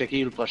 faudrait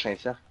checker le prochain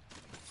cercle.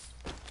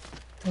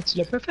 Oh, tu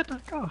l'as pas fait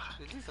encore.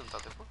 J'ai dit, ça me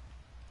tentait pas.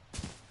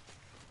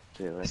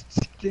 C'est vrai.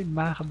 C'est que t'es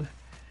marde.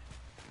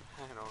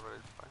 Non, je vais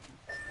le faire.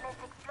 Let's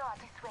explore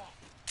this way.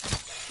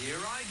 Here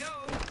I go.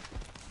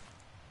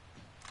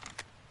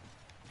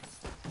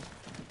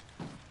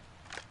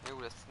 Et où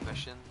la petite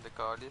machine de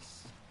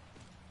calice?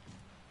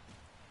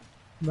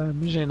 Ben,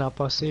 moi, j'ai en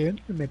passé une,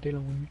 mais t'es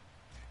loin.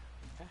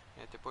 Hein?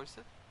 Elle était pas ici?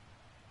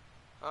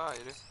 Ah,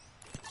 elle est là.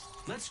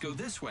 Let's go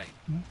this way.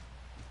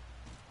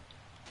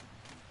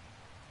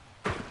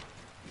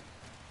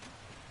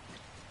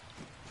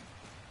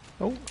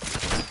 Oh!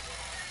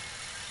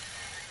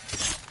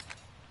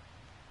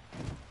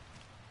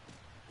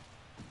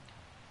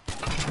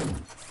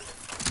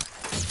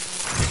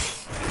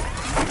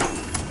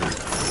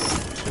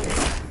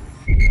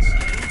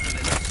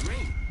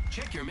 Ring.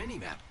 Check your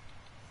mini-map.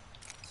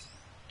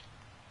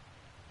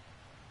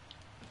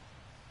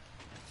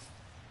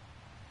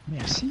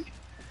 Merci.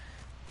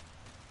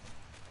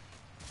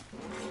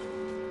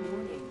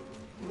 Warning.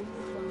 Ring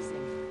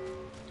closing.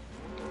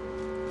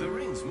 The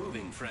ring's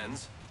moving,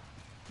 friends.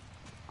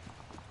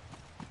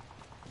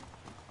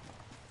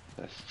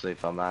 C'est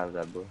pas mal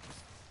là-bas.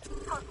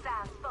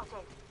 Hostile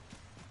spotted.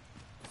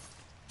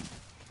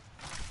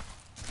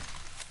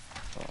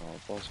 On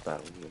passe par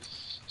où?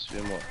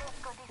 Suis-moi.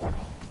 Let's go this way.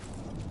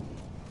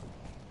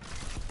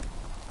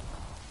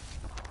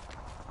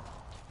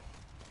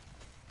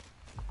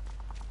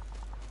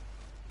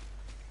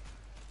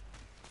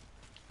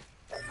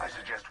 I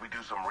suggest we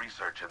do some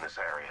research in this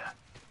area.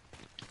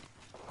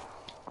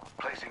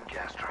 Placing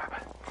gas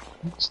trap.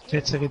 Tu te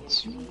fais tirer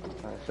dessus.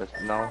 Ouais,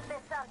 non.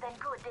 There's something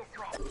good this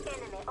way.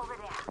 Enemy over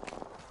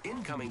there.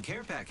 Incoming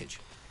care package.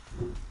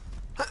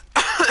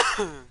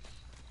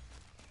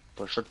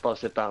 Pas le choix de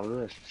passer par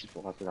là, si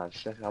pour rentrer dans le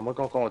cercle. À moins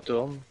qu'on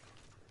contourne.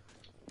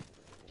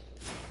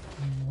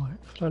 Ouais,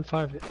 faudra le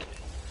faire vite.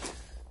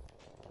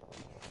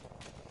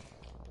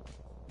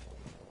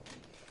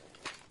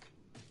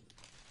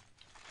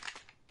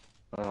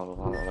 Ah,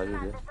 on va aller là.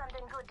 There's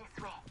something good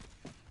this way.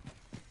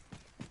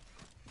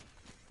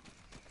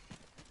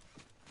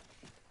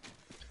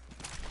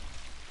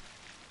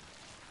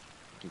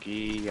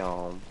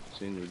 Guillaume,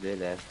 tu nous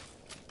délaisses.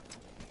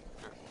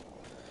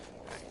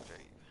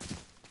 J'arrive.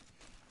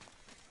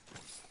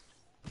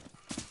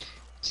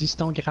 Si c'est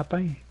ton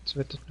grappin, tu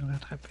vas tout nous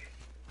rattraper.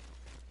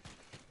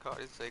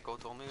 Calice, vous avez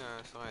contourné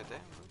sur un thème.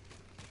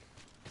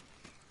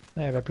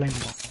 Il y avait plein de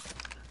monde.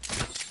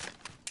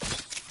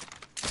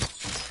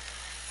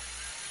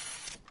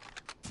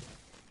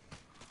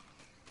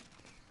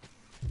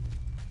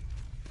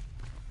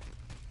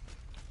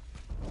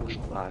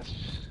 Ah,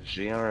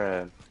 j'ai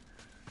un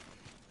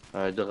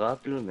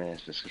drop là, mais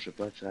c'est parce que je veux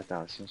pas attirer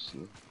attention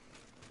sinon.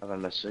 Avant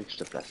de m'assurer que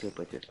cette place-là n'a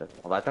pas été faite.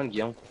 On va attendre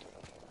Guillaume.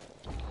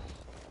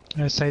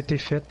 Ça a été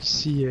fait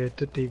ici,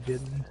 tout est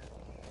vide.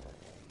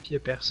 Y'a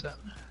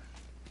personne.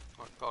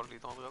 Ouais, garde les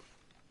ton drop.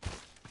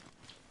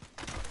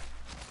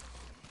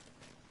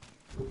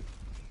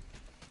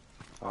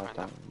 Ah,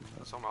 attends. On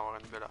va sûrement avoir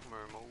une belle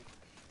armure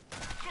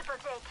mauve. Triple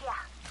take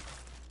here.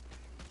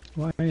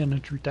 Ouais, y'en a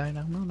tout le temps,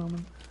 normalement,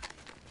 normalement.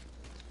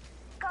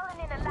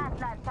 Calling in a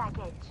lifeline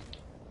package.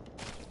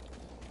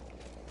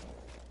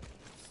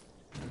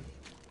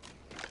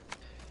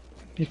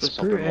 Et Je sais pas tu si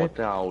on peux peut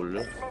monter en haut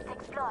là. Let's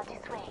explore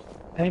this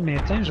way. Hey, mais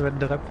attends, je vais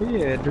te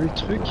dropper 2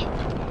 trucs.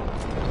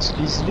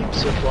 Utilise-les, puis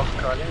tu vas pouvoir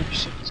coller un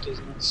fichier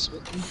quasiment tout de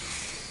suite, là.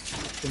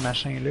 Ces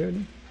machins-là, là.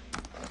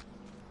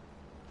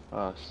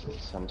 Ah,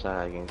 ça me sert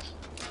à rien ça.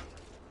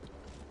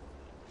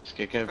 Si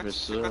quelqu'un veut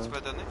ça... C'est quoi tu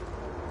m'as donné?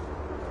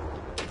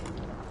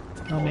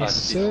 Non, mais Ah, c'est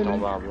si, ça, c'est là.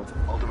 tombé en bas.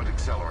 Ultimate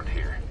accelerant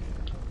here.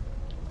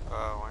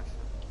 Ah ouais.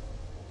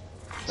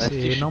 Ben,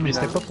 si je suis Non, mais pris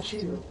c'était dans- pas pour toi.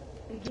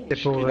 C'était Je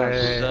suis pour pris dans le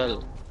sous-sol.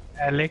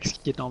 Alex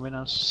qui est tombé dans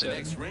le The sous-sol.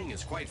 next ring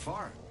is quite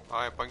far.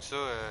 Ouais, pogne ça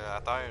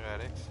à terre,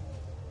 Alex.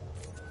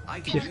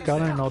 I Puis can il use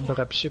recolle un that. autre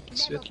dropship tout de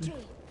suite, là.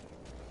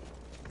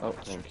 Oh,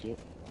 thank you.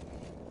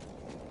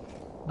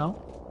 Non?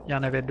 Il y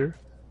en avait 2.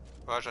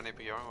 Ouais, j'en ai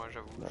pris un, ouais,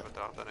 j'avoue. Je vais te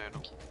leur donner un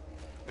autre.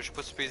 Mais je sais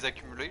pas si tu peux les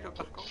accumuler, là,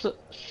 par contre. Ça,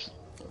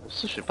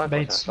 je sais pas à quoi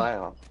Ben, ça tu-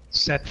 sert. Hein.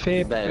 Ça te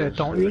fait Ben,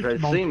 ton je ult le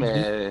monte sais, plus vite.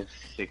 mais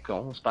c'est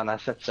con. C'est pendant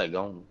 7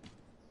 secondes.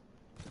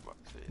 Ouais,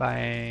 c'est-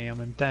 Ben, en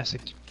même temps, c'est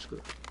que... en tout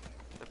cas.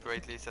 Ça peut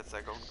être les 7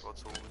 secondes qui vont te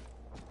sauver.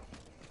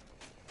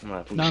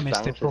 Ouais, faut que Non, je mais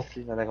pense c'était pour-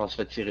 aussi, pendant qu'on se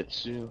fait tirer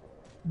dessus. Là.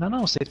 Non,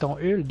 non, c'est ton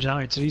ult, genre,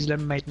 utilise-le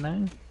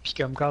maintenant, puis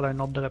comme call un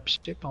autre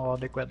dropship, on va avoir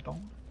de quoi de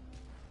bon.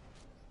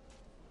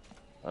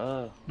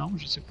 Ah, Non,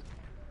 je sais pas.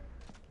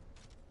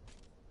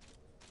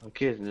 ok.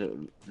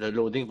 Le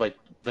loading va être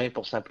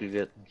 20% plus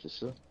vite, c'est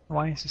ça?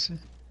 Ouais, c'est ça.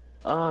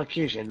 Ah, ok,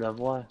 je viens de le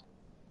voir.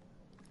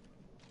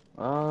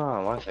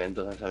 Ah, ouais, ça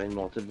vient de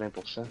monter de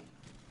 20%.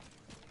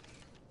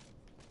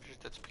 Puis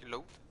t'as-tu pris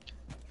l'autre?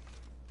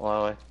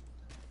 Ouais, ouais.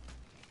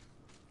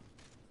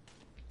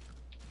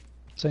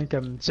 Tu sais,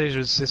 comme, tu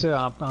sais, c'est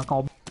ça, en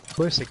combat,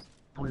 c'est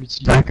qu'on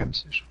l'utilise comme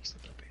ça, je trouve que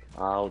c'est pas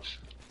pire. Ouch.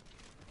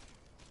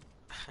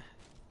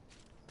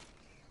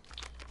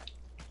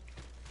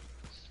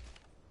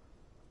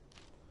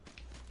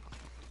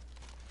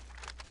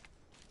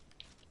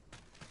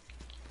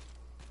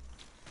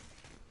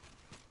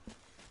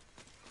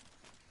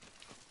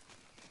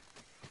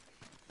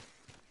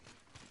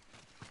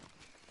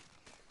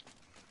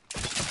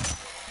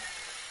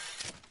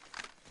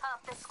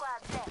 Half the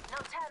squad's left. No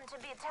time to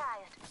be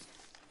tired.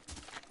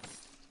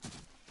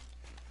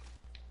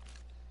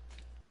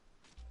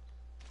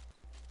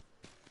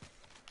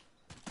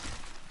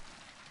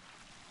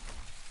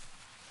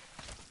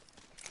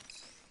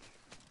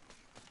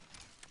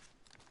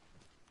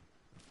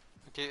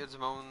 Ok, y'a du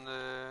monde.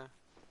 Ah,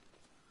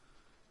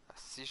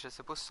 si, je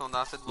sais pas si sont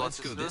dans cette Let's go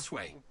bâtisse-là this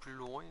way. ou plus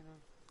loin. Là.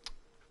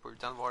 J'ai pas eu le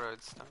temps de voir la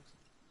distance.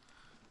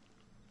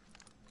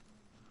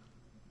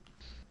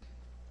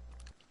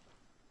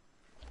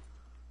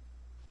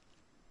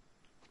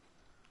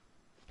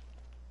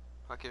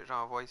 Ok,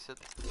 j'envoie ici.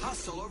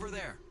 Hostile over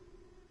there.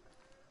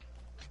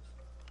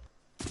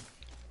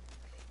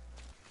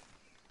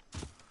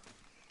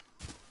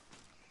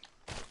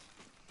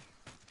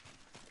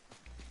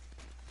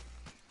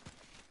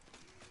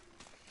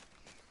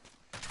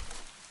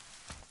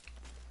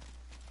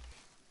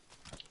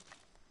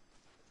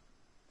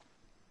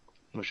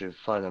 Moi, je vais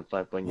faire me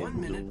faire pogner 1 le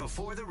minute dos.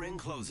 before the ring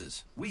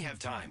closes. We have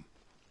time.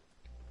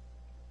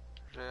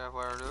 Je vais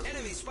avoir là.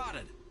 Enemy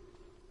spotted.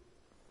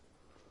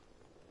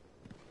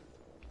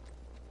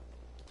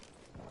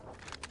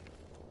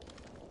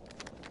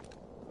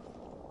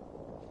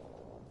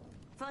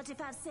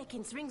 "45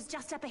 seconds. Ring's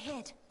just up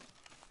ahead."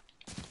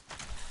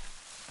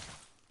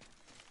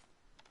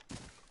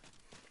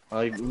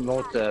 Ah, il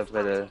monte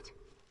après le...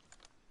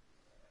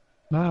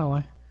 Ah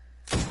ouais.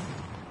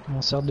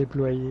 On sort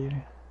déployé, là.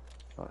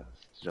 Ouais,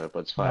 j'aurais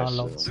pas dû faire Dans ça.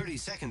 l'autre. 30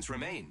 seconds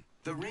remain.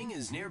 The ring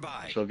is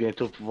nearby. Je vais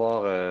bientôt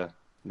pouvoir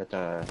mettre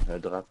un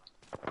drop.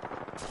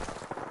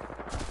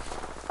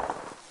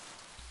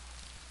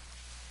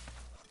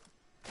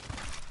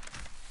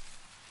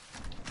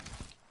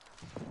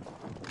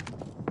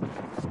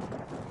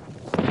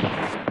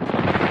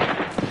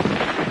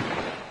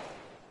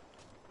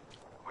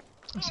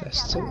 Ça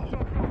se tire.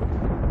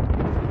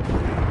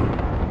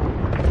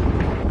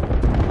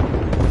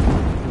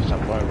 Ça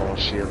prend un bon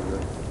shield. Là.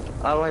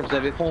 Ah ouais, vous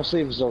avez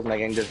foncé, vous autres, ma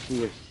gang de fous.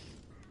 Ouais,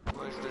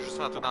 je voulais juste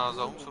rentrer dans la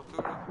zone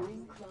surtout. Là.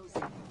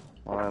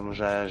 Ouais, moi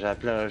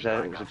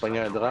j'ai pogné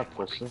un drop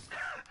pour ça.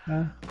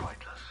 Hein?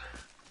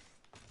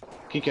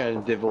 Qui a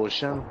une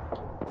devotion?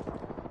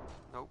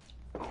 Nope.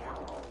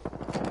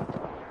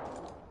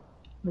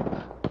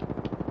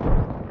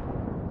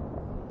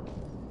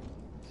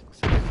 C'est quoi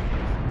ça?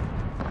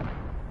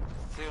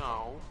 Tire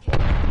en haut.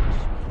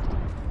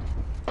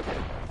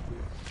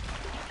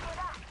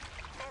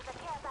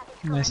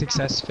 Mais c'est que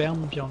ça se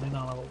ferme, puis on est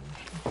dans le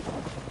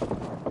rouge.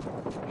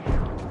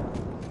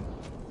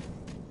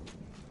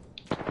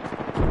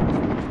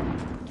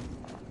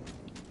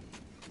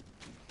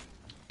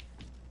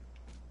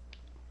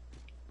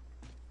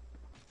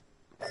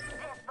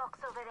 This box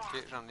over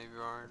Ok, j'en ai vu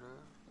un là.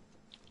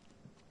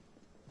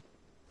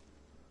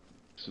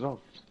 C'est bon.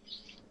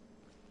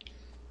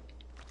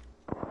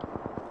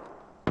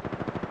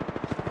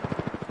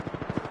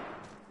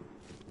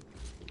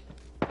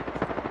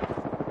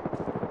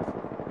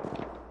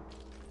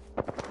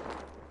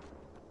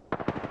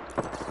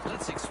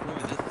 Let's explore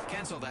this.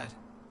 Cancel that.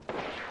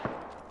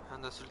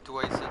 On a sur le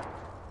toit ici.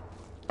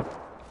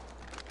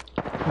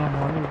 Ouais,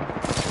 moi, lui.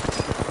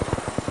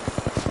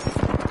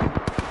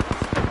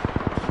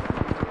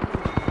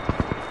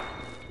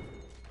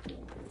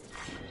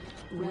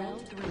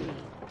 Round 3.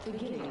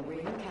 Beginning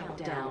ring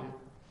countdown.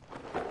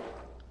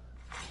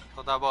 Ils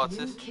sont en bâtisse.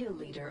 New kill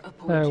leader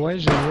appointed. Ouais,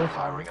 j'ai vu.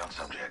 Firing on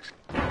subjects.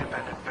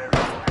 Independent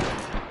verifier.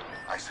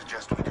 I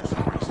suggest we do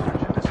some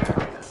research in this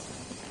area.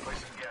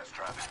 Placing gas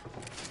trap.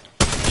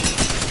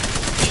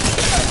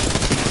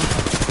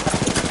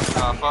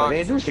 Ah, fuck.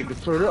 Mais d'où ces coups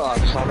de feu-là? Ah,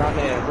 ils sont dans la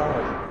maison.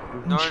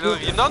 Non, là,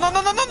 non, non,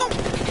 non, non, non, non!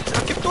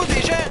 Occupe-toi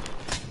des gens!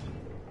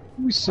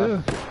 Où ça?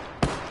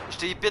 Je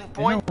t'ai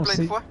pinpoint non, plein de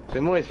c'est- fois. C'est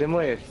moi, c'est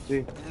moi,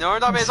 c'est. Il y en a un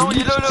dans la maison,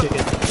 il est là, là! Il y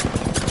en a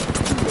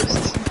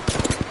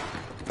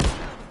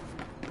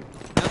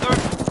deux!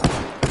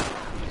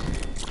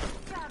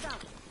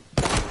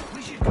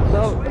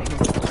 Non!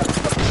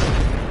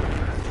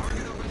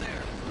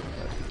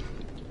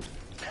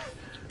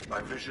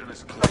 My vision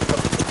is clear.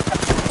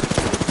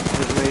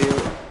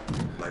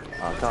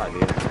 Encore, allez.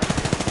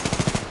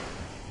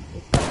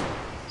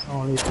 Ils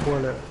sont les trois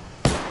là.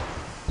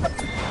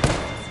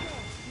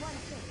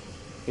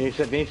 Viens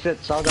ici,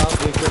 sors dehors,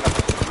 viens ici.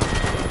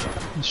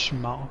 Je suis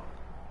mort.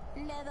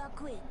 Never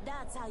quit,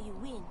 that's how you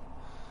win.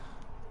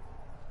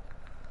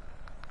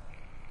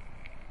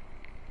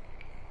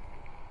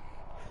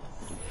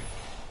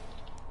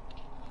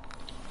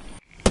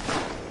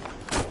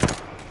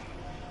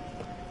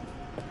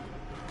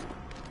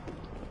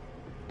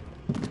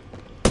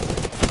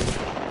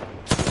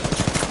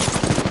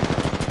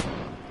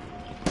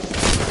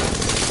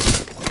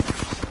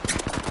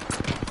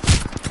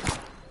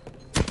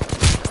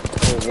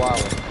 Oh, wow.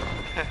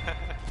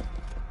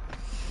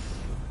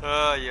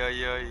 Aïe,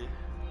 aïe, aïe.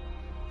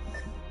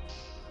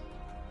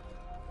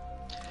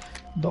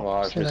 Bon,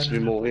 Ouais, c'est je me la suis vu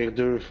mourir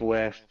 2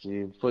 fois.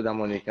 Une fois dans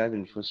mon écran,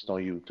 une fois sur ton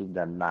YouTube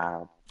de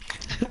merde.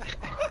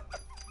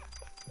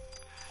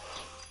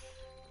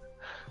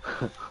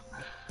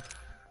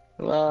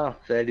 Ah,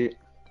 salut.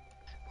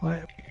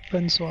 Ouais,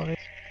 bonne soirée.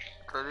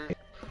 Salut.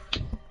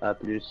 À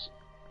plus.